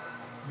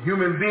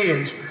 Human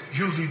beings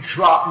usually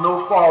drop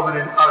no farther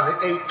than out of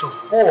the 8 to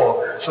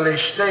 4, so they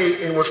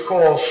stay in what's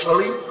called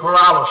sleep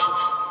paralysis.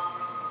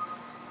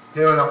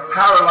 They're in a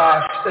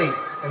paralyzed state,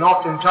 and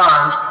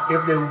oftentimes,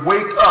 if they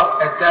wake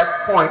up at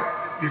that point,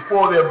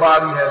 before their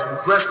body has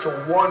regressed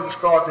to 1 to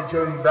start the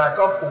journey back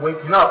up for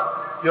waking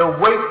up, they'll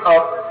wake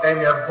up and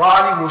their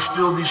body will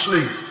still be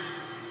asleep.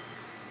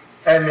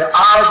 And their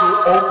eyes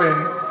will open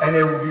and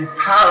they will be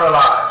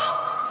paralyzed,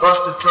 thus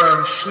the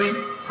term sleep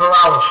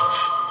paralysis.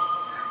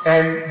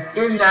 And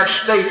in that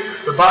state,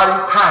 the body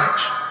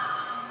panics,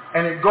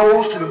 and it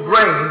goes to the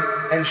brain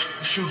and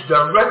shoots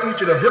directly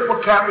to the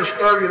hippocampus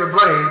area of the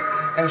brain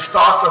and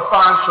starts to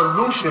find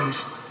solutions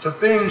to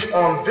things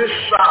on this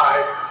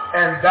side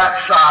and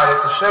that side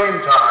at the same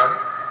time,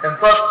 and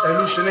thus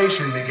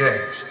hallucination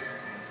begins.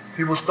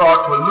 People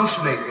start to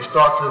hallucinate. They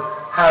start to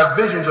have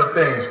visions of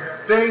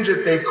things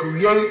that they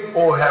create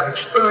or have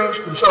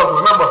experienced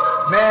themselves. Remember,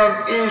 man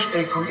is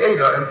a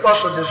creator and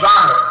thus a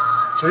designer.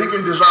 So he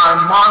can design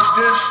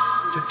monsters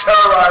to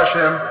terrorize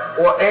him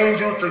or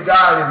angels to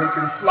guide him. He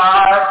can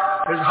fly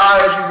as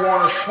high as he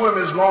wants, or swim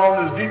as long,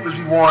 as deep as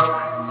he wants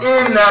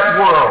in that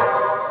world.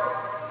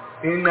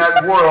 In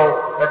that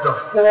world at the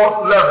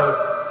 4th level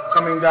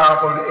coming down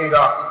from the 8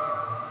 octave.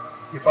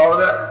 You follow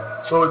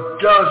that? So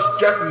it does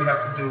definitely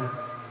have to do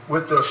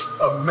with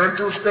a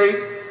mental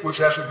state, which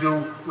has to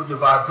do with the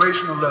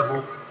vibrational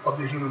level of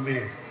the human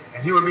being.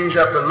 And human beings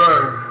have to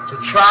learn to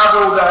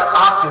travel that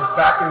octave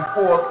back and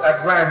forth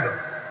at random.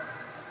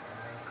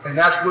 And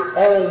that's what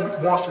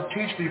Om wants to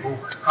teach people,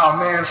 how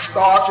man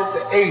starts at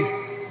the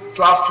 8th,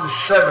 drops to the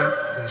 7th,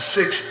 and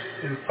 6th,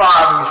 and 5,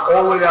 and it's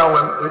all the way down.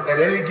 At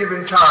any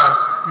given time,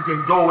 you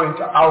can go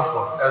into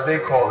alpha, as they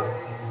call it.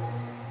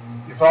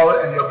 You follow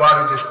it? And your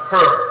body just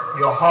purrs.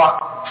 Your heart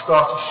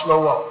starts to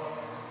slow up.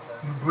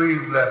 You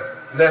breathe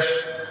less,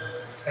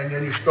 and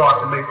then you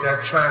start to make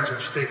that transit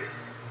state.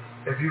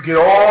 If you get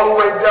all the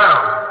way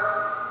down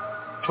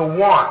to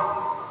 1,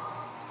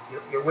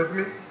 you're with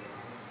me?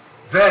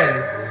 Then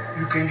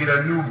you can get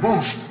a new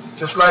boost.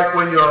 Just like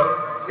when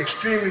you're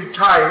extremely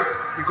tired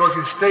because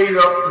you stayed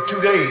up for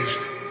 2 days,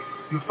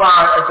 you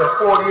find at the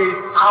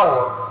 48th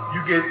hour,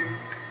 you get,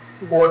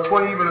 or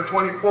even the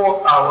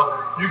 24th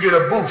hour, you get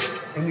a boost,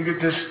 and you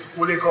get this,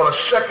 what they call a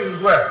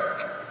second breath.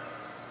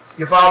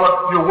 You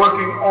follow? You're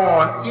working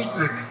on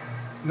etheric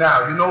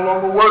now. You're no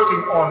longer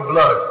working on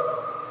blood.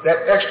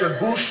 That extra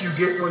boost you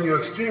get when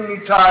you're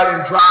extremely tired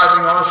and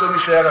driving, all of a sudden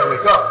you say, I gotta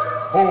wake up.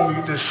 Boom,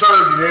 you get this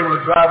surge, you're able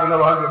to drive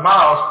another 100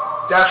 miles.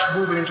 That's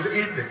moving into the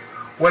etheric.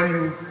 When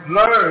you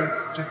learn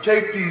to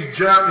take this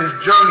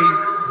journey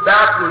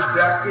backwards,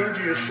 back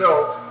into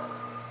yourself,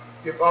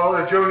 you follow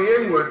the journey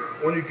inward,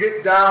 when you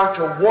get down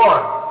to 1,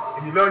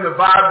 and you learn to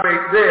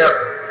vibrate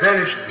there, then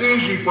it's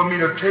easy for me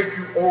to take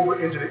you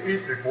over into the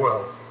etheric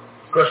world.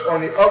 Because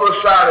on the other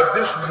side of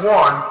this 1,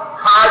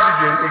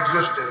 hydrogen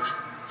existence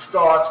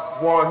starts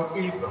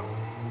 1 ether.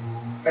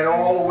 And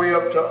all the way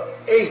up to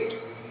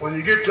 8. When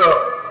you get to,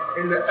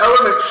 in the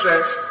element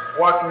sense,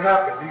 what can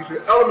happen? Because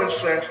the element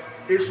sense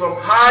is from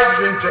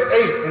hydrogen to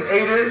 8. And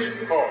 8 is?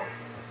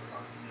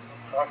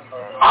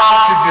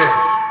 Oxygen.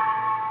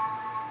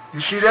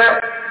 You see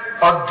that?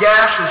 A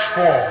gas is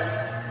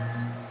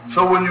formed.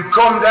 So when you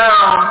come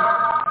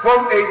down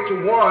from 8 to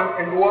 1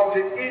 and go up to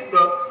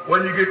ether,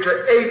 when you get to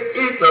 8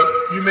 ether,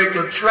 you make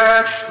a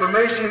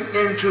transformation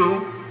into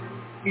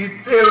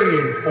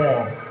etherian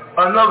form,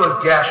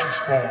 another gaseous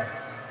form,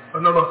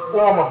 another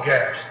form of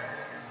gas.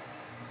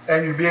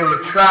 And you'll be able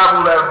to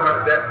travel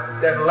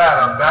that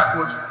ladder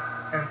backwards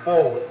and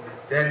forward.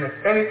 Then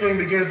if anything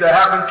begins to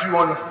happen to you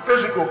on the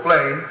physical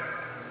plane,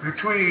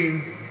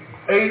 between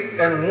 8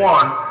 and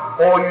 1,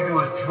 all you do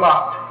is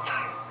drop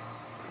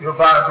your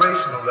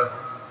vibrational level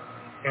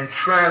and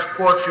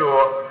transport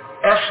your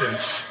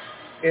essence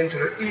into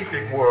the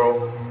etheric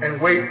world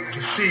and wait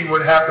to see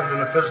what happens in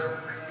the physical.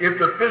 If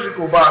the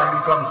physical body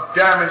becomes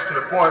damaged to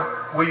the point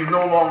where you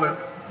no longer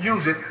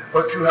use it,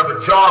 but you have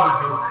a job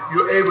to do,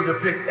 you're able to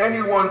pick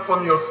anyone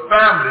from your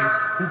family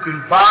who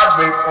can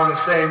vibrate on the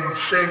same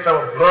type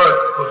of blood,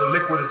 because the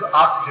liquid is the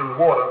oxygen,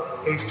 water,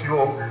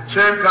 H2O,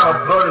 same kind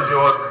of blood as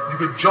yours. You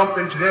could jump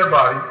into their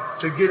body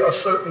to get a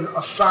certain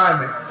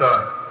assignment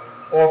done.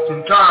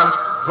 Oftentimes,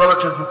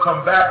 relatives will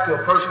come back to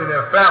a person in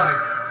their family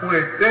who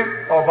they think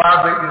are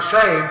vibrating the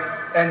same,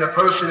 and the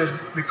person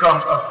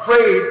becomes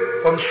afraid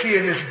from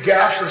seeing this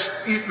gaseous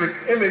etheric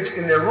image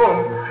in their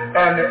room,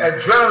 and the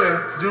adrenaline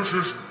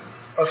produces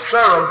a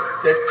serum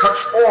that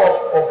cuts off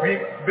or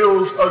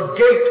builds a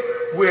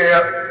gate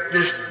where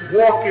this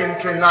walk-in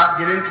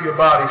cannot get into your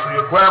body. So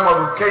your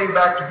grandmother who came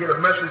back to get a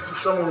message to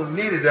someone who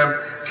needed them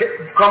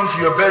comes to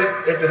your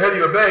bed, at the head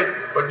of your bed,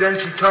 but then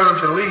she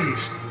turns and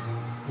leaves.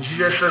 And she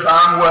just says,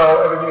 I'm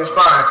well, everything is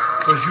fine,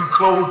 because you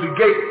closed the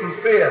gate through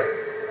fear.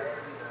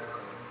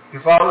 You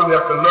follow? We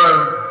have to learn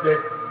that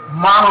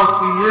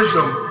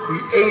monotheism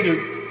created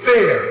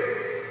fear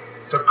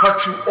to cut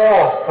you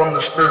off from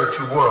the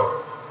spiritual world.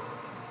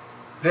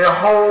 Their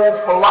whole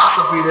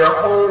philosophy, their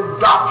whole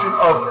doctrine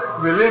of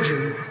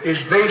religion is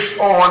based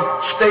on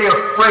stay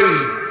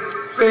afraid,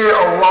 fear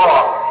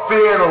Allah,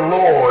 fear the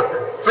Lord,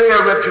 fear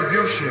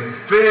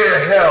retribution,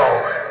 fear hell,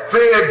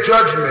 fear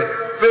judgment,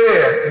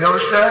 fear. You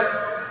notice that?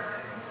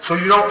 So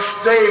you don't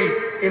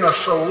stay in a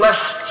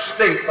celeste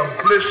state, a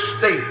bliss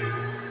state.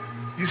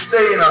 You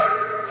stay in an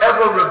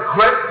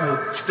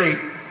ever-regretful state,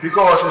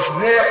 because it's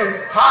near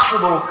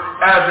impossible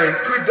as a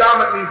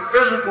predominantly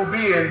physical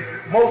being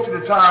most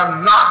of the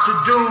time not to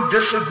do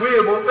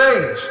disagreeable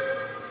things.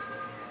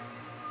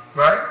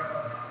 Right?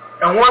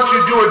 And once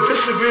you do a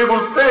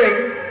disagreeable thing,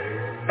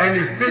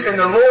 and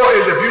the law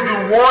is if you do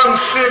one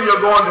sin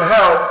you're going to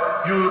hell,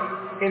 you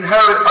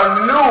inherit a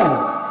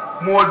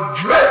new, more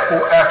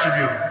dreadful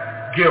attribute,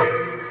 guilt.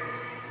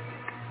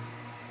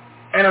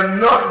 And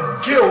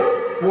enough guilt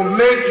will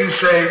make you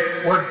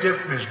say, what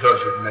difference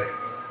does it make?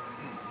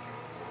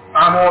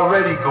 I'm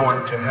already going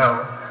to hell.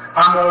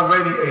 I'm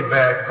already a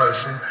bad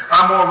person.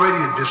 I'm already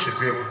a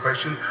disagreeable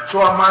person,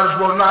 so I might as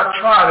well not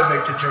try to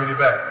make the journey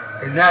back.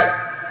 And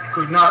that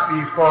could not be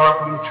far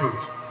from the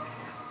truth.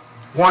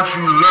 Once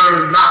you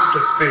learn not to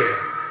fear,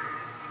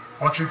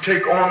 once you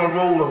take on the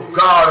role of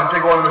God and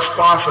take on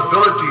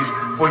responsibilities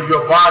for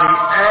your body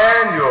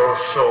and your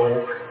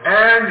soul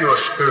and your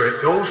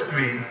spirit, those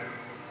three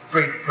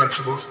great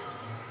principles,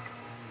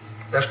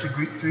 that's the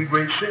three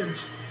great sins.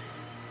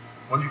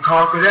 When you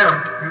conquer them,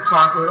 you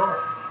conquer it all.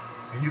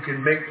 And you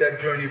can make that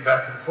journey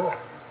back and forth.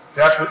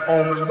 That's what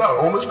Om is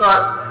about. Om is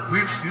not,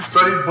 you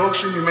studied books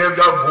and you may have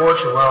got bored,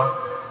 so well,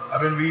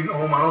 I've been reading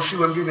Om, I don't see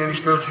what I'm getting any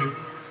spiritual,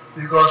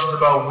 because it's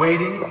about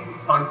waiting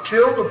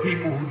until the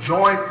people who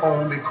join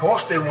Om,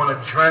 because they want a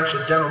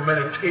transcendental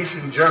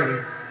meditation journey,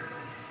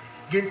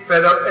 get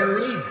fed up and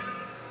leave.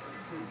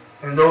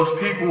 And those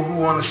people who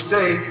want to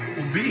stay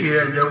will be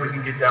here, and then we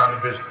can get down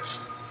to business.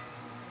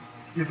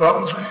 You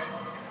follow what I'm saying?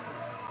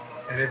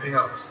 Anything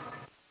else?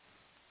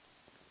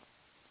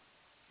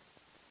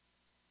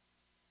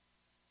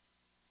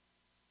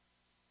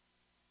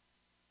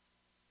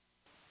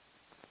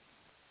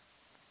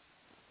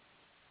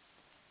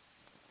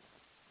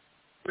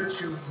 If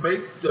you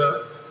make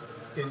the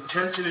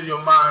intention in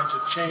your mind to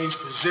change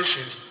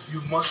positions,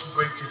 you must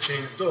break your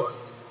chain of thought.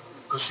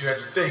 Because you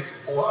have to think,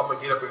 or I'm going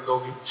to get up and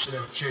go sit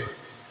in a chair.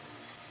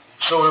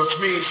 So which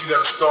means you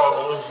got to start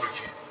all over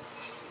again.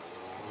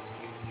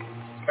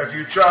 If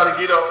you try to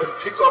get up and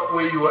pick up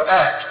where you were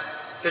at,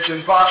 it's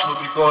impossible,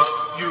 because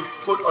you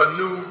put a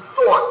new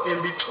thought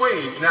in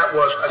between. And that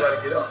was, I got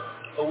to get up.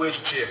 Oh, where's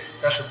the chair?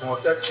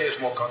 That chair's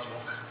more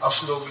comfortable. I'll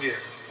sit over there.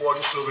 Or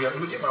I'll just sit over there.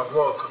 Let me get my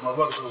rug, because my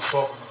rug is a little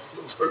soft. It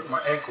was hurting my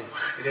ankle.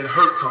 And then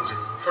hurt comes in.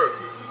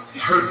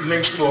 Hurt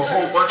links to a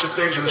whole bunch of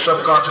things in the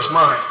subconscious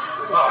mind.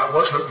 I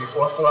was hurt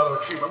before. I fell out of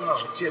a tree. Remember when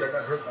I was a kid, I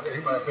got hurt. I got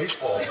hit by a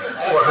baseball.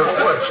 Oh, I hurt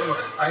what?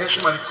 I hear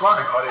somebody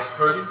crying. Are they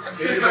hurting?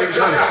 Everybody's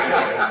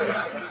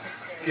hurting.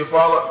 You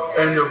follow?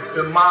 And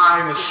the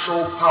mind is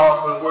so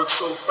powerful and works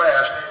so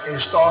fast, and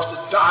it starts to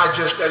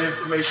digest that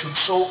information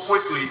so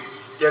quickly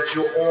that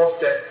you're off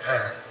that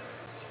path.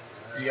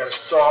 You got to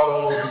start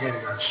all over again.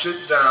 You got to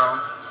sit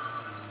down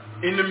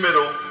in the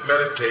middle,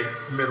 meditate,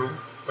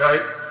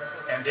 right?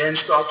 And then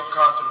start to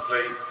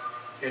contemplate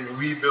and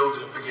rebuild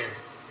it again.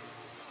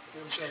 You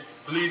know what I'm saying?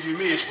 Believe you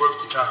me, it's worth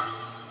the time.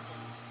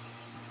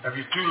 If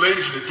you're too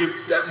lazy to give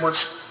that much,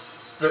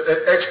 that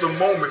extra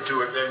moment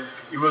to it, then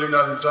you're really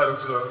not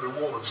entitled to the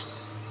rewards.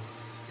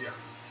 Yeah.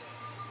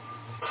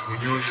 When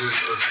you were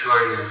just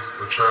explaining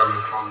the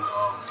traveling from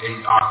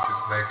the 8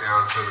 octaves back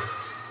down to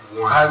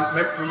the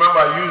 1. Remember,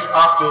 I used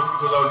octave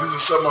because I was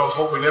using something I was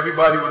hoping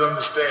everybody would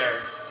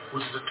understand,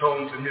 which is the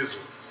tones in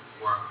music.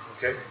 Right.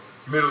 Okay?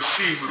 Middle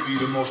C would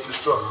be the most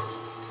destructive.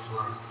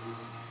 Right.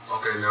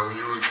 Okay, now when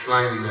you were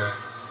explaining that,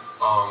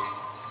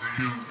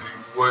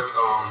 what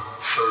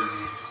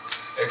certain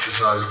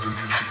exercises do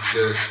you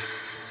suggest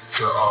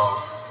to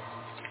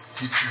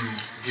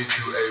get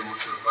you able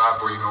to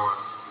vibrate on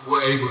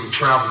were able to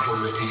travel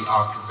from the 8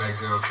 octave back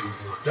down to the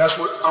 1. That's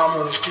what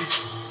Amun is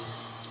teaching.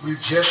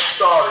 We've just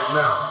started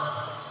now.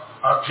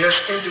 I've just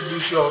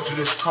introduced y'all to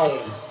this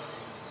tone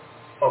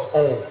of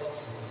Om.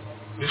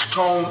 This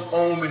tone,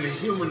 Om, in the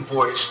human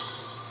voice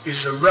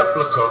is a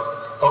replica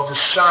of the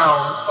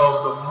sound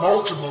of the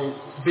multiple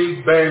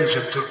big bangs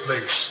that took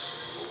place.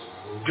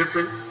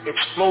 Different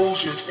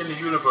explosions in the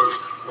universe.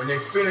 When they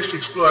finished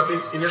exploding, I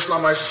think in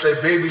Islam I used to say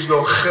babies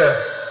go khe.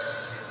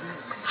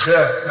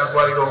 That's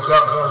why they go khe.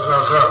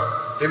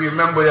 They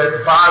remember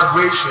that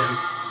vibration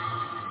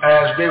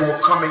as they were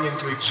coming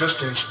into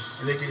existence,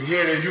 and they can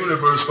hear the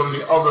universe from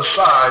the other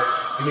side,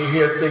 and they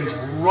hear things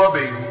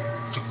rubbing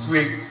to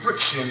create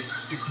friction,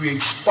 to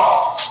create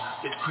sparks,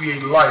 that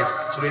create life.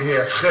 So they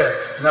hear khe,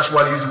 and that's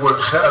why they use the word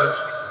khe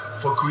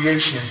for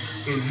creation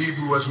in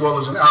Hebrew as well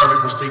as in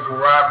Arabic, which they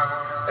grab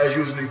as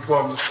usually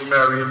from the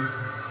Sumerian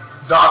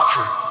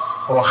doctrine.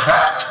 Or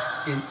khat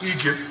in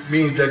Egypt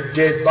means that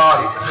dead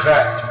body,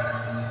 khat,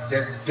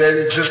 that dead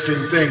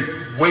existing thing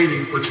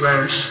waiting for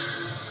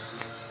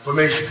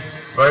transformation,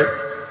 right?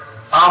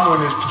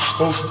 Amun is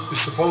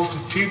supposed to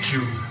teach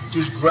you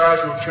this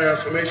gradual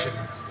transformation.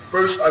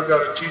 First, I've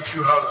got to teach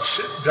you how to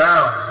sit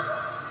down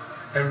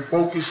and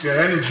focus your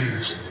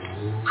energies,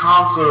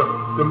 conquer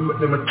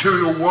the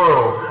material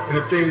world and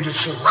the things that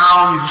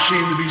surround you that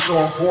seem to be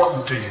so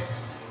important to you.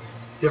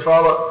 If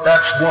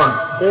that's one.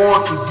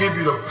 Or to give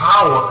you the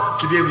power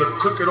to be able to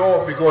cook it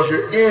off, because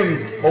you're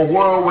in a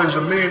world where there's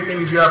a million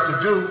things you have to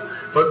do,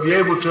 but be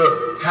able to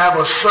have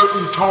a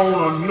certain tone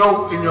or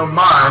note in your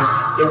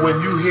mind that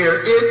when you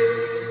hear it,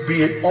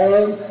 be it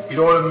Om,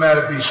 it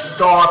automatically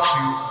starts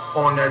you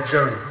on that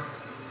journey.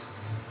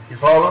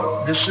 You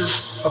follow? This is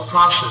a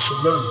process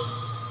of learning.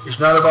 It's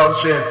not about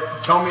saying,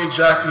 tell me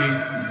exactly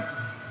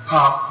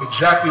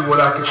what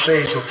I can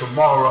say so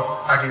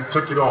tomorrow I can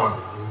click it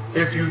on.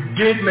 If you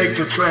did make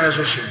the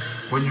transition,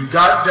 when you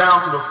got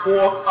down to the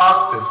 4th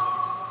octave,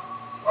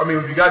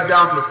 when you got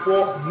down to the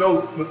 4th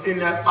note within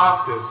that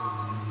octave,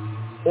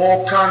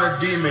 all kind of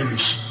demons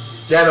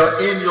that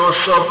are in your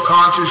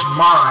subconscious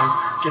mind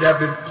that have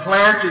been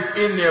planted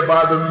in there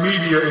by the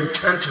media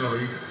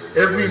intentionally,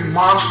 every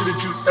monster that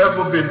you've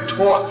ever been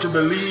taught to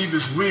believe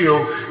is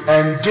real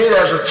and did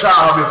as a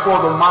child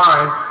before the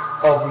mind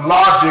of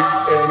logic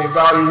and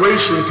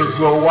evaluation could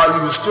grow while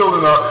you were still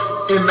in an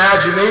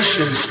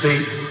imagination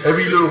state.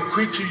 Every little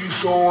creature you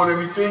saw and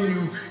everything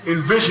you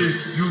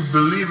envisioned, you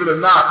believe it or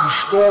not, you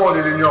stored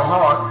it in your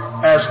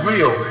heart as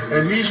real.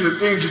 And these are the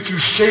things that you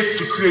shape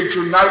to create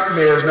your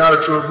nightmares now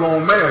that you're a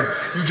grown man.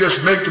 You just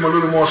make them a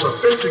little more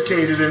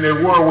sophisticated than they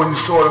were when you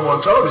saw them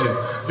on television.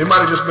 They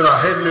might have just been a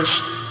headless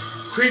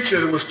creature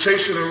that was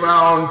chasing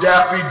around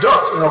Daffy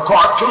Duck in a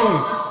cartoon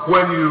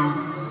when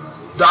you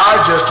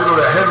digested,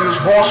 or the headless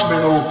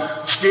horseman who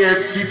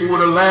scared people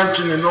with a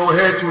lantern and no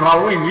head through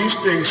Halloween. These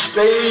things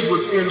stayed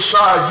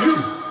inside you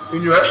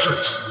in your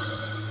essence.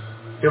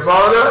 You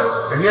follow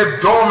that? And they're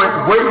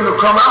dormant, waiting to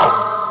come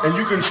out. And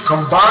you can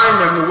combine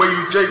them the way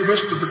you take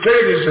Mr.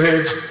 Potato's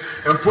heads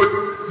and put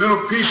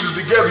little pieces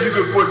together. You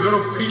can put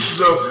little pieces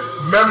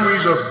of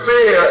memories of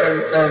fear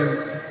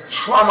and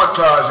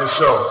traumatize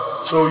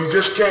yourself. So you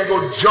just can't go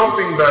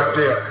jumping back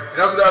there.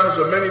 And that's what happens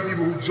to many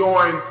people who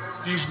join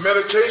these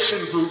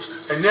meditation groups,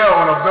 and they're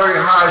on a very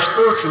high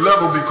spiritual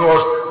level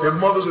because their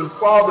mothers and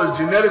fathers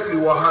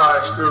genetically were high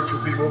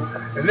spiritual people,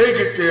 and they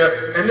get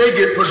there and they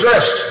get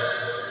possessed.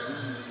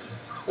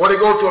 Or they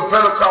go to a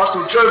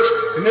Pentecostal church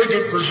and they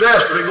get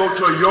possessed. Or they go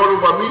to a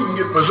Yoruba meeting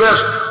and get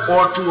possessed.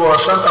 Or to a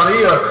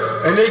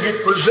Santeria and they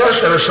get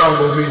possessed at a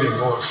Shango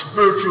meeting, or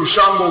spiritual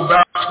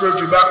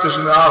Baptist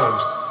in the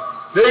islands.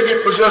 They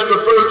get possessed the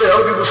first day.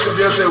 Other people sit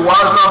there and say, why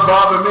does it not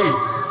bother me?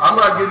 I'm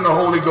not getting the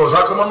Holy Ghost.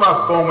 How come I'm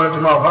not foaming at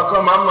the mouth? How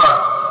come I'm not?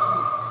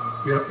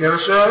 You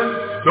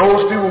understand?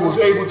 Those people was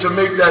able to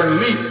make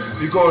that leap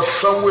because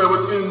somewhere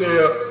within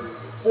their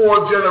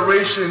 4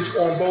 generations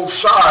on both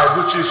sides,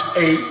 which is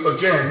 8,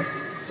 again,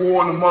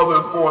 4 in the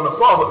mother and 4 in the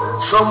father,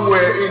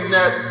 somewhere in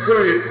that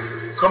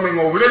period coming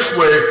over this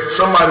way,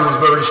 somebody was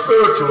very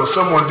spiritual, or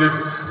someone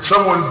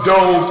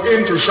dove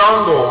into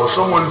Shango, or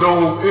someone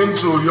dove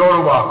into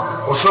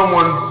Yoruba, or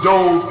someone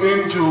dove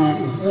into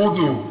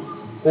Voodoo,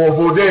 or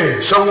Vodé.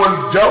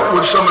 Someone dealt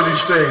with some of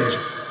these things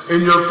in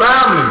your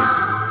family,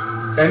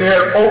 and they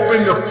have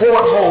opened the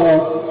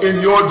porthole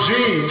in your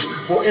genes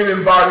for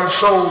in-embodied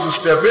souls to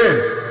step in.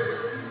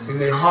 And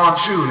they haunt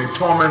you and they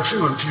torment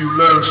you until you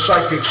learn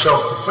psychic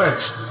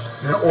self-defense,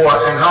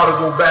 and how to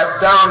go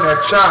back down that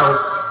channel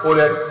or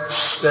that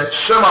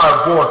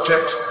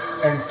semi-vortex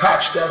and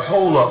patch that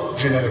hole up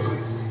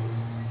genetically.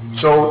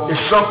 So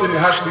it's something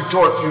that has to be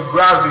taught to you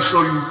gradually,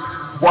 so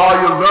while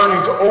you're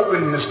learning to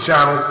open this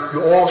channel,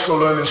 you're also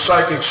learning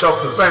psychic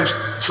self-defense,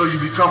 so you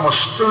become a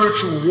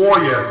spiritual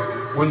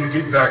warrior when you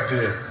get back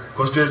there.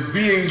 Because there's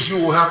beings you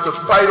will have to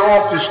fight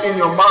off this in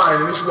your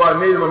mind, and this is why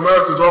Native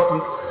Americans often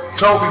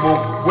tell people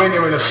when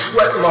they're in a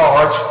sweat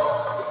lodge,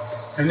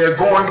 and they're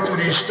going through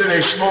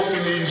they're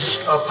smoking these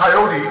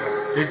peyote,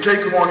 they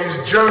take them on these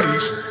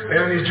journeys, and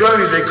in these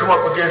journeys they come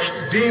up against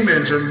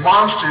demons and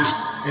monsters,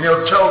 and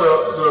they'll tell the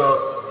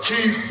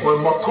chief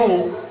or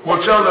Maku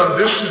will tell them,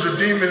 this is the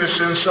demon that's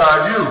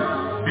inside you.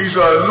 These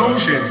are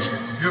illusions.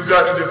 You've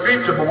got to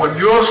defeat them. But when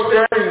you're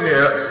standing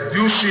there,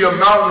 you see a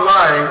mountain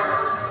lion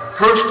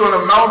perched on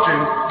a mountain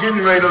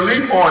getting ready to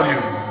leap on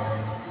you.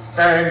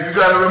 And you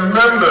got to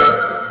remember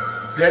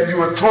that you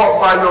were taught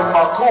by your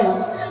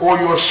Maku or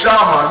your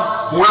shaman,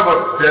 whoever,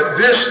 that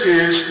this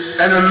is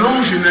an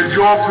illusion that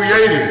you're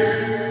creating.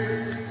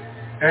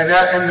 And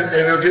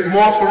it'll get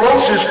more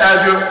ferocious as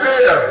your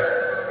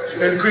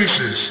fear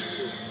increases.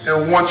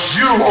 And once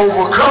you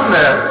overcome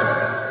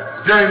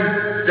that,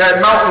 then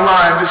that mountain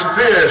lion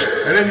disappears.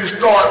 And then you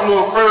start a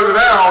little further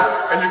down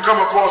and you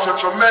come across a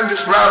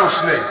tremendous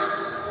rattlesnake.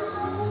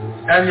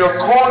 And you're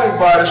cornered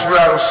by this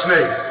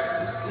rattlesnake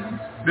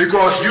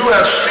because you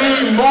have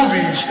seen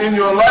movies in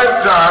your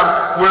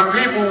lifetime where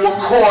people were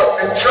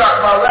caught and trapped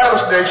by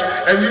rattlesnakes,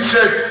 and you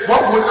said,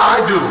 what would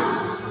I do?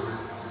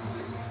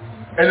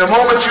 And the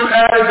moment you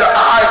added the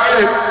I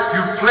in it,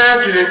 you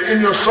planted it in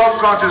your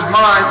subconscious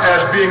mind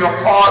as being a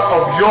part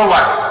of your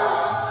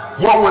life.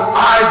 What would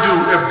I do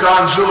if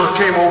Godzilla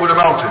came over the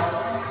mountain?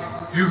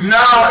 You've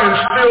now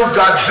instilled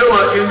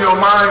Godzilla in your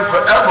mind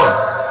forever.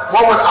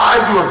 What would I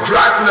do if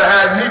Dracula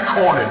had me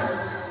cornered?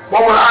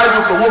 What would I do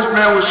if the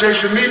Wolfman was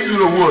chasing me through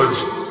the woods?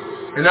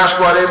 And that's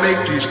why they make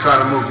these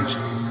kind of movies.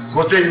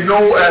 But they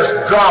know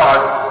as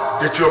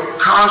God that you're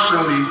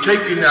constantly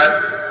taking that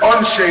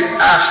unshaped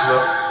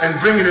ashlar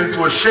and bringing it into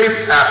a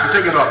shaped ashlar,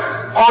 taking an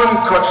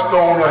uncut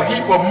stone, a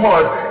heap of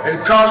mud, and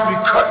constantly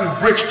cutting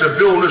bricks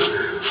to build this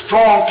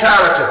strong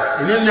character.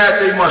 And in that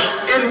they must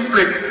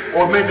inflict,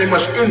 or maybe they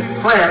must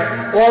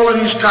implant all of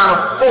these kind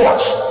of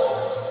thoughts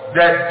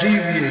that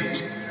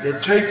deviate,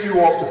 that take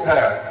you off the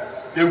path.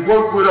 They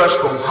work with us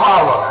from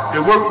horror.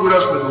 They work with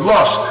us with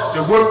lust.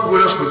 They work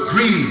with us with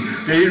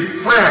greed. They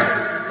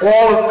implant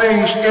all the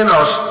things in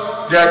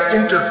us that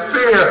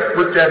interfere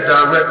with that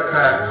direct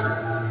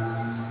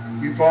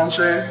path. You follow what I'm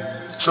saying?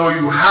 So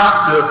you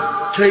have to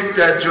take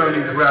that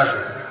journey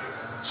gradually,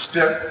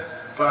 step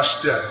by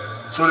step,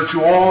 so that you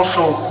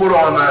also put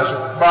on, as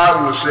the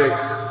Bible would say,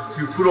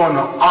 you put on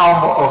the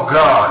armor of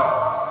God.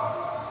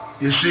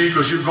 You see,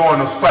 because you're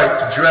going to fight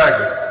the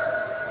dragon.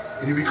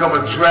 And you become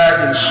a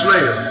dragon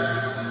slayer.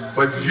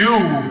 But you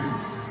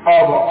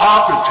are the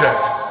architect.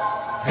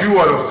 You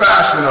are the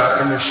fashioner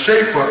and the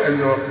shaper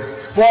and the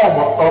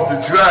former of the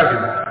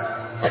dragon.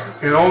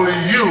 And only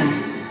you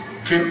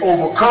can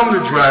overcome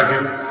the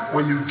dragon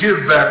when you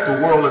give back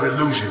the world of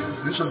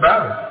illusion. It's a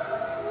battle,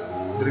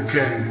 but it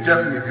can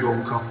definitely be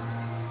overcome.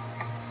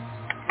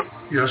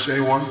 Yes,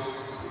 anyone?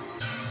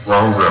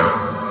 Well,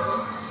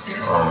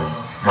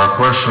 my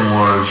question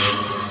was,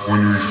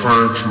 when you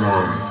referred to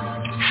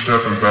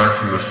stepping back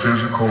from the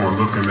physical and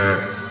looking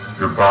at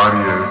your body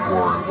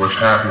or what's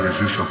happening is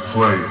just a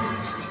play.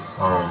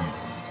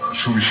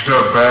 Should we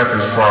step back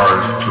as far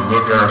as to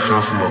look at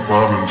ourselves from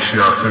above and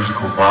see our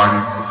physical body,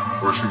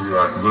 or should we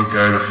look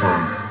at it from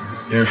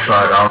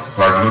inside out,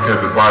 look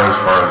at the body as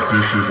far as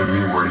this isn't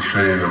me, where you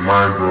say in the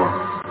mind book,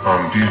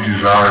 these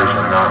desires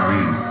are not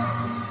me,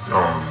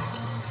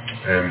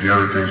 and the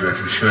other things that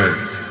you said,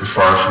 as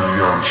far as should we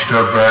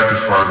step back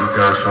as far as look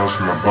at ourselves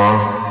from above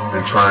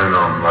and try and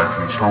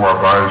control our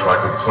bodies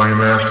like a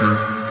playmaster,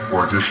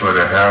 or just let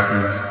it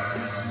happen?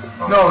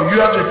 No, you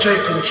have to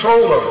take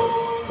control of it.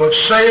 But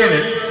saying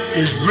it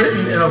is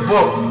written in a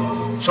book,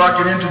 so I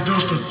can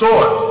introduce the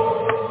thought.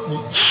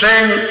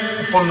 Saying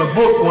it from the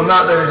book will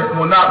not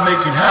make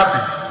it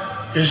happen.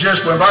 It's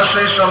just when I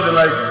say something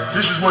like,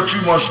 this is what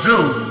you must do,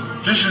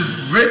 this is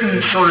written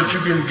so that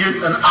you can get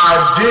an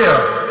idea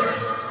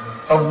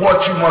of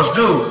what you must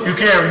do. You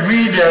can't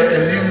read that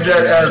and use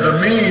that as the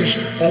means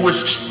for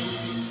which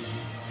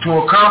to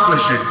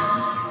accomplish it.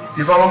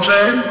 You follow what I'm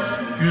saying?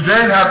 You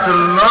then have to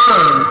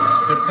learn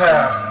the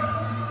path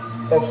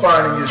of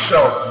finding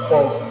yourself,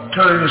 of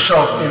turning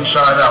yourself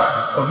inside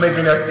out, of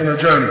making that inner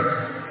journey.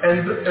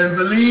 And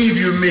believe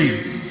you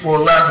me, for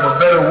lack of a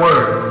better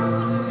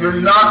word,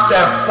 you're not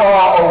that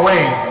far away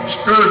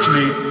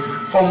spiritually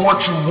from what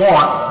you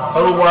want.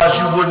 Otherwise,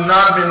 you would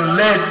not have been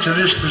led to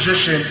this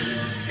position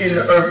in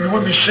the earth. You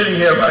wouldn't be sitting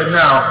here right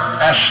now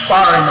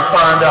aspiring to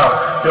find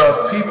out. There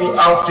are people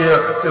out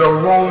there that are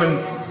roaming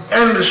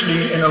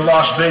endlessly in the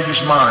Las Vegas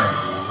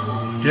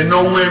mind. You're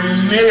nowhere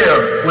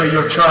near where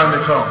you're trying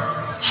to come.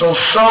 So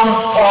some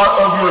part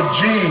of your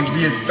genes,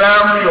 be it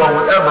family or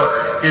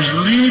whatever, is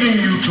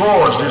leading you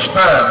towards this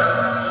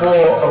path for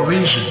a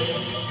reason.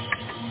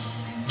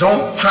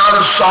 Don't try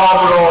to solve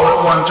it all at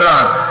one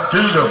time.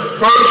 This is the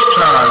first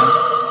time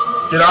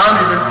that I'm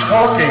even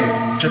talking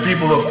to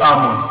people of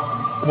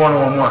Amun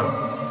one-on-one.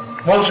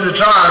 Most of the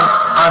time,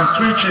 I'm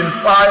preaching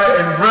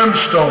fire and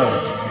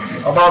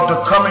brimstone about the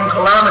coming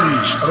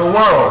calamities of the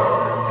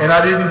world. And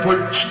I didn't put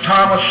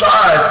time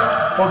aside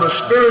for the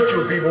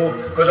spiritual people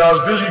because I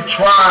was busy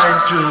trying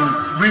to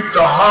reap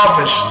the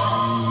harvest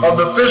of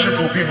the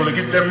physical people to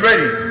get them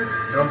ready.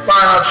 And I'm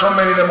finding out so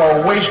many of them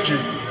are wasted.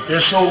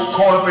 They're so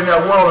caught up in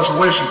that world, it's a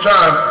waste of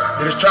time.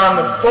 It is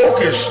time to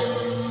focus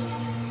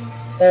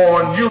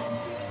on you.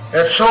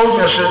 That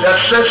told me, that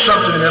said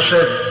something, that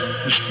said,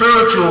 The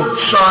spiritual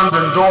sons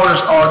and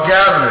daughters are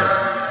gathering.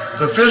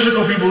 The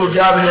physical people will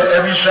gather here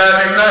every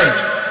Saturday night.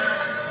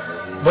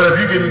 But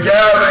if you can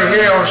gather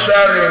here on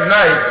Saturday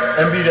night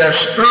and be that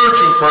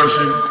spiritual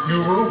person, you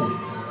rule.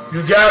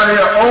 You gather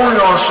here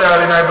only on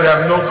Saturday night but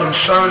have no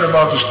concern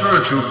about the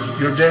spiritual,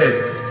 you're dead.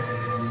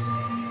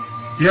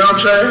 You know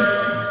what I'm saying?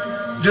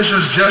 This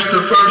is just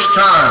the first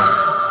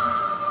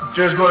time.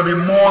 There's going to be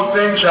more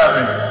things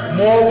happening.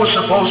 More was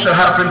supposed to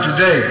happen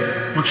today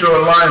with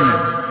your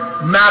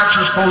alignment. Maps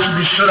are supposed to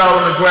be set out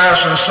on the grass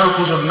in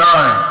circles of 9.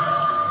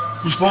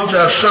 You're supposed to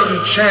have certain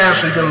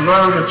chants so you can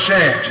learn to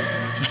chant,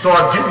 to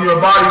start getting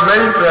your body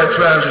ready for that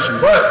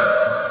transition.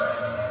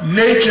 But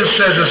nature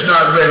says it's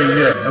not ready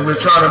yet, and we're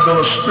trying to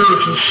build a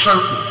spiritual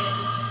circle.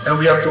 And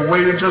we have to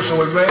wait until so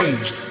it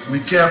rains.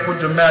 We can't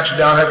put the match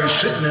down, have you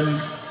sitting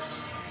in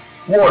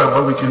water,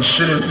 but we can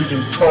sit and we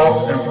can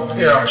talk and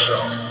prepare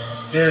ourselves.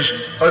 There's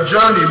a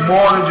journey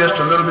more than just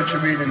a little bit you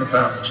read in the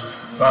pamphlets,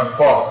 by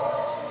far.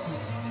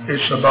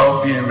 It's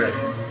about being ready.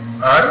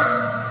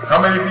 Alright?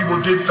 How many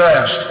people did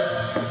fast?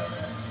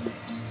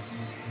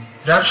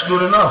 That's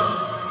good enough.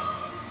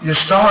 You're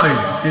starting,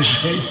 you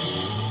see.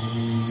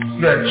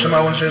 Yeah,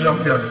 somebody want to say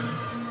something? Yeah.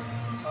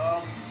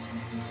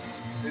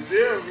 Is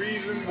there a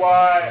reason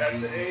why at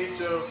the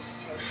age of,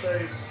 let's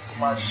say,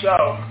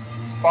 myself,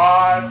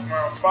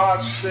 around 5,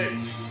 6,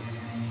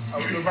 I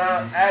was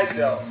around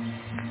adults,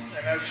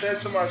 and I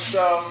said to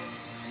myself,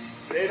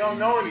 they don't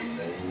know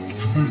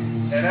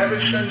anything. And ever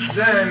since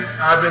then,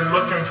 I've been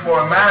looking for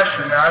a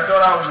master. Now, I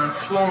thought I was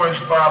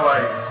influenced by,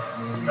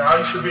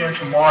 I used to be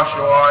into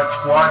martial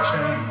arts,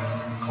 watching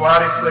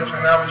karate flicks,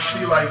 and I would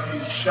see,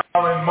 these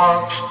Shaolin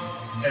monks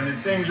and the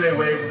things they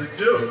were able to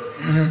do.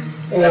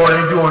 Mm-hmm. Or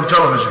they do on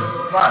television.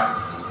 Right.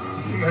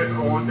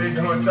 Or what they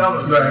do on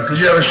television. Right, because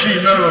you haven't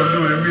seen none of them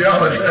do it in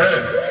reality.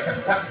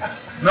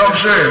 No,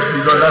 I'm serious,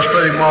 because I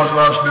studied martial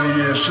arts many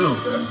years, too.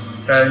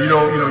 And you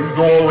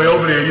go all the way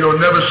over there, you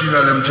don't never see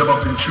none of them jump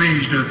up in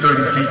trees that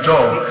are 30 feet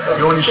tall.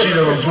 You only see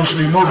them in Bruce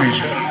Lee movies.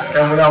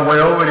 And when I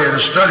went over there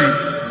to study,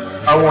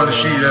 I wanted to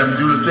see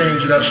them do the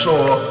things that I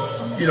saw,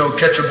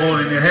 catch a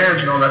bullet in your hands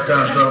and all that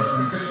kind of stuff.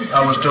 And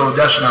I was told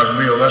that's not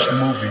real, that's a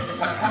movie.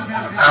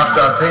 After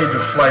I paid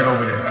the flight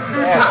over there.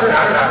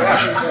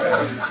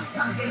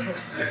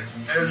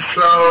 And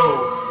so,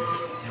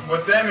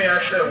 with them, I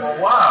said, well,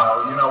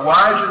 wow,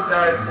 why is it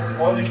that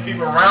all these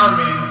people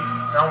around me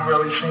don't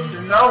really seem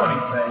to know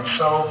anything?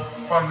 So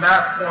from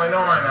that point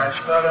on, I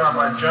started on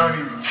my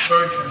journey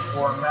searching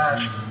for a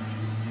master.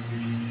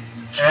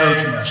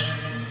 Spiritual master.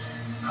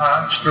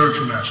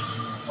 Spiritual master.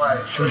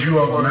 Right. Because you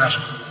are a master.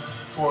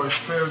 For a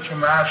spiritual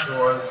master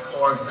or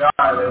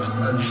God, as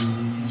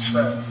you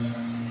said.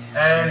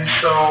 And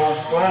so,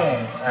 boom,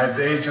 at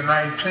the age of 19,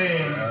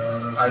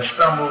 I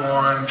stumbled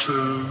on to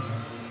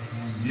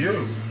you.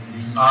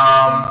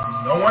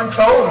 No one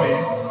told me.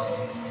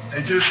 They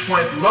just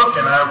went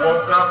looking. I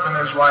woke up and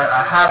it's like,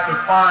 I have to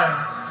find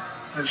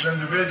this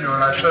individual.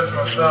 And I said to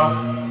myself,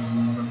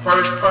 the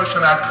first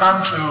person I come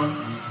to,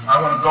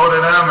 I'm going to go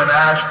to them and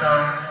ask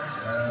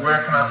them,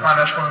 where can I find?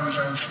 That's when he was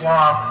in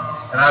Islam.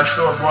 And I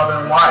saw a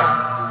brother and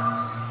wife.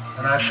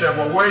 And I said,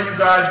 well, where are you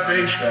guys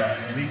based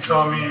at? And he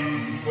told me,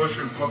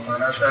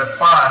 Brooklyn. I said,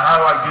 fine, how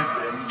do I get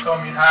there? And he told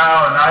me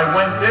how, and I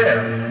went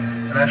there.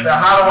 And I said,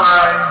 how do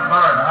I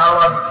learn? How do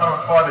I become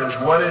a part of this?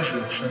 What is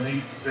this? And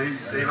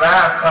they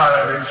laughed kind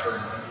of. They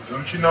said,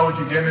 don't you know what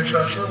you're getting into?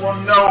 I said,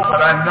 well, no, but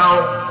I know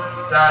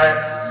that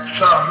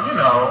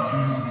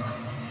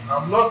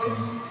I'm looking.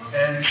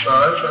 And so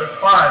I said,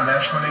 fine.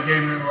 That's when they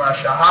gave me my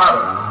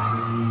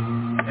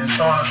shahada. And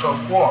so on and so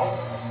forth.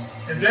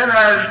 And then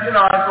as,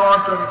 I've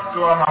gone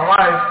throughout my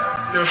life,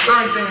 there are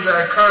certain things that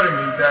occur to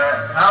me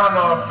that I don't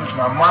know if it's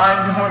my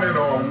mind doing it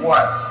or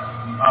what.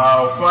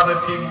 Other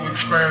people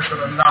experience it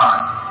or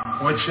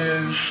not, which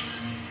is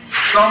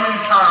so many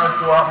times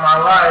throughout my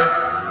life,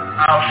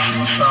 I'll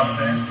see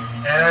something,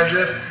 and as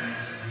if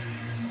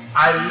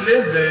I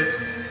lived it,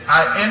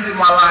 I ended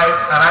my life,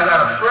 and I got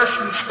a fresh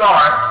new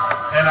start,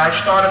 and I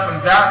started from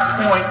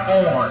that point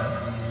on,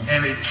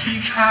 and it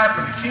keeps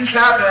happening. It keeps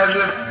happening as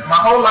if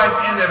my whole life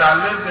ended, I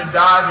lived and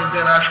died, and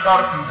then I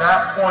started from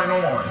that point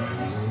on.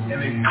 And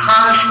it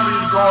constantly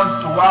is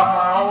going throughout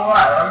my whole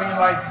life. I mean,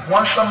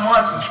 once a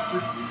month,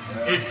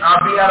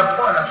 I'll be at a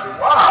point, I say,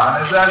 wow.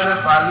 And it's as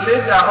if I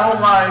lived that whole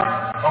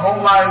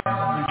life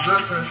of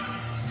existence,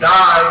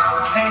 died,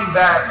 came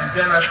back, and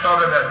then I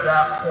started at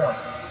that point.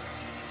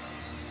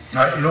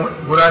 Now,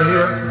 what I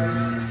hear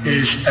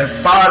is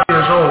at 5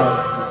 years old,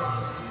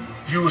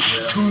 you was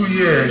 2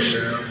 years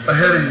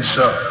ahead of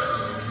yourself.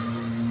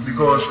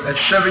 Because at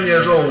 7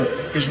 years old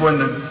is when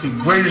the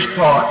greatest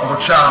part of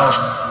a child's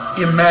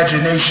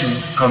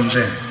imagination comes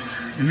in.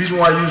 The reason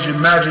why I use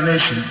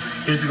imagination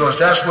is because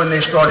that's when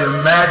they start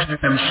imagining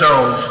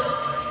themselves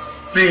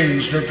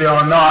things that they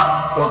are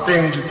not or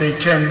things that they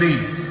can be,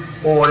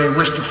 or they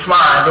wish to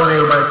fly, though they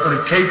might put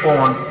a cape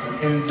on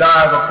and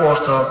dive across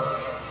the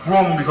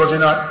room because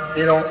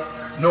they don't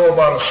know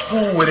about a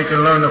school where they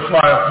can learn to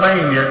fly a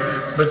plane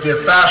yet, but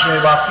they're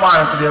fascinated by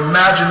flying, so their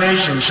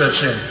imagination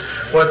sets in.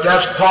 but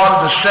that's part of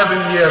the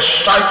 7-year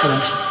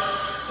cycles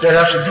that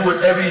has to do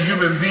with every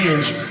human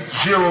being's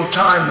zero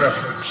time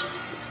reference.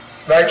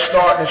 Right?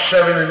 Starting at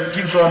 7 and it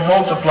keeps on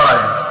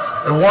multiplying.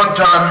 At one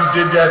time you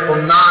did that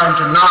from 9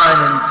 to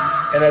 9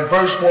 and at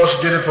Verse Force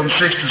did it from 6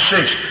 to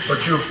 6, but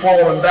you're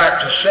falling back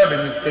to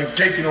 7. They've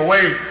taken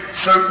away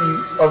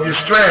certain of your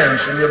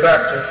strands and you're back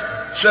to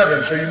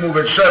 7. So you move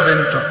at 7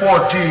 to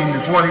 14 to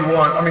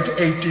 21, to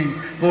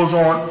 18, goes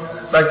on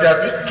like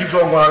that, it keeps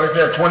on going like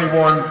that,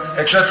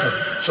 21, etc.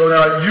 So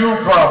now you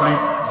probably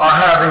are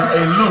having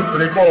a loop, what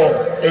they call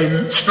a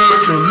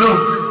spiritual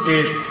loop,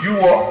 is you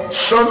are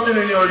something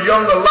in your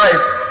younger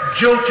life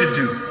jilted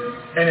you,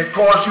 and it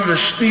caused you to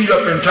speed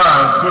up in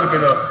time. It could have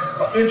been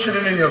an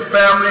incident in your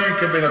family, it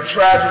could have been a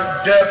tragic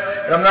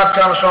death, and I'm not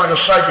trying to sound like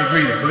a psychic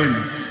reader, believe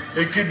me.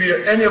 It could be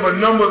any of a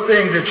number of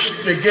things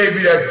that gave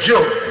you that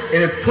jolt,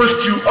 and it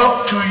pushed you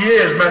up 2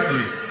 years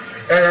mentally.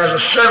 And as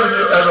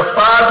a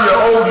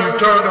 5-year-old, you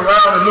turned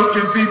around and looked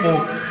at people,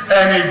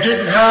 and they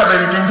didn't have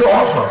anything to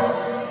offer.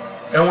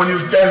 And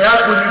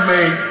that's when you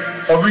made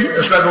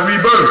it's like a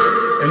rebirth.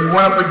 And you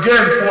went up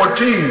again,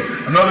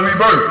 14, another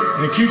rebirth.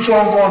 And it keeps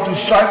on going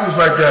through cycles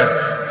like that.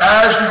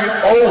 As you get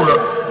older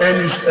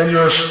and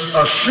you're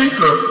a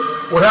seeker,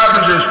 what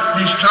happens is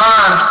these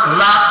times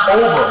lap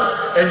over,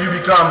 and you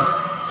become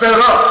fed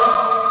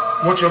up.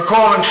 What you're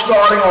calling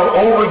starting all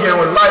over again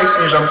with life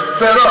is I'm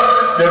fed up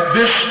that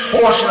this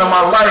portion of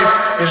my life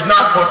is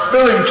not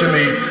fulfilling to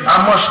me.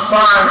 I must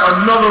find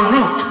another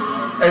route.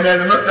 And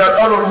then that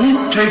other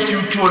route takes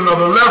you to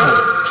another level.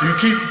 So you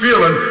keep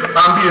feeling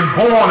I'm being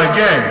born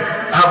again.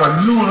 I have a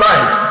new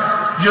life.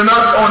 You're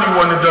not the only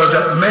one that does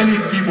that. Many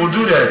people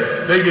do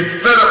that. They get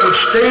fed up with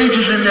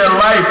stages in their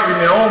life,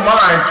 in their own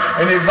mind,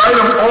 and they write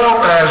them off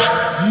as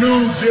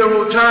new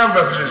zero time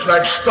references,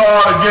 like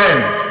start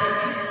again.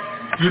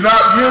 You're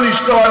not really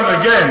starting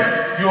again.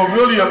 You're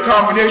really a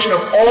combination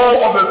of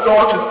all of the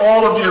thoughts and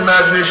all of the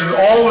imagination,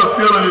 all the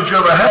feelings that you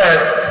ever had,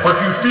 but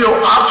you feel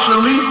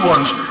obsolete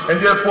ones, and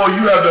therefore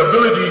you have the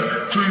ability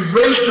to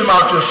erase them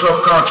out your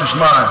subconscious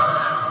mind.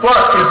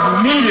 But if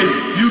needed,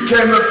 you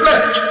can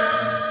reflect.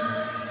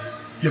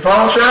 You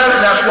follow what I'm saying?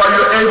 And that's why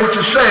you're able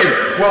to say,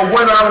 well,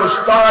 when I was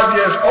 5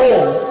 years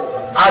old,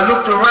 I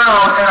looked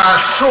around and I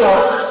saw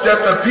that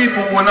the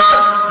people were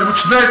not,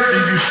 which meant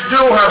that you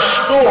still have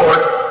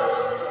stored,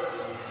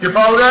 you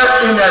follow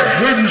that? In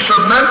that hidden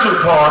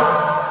submental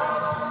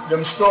part, them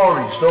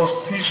stories, those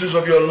pieces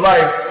of your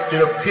life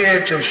that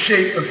appeared to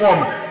shape and form.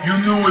 You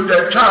knew at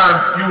that time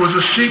you was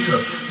a seeker,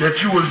 that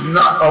you was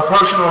not a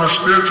person on a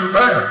spiritual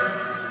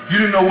path.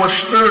 You didn't know what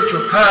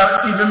spiritual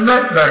path even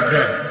meant back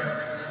then.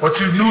 But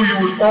you knew you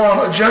was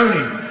on a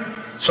journey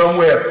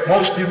somewhere.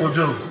 Most people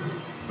do.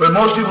 But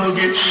most people we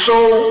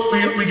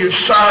get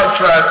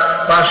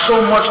sidetracked by so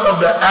much of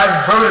the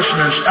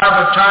advertisements,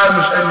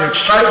 advertisements, and the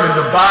excitement,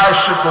 the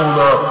bicycle,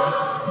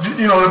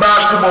 the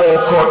basketball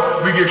court.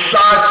 We get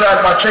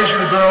sidetracked by chasing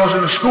the girls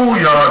in the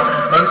schoolyard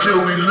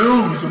until we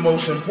lose the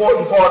most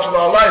important parts of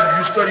our life. If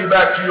you study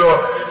back to your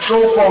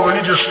so-called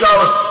religious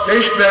scholars, they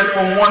spent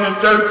from 1 to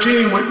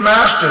 13 with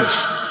masters.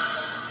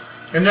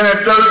 And then at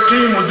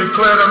 13 was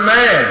declared a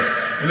man.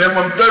 And then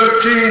from 13,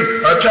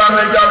 by the time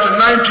they got to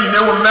 19,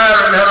 they were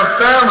married and had a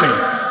family.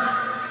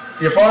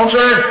 You follow what I'm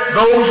saying?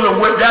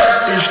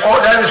 That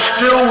is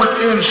still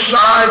within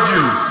inside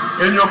you,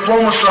 in your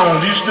chromosome.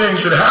 These things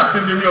that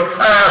happened in your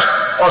past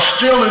are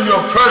still in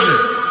your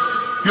present.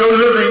 You're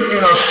living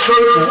in a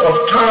circle of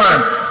time.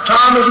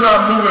 Time is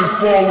not moving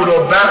forward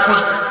or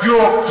backwards.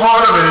 You're a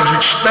part of it. It's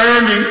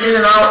expanding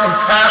in and out and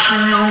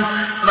passing you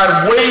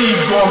like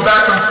waves going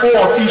back and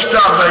forth each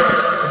time. Like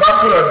if I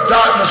put a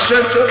dot in the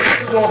center,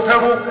 throw a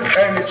pebble,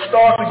 and it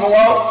starts to go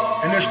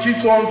out, and this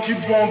keeps going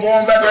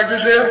back like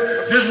this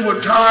here. This is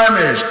what time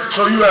is.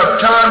 So you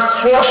have time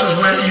forces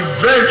where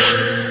events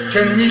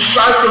can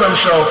recycle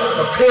themselves,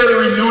 appear to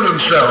renew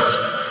themselves.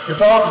 If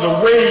all the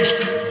waves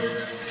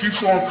keeps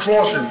on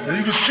crossing, and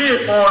you can see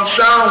it on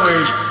sound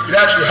waves. It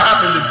actually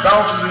happens. It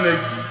bounces and they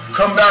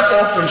come back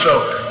off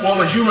themselves. Well,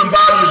 the human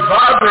body is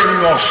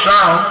vibrating off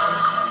sound,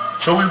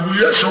 so we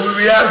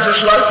react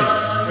just like it.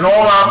 And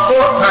all our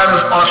thought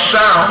patterns are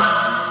sound.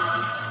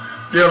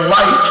 They're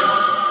light.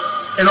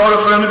 In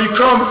order for them to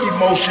become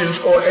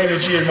emotions or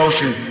energy in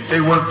motion, they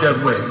work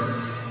that way.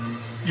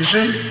 You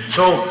see?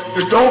 So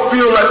don't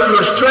feel like you're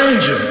a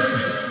stranger.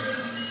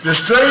 The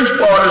strange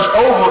part is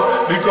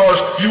over because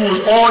you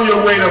was on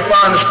your way to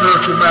find a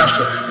spiritual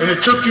master. And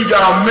it took you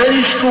down many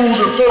schools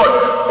of thought,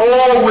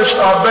 all which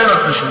are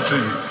beneficial to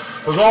you.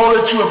 Because all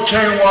that you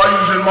obtain while you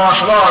was in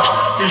martial arts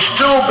is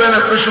still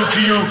beneficial to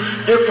you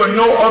if for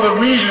no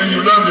other reason you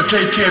learn to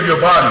take care of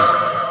your body.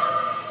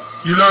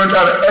 You learned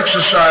how to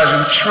exercise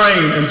and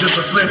train and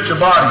discipline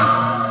your body,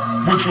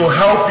 which will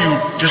help you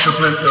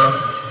discipline the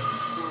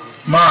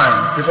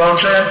mind. You know what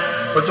I'm saying?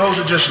 But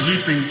those are just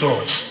leaping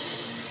thoughts.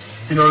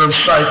 You know, them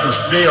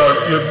cycles,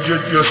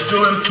 you're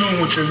still in tune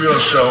with your real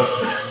self.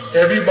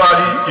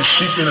 Everybody is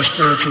seeking a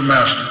spiritual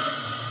master.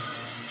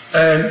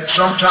 And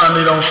sometimes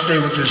they don't stay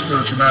with their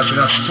spiritual master,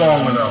 not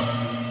strong enough.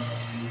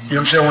 You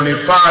know what I'm saying? When they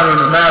find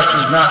when the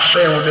master's not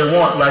saying what they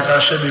want, like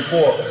I said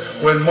before,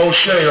 when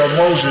Moshe or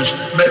Moses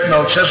met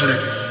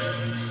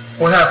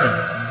Melchizedek, what happened?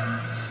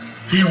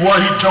 He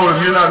told him,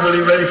 you're not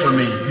really ready for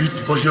me,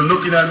 because you're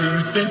looking at me,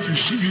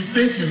 you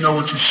think you know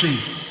what you see.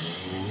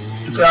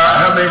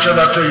 How many times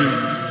I tell you,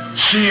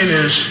 seeing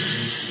is,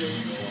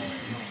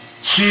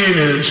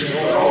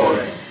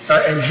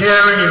 and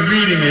hearing and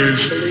reading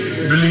is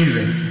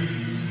believing.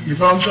 You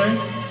know what I'm saying?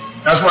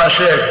 That's why I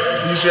said,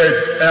 he said,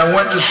 and I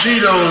went to see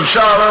those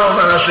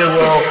Shalom, and I said,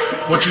 well,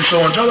 what you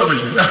saw on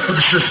television.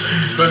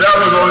 But that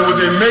was only what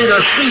they made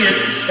us see it,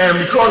 and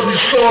because we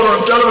saw it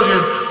on television,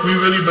 we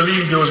really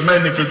believed there was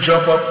men that could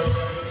jump up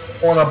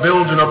on a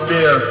building up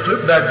there,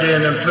 flip back there,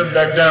 and then flip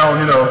back down,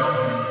 you know.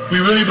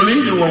 We really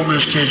believed it when we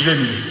was kids,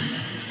 didn't we?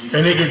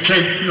 And they could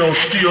take, you know,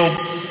 steel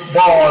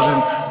bars and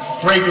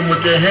break them with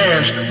their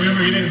hands. We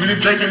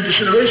didn't take into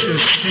consideration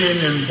skin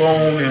and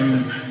bone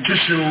and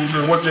tissues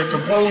and what they're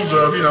composed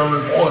of, you know.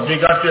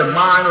 They got their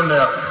mind on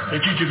there. They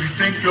teach if you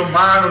think your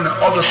mind on the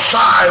other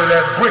side of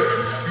that brick,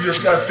 you just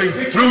got to think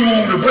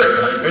through the brick.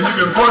 And you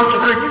can punch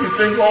the brick and you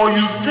think all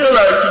you feel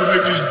like through the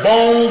brick, these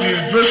bones,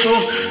 these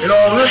bristles, and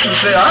all this, and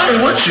say, I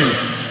ain't with you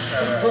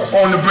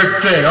on the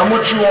brick thing. I'm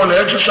with you on the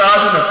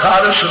exercise and the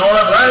Kaddish and all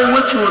that, but I ain't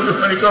with you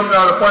when it comes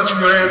down to punching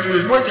your hand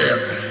through his brick here.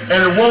 And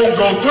it won't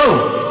go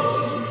through.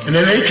 And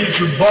then they teach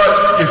you,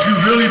 but if you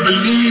really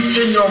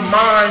believe in your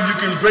mind you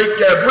can break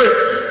that brick,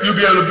 you'll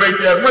be able to break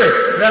that brick.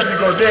 And that's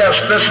because they have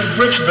special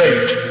bricks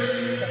baked.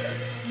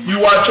 You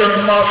watch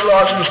any martial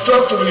arts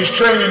instructor when he's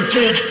training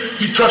kids,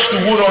 he touched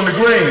the wood on the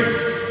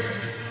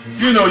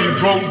grain. You know you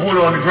broke wood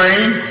on the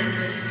grain.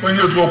 When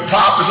you go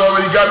pop, it's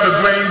already got the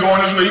grain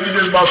going this way, you can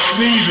just about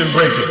sneeze and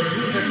break it.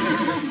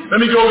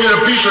 Let me go get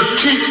a piece of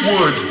teak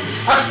wood.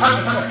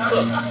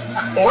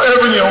 Or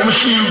ebony. I want to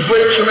see you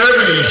break some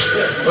ebony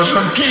or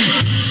some teeth.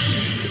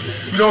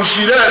 You don't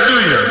see that, do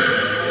you?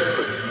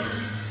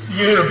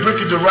 You hit a brick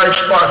at the right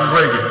spot and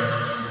break it.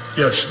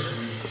 Yes.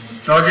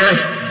 Okay?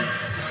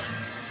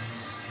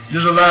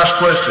 This is the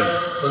last question,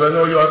 because I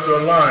know you're out there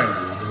online.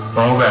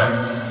 All right.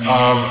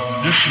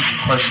 This is a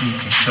question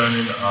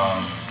concerning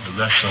the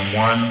lesson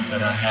 1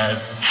 that I had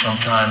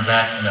some time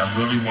back, and I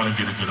really want to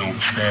get a good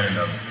understanding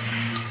of it.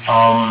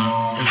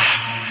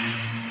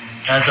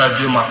 As I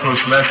did my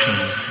first lesson,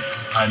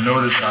 I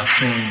noticed I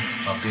seen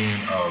a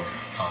being of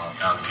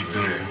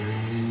Al-Qadar,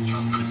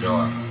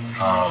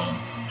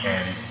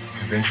 and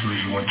eventually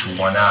he went to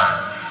one eye,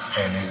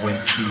 and it went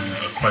to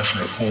a question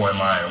of who am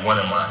I and what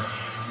am I.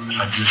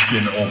 I just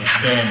didn't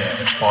understand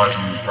that as far as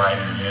me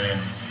writing it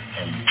in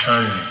and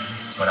returning it.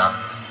 But I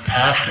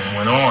passed and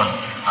went on.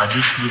 I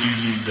just really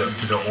need to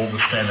get an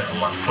understanding of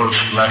my first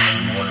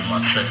lesson more than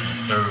my second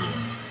and third one.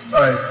 All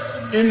right.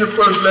 In the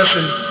first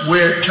lesson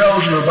where it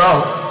tells you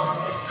about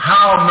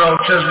how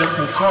Melchizedek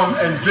will come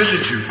and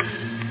visit you.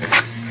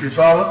 You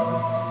follow?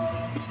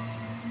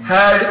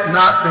 Had it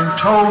not been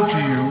told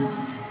to you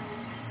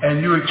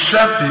and you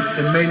accept it,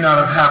 it may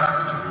not have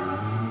happened.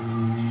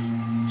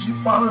 Do you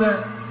follow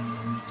that?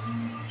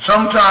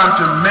 Sometimes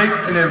to make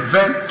an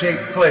event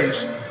take place,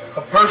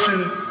 a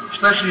person,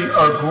 especially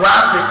a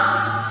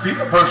graphic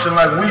person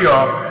like we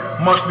are,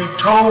 must be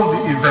told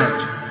the event.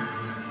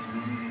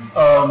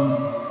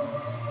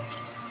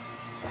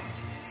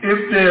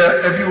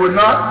 If you were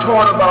not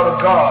taught about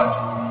a God,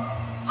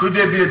 could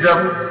there be a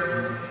devil?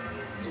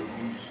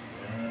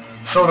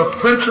 So the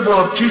principle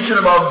of teaching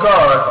about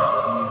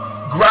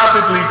God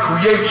graphically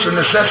creates a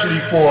necessity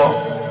for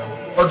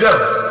a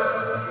devil.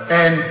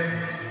 And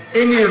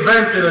in the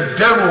event that a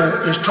devil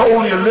is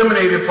totally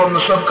eliminated from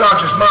the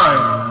subconscious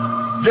mind,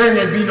 then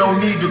there'd be no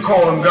need to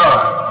call him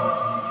God.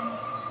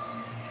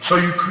 So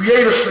you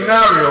create a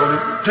scenario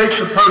that takes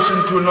a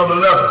person to another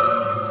level.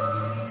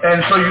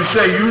 And so you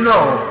say, you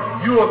know,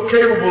 you are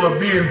capable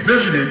of being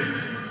visited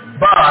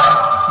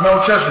by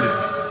Melchizedek.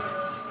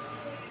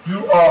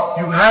 You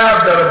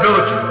have that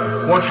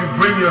ability once you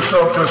bring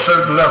yourself to a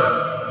certain level.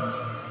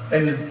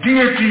 And the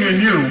deity in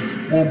you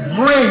will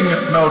bring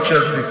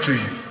Melchizedek to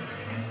you.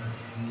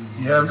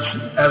 Yes,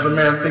 as a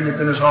man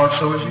thinketh in his heart,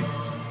 so is he.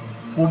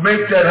 Will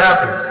make that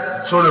happen.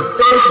 So the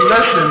first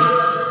lesson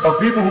of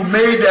people who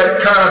made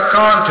that kind of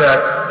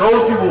contact,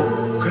 those people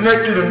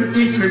connected an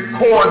etheric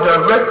cord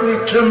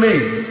directly to me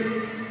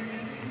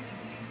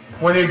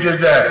when they did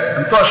that.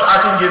 And thus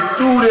I can get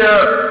through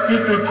their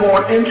etheric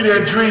cord into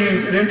their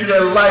dreams and into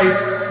their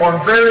life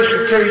on various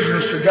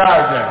occasions to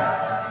guide them.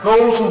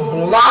 Those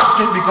who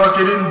blocked it because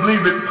they didn't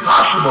believe it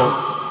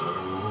possible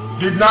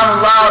did not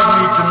allow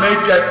me to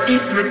make that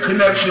etheric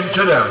connection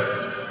to them.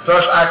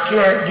 Thus I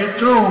can't get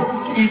through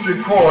the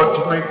etheric cord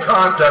to make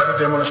contact with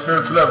them on a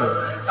spiritual level.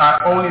 I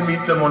only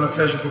meet them on the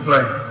physical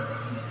plane.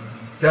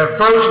 That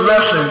first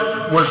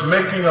lesson was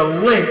making a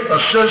link, a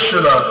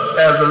silsila,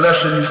 as the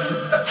lesson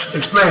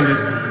explained it,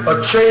 a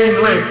chain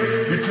link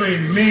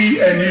between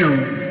me and you,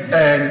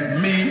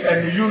 and me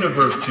and the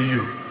universe to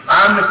you.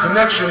 I'm the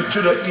connection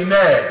to the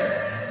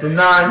enad, the 9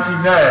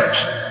 enads.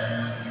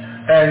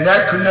 And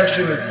that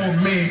connection is through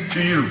me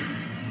to you.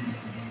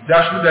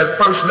 That's what that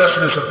first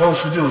lesson is supposed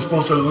to do. It's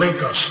supposed to link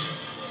us.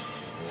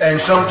 And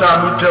sometimes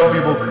we tell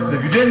people, if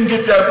you didn't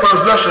get that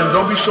first lesson,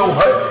 don't be so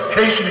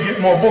hasty to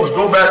get more books.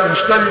 Go back and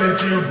study it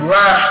until you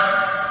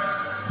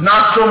grasp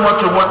not so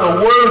much of what the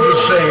words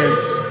are saying,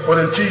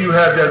 but until you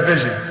have that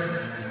vision.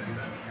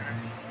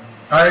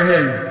 I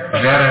hear you.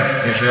 Is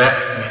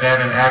that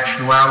an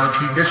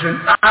actuality? It's an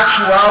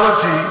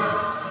actuality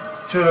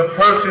to the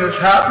person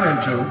it's happening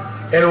to,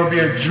 and it will be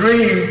a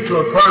dream to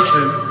a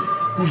person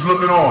who's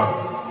looking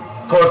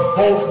on. Because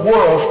both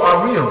worlds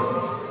are real.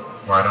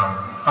 Right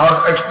on.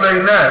 I'll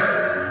explain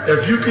that.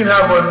 If you can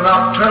have a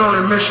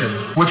nocturnal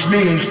emission, which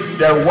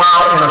means that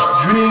while in a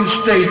dream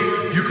state,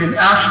 you can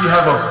actually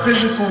have a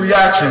physical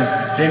reaction,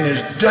 then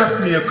there's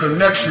definitely a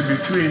connection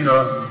between the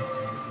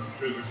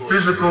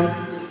physical.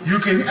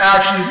 You can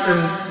actually,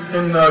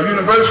 in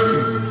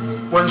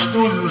university, when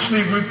students would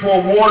sleep, we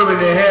pour water in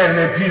their hand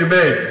and they pee the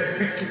bed.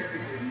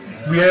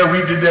 We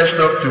did that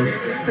stuff too.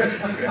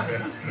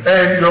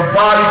 And your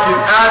body can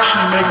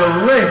actually make a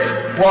link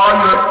while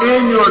you're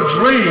in your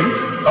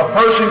dream. A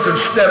person can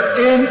step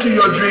into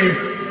your dream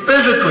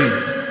physically,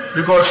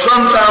 because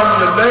sometimes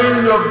when you're laying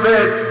in your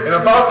bed and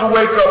about to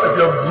wake up, if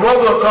your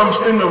brother comes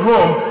in the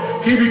room,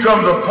 he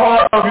becomes a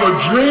part of your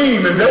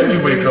dream and then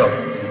you wake up.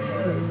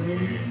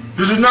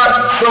 This is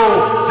not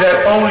so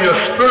that only a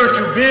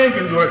spiritual being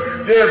can do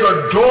it. There's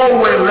a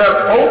doorway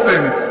left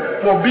open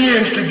for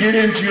beings to get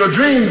into your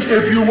dreams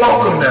if you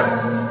welcome them.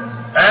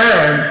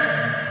 And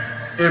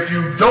if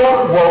you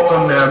don't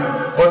welcome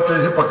them, but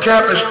the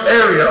hippocampus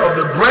area of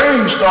the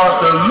brain starts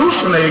to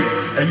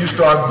hallucinate and you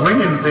start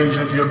bringing things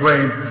into your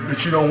brain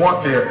that you don't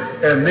want there.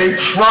 And they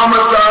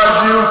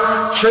traumatize you,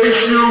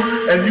 chase you,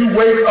 and you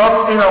wake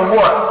up in a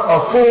what? A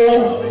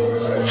full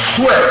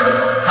sweat.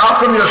 How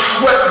come your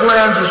sweat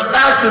glands is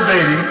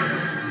activating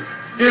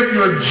if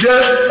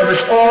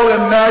it's all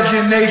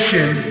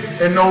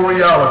imagination and no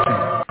reality?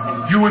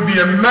 You would be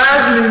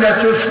imagining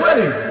that you're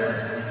sweating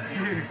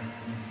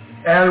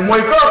and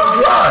wake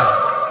up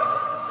dry.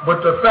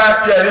 But the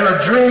fact that in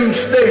a dream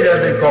state,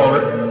 as they call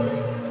it,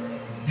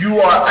 you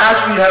are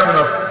actually having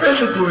a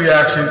physical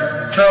reaction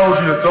tells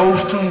you that those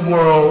two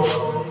worlds,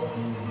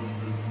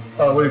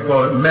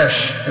 mesh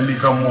and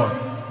become one.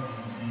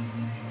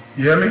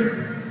 You hear me?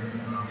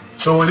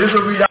 So it is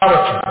a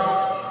reality.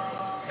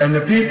 And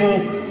the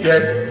people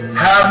that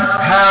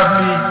have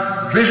me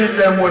visit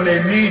them when they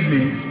need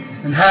me,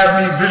 and have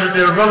me visit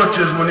their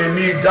relatives when they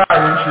need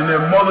guidance, and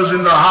their mothers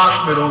in the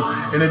hospital,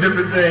 and the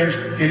different things,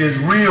 it is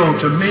real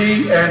to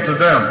me and to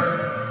them.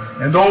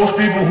 And those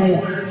people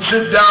who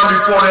sit down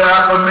before their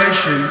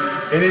affirmation,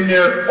 and in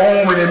their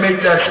own, when they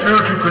make that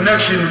spiritual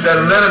connection with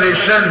that letter they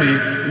send me,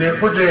 and they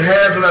put their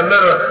hands on that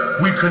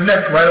letter, we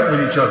connect right up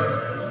with each other.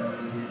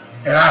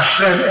 And I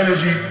send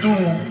energy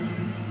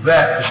through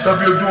that, the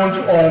stuff you're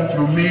doing to own,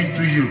 through me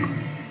to you.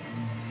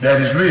 That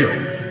is real.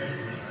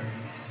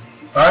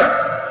 Right?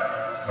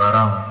 Right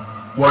on.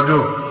 What do?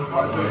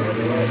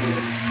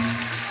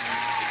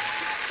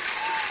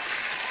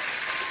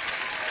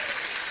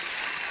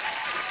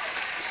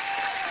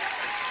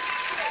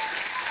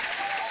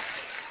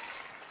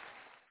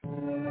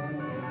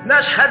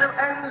 نشهد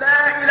أن لا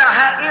إله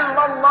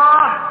إلا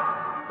الله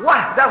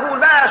وحده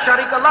لا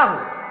شريك له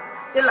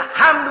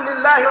الحمد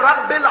لله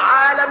رب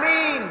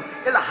العالمين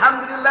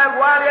الحمد لله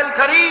الوالي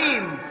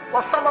الكريم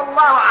وصلى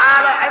الله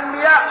على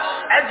الأنبياء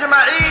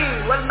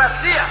أجمعين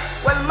والمسيح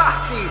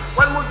والمهدي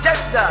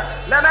والمجدد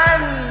لنا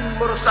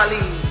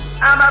المرسلين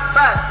أما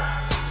بعد.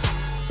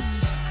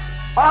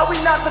 Are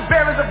we not the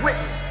bearers of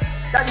witness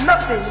that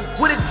nothing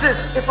would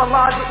exist if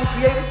Allah didn't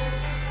create it?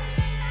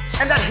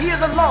 And that He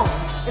is alone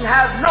and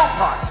has no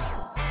part?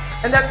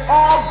 And that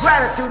all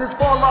gratitude is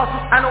for Allah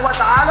subhanahu wa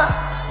ta'ala,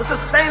 the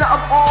sustainer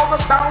of all the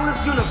boundless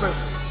universe.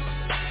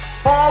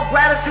 All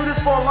gratitude is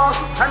for Allah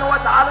subhanahu wa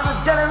ta'ala, the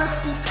generous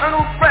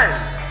eternal friend.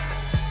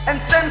 And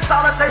send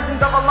salutations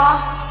of Allah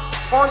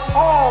on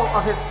all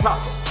of His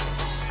prophets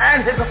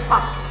and His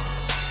apostles,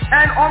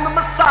 and on the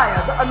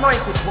Messiah, the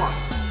anointed one,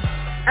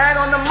 and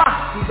on the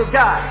Mahdi, the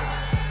guide,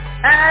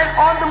 and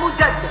on the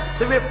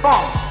Mujaddid, the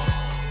reformer,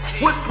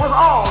 which was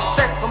all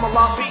sent from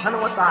Allah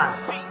subhanahu wa ta'ala.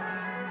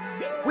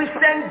 We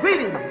send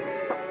greetings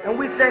and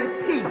we send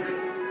peace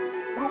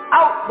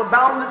throughout the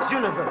boundless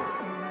universe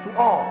to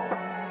all.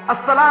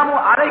 Assalamu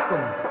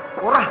alaikum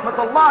wa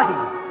rahmatullahi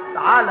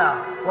ta'ala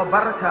wa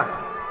barakatuh.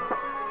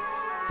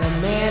 The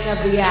man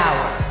of the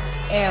hour,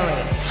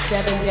 airing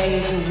 7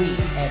 days a week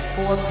at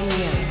 4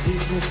 p.m.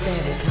 Eastern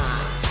Standard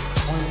Time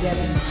on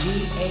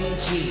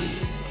WGAG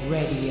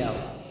Radio.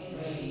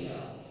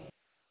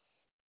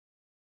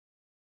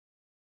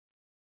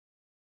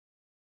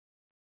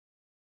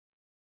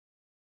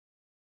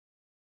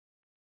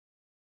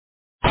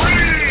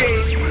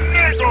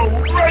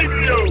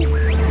 Radio.